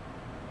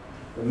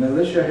 The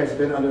militia has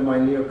been under my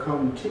near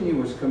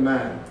continuous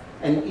command,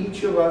 and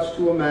each of us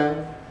to a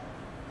man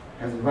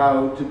has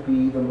vowed to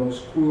be the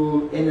most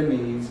cruel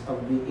enemies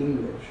of the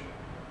English,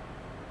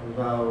 a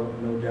vow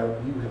no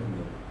doubt you have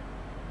made,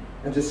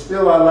 and to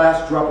spill our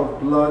last drop of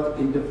blood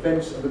in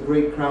defense of the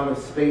great crown of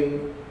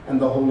Spain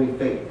and the Holy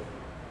Faith.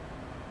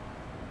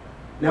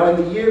 Now, in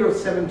the year of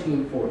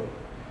 1740,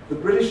 the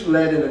British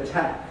led an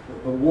attack,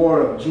 the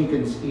War of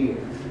Jenkins' Ear.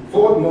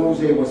 Fort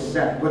Mose was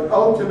sacked, but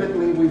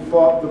ultimately we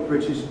fought the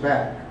British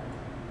back.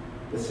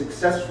 The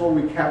successful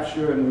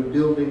recapture and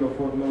rebuilding of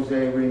Fort Mose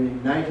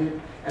reunited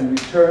and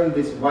returned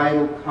this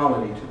vital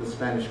colony to the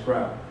Spanish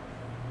crown.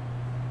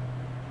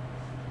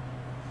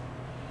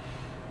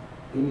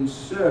 In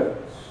service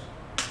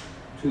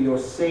to your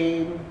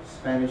same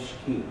Spanish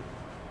king,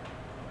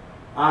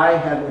 I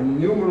have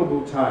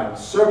innumerable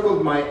times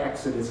circled my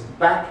exodus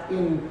back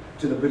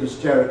into the British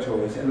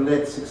territories and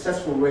led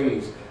successful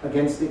raids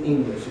against the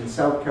English in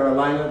South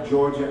Carolina,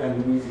 Georgia,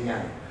 and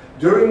Louisiana.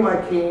 During my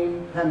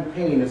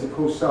campaign as a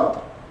corsar,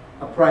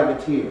 a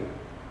privateer,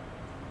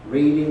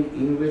 raiding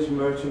English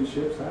merchant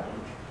ships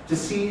to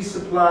seize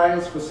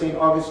supplies for St.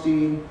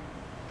 Augustine,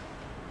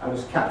 I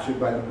was captured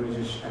by the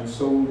British and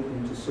sold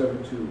into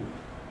servitude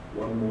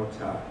one more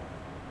time.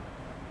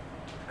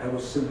 I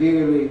was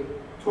severely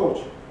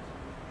tortured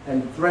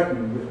and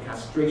threatened with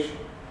castration.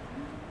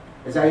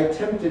 As I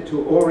attempted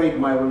to orate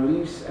my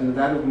release and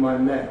that of my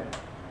men,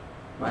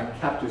 my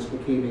captors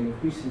became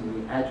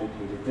increasingly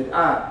agitated that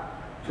I,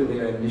 to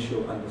their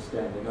initial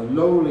understanding, a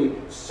lowly,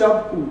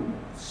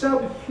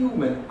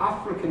 subhuman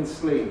African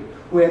slave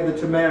who had the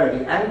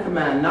temerity and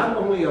command not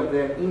only of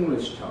their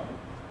English tongue,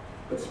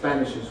 but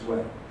Spanish as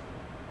well.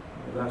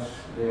 Thus,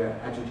 their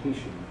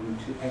agitation grew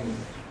to anger,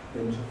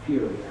 then to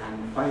fury,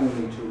 and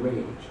finally to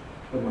rage,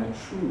 when my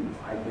true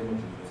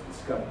identity was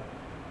discovered.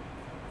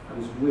 I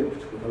was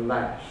whipped with a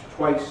lash,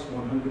 twice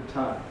 100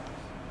 times.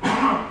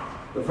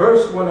 The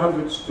first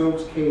 100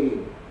 strokes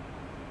came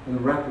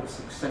in rapid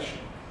succession,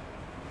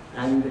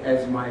 and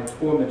as my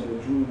tormentor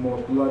drew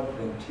more blood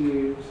than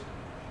tears,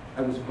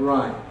 I was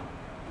brined,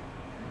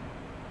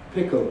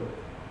 pickled,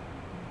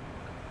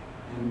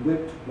 and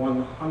whipped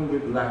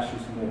 100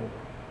 lashes more,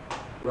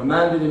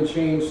 remanded in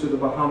chains to the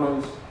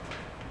Bahamas,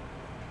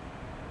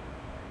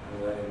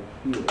 and I am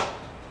healed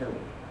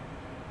terribly.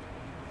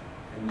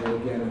 And then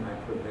again I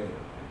prevailed.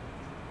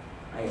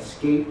 I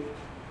escaped,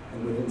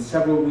 and within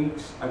several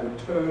weeks I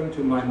returned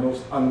to my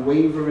most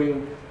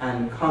unwavering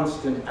and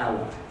constant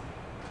ally,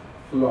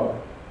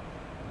 Florida.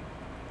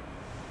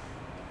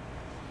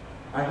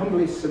 I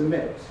humbly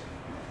submit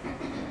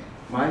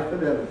my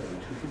fidelity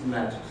to His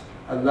Majesty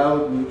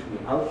allowed me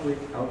to outwit,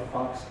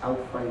 outfox,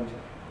 outfight,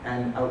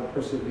 and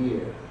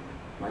outpersevere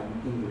my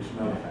English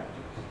malefactors.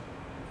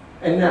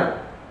 And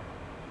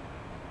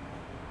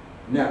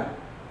now,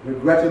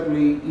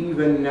 regrettably,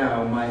 even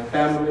now, my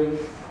family,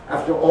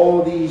 after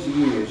all these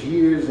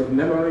years of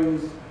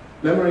memories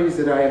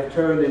that I have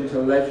turned into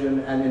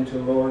legend and into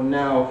lore,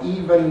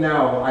 even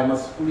now, I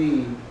must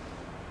flee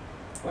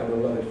my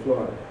beloved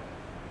Florida.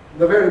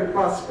 The very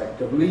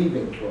prospect of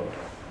leaving Florida,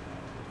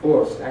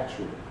 forced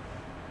actually,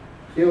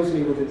 fills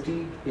me with a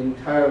deep,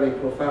 entirely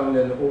profound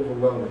and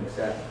overwhelming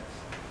sadness,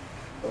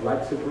 the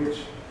likes of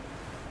which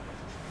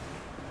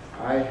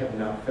I have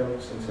not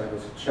felt since I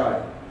was a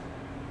child.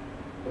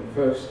 When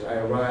first I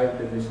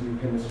arrived in this new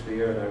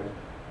hemisphere and I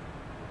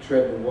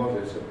tread the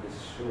waters of this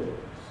shores,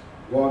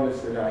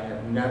 waters that I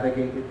have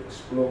navigated,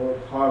 explored,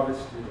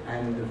 harvested,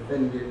 and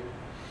defended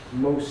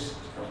most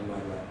of my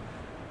life.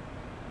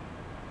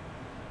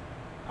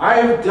 I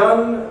have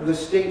done the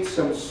state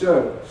some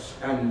service,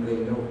 and they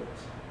know it.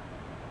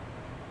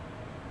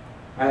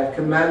 I have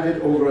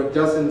commanded over a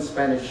dozen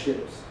Spanish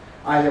ships.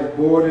 I have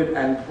boarded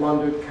and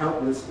plundered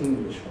countless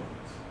English ones.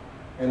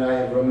 And I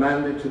have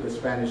remanded to the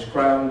Spanish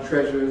crown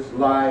treasures,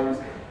 lives,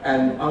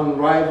 and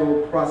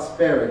unrivaled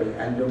prosperity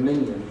and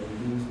dominion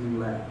in these new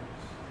lands.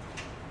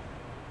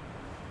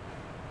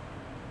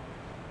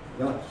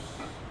 Thus,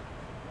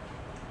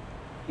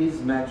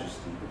 His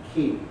Majesty the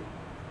King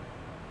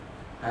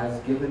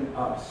has given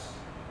us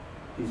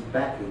his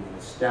backing in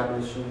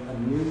establishing a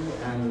new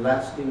and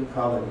lasting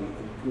colony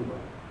in Cuba,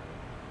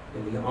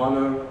 in the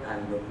honor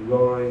and the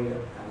glory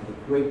and the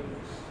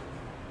greatness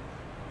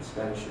of the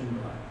Spanish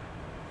Empire.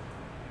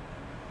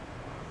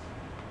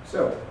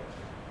 So,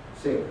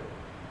 sailor,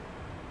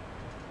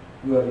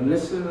 you have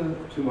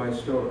listened to my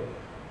story.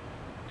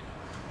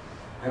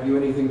 Have you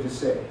anything to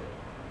say?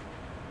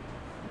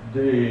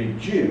 The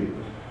jib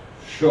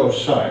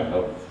shows sign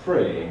of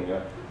fraying.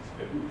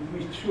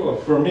 With your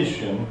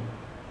permission,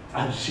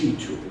 I'll see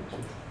to it.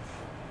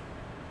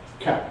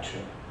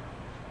 Captain.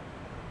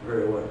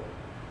 Very well.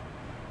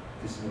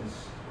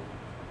 Dismiss.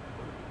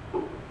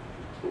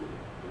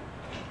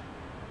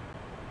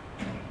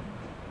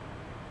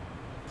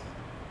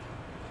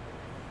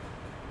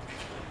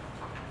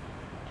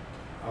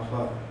 Our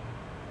Father,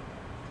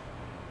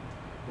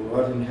 who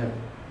art in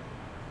heaven,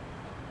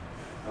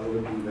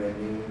 hallowed be thy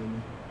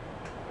name,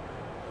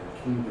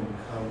 thy kingdom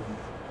come,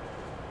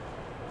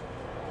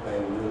 thy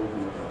will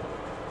be done.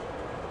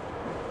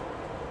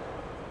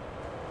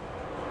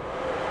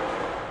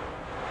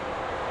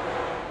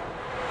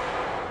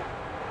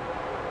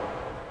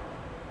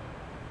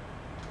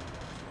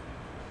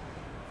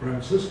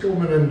 Francisco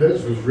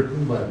Menendez was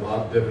written by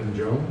Bob Devin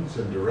Jones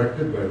and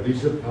directed by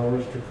Lisa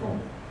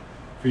Powers-Tricone,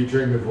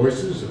 featuring the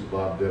voices of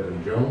Bob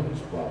Devin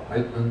Jones, Bob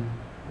Heitman,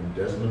 and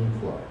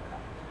Desmond Clark.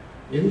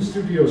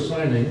 In-studio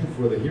signing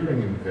for the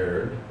hearing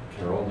impaired,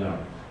 Carol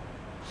Downey.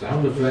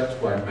 Sound effects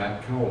by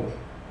Matt Cowley.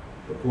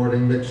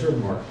 Recording mixer,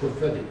 Mark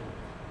Perfetti.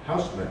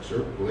 House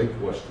mixer, Blake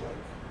Westlake.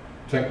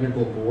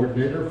 Technical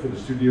coordinator for the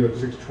studio at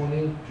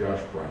 620,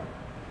 Josh Brown.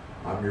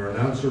 I'm your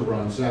announcer,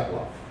 Ron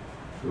Satloff.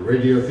 The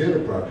Radio Theater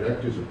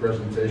Project is a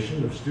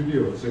presentation of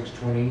Studio at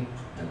 620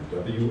 and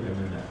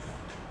WMNF.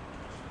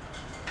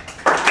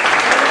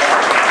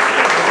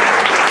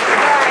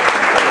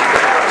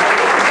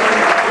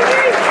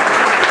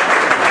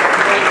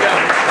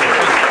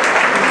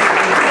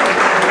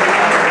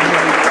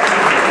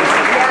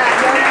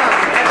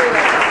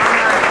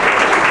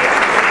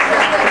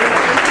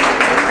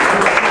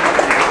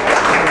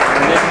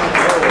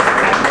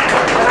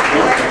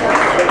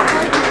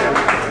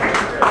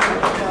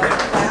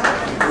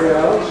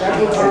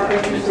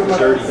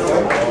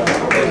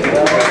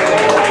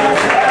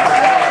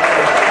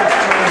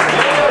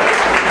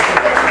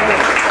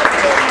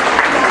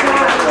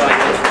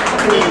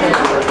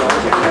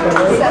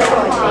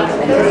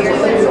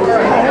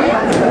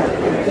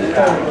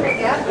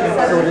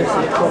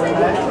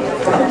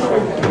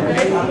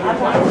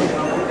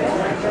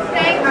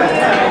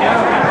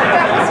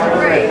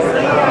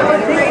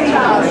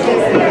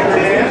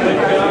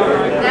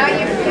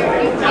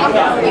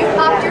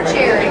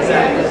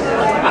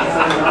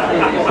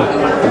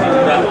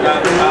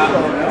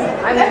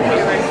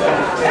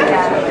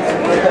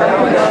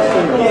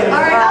 All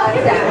right.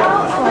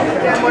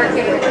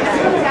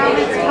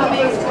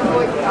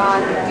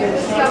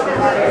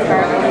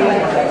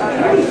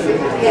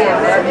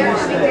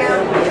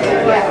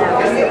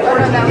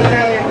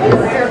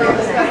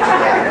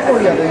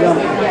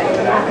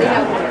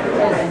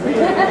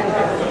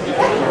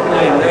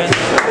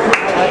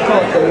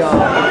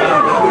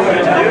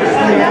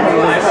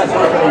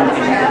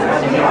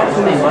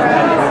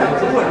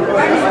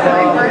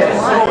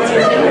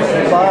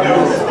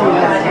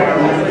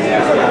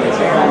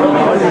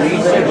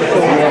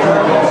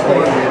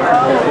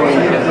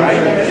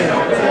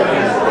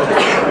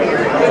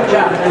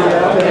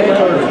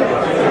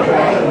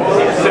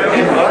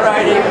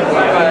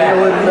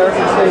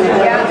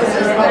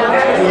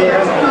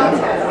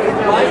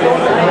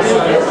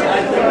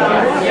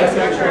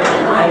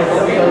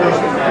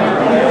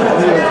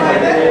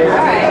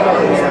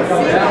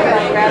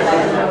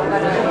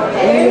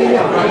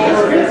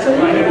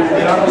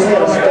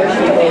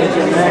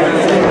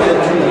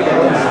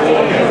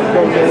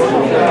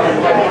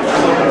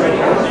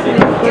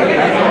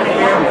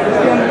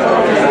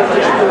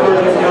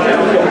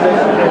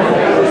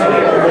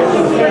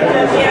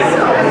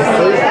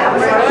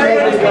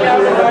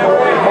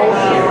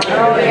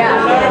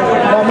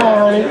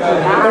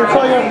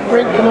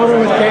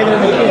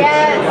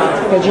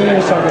 that Jeannie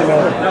was talking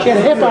about. She had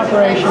a hip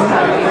operation.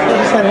 She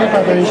just had a hip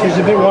operation. She was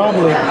a bit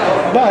wobbly.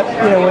 But,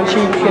 you know, when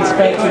she gets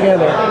back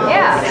together,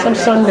 some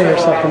Sunday or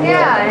something,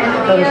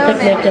 have a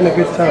picnic and a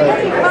good time.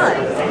 It'd be fun.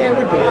 Yeah, it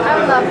would be. I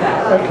would love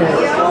that. Okay,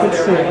 good to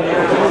see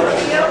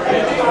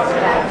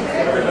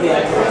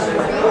you.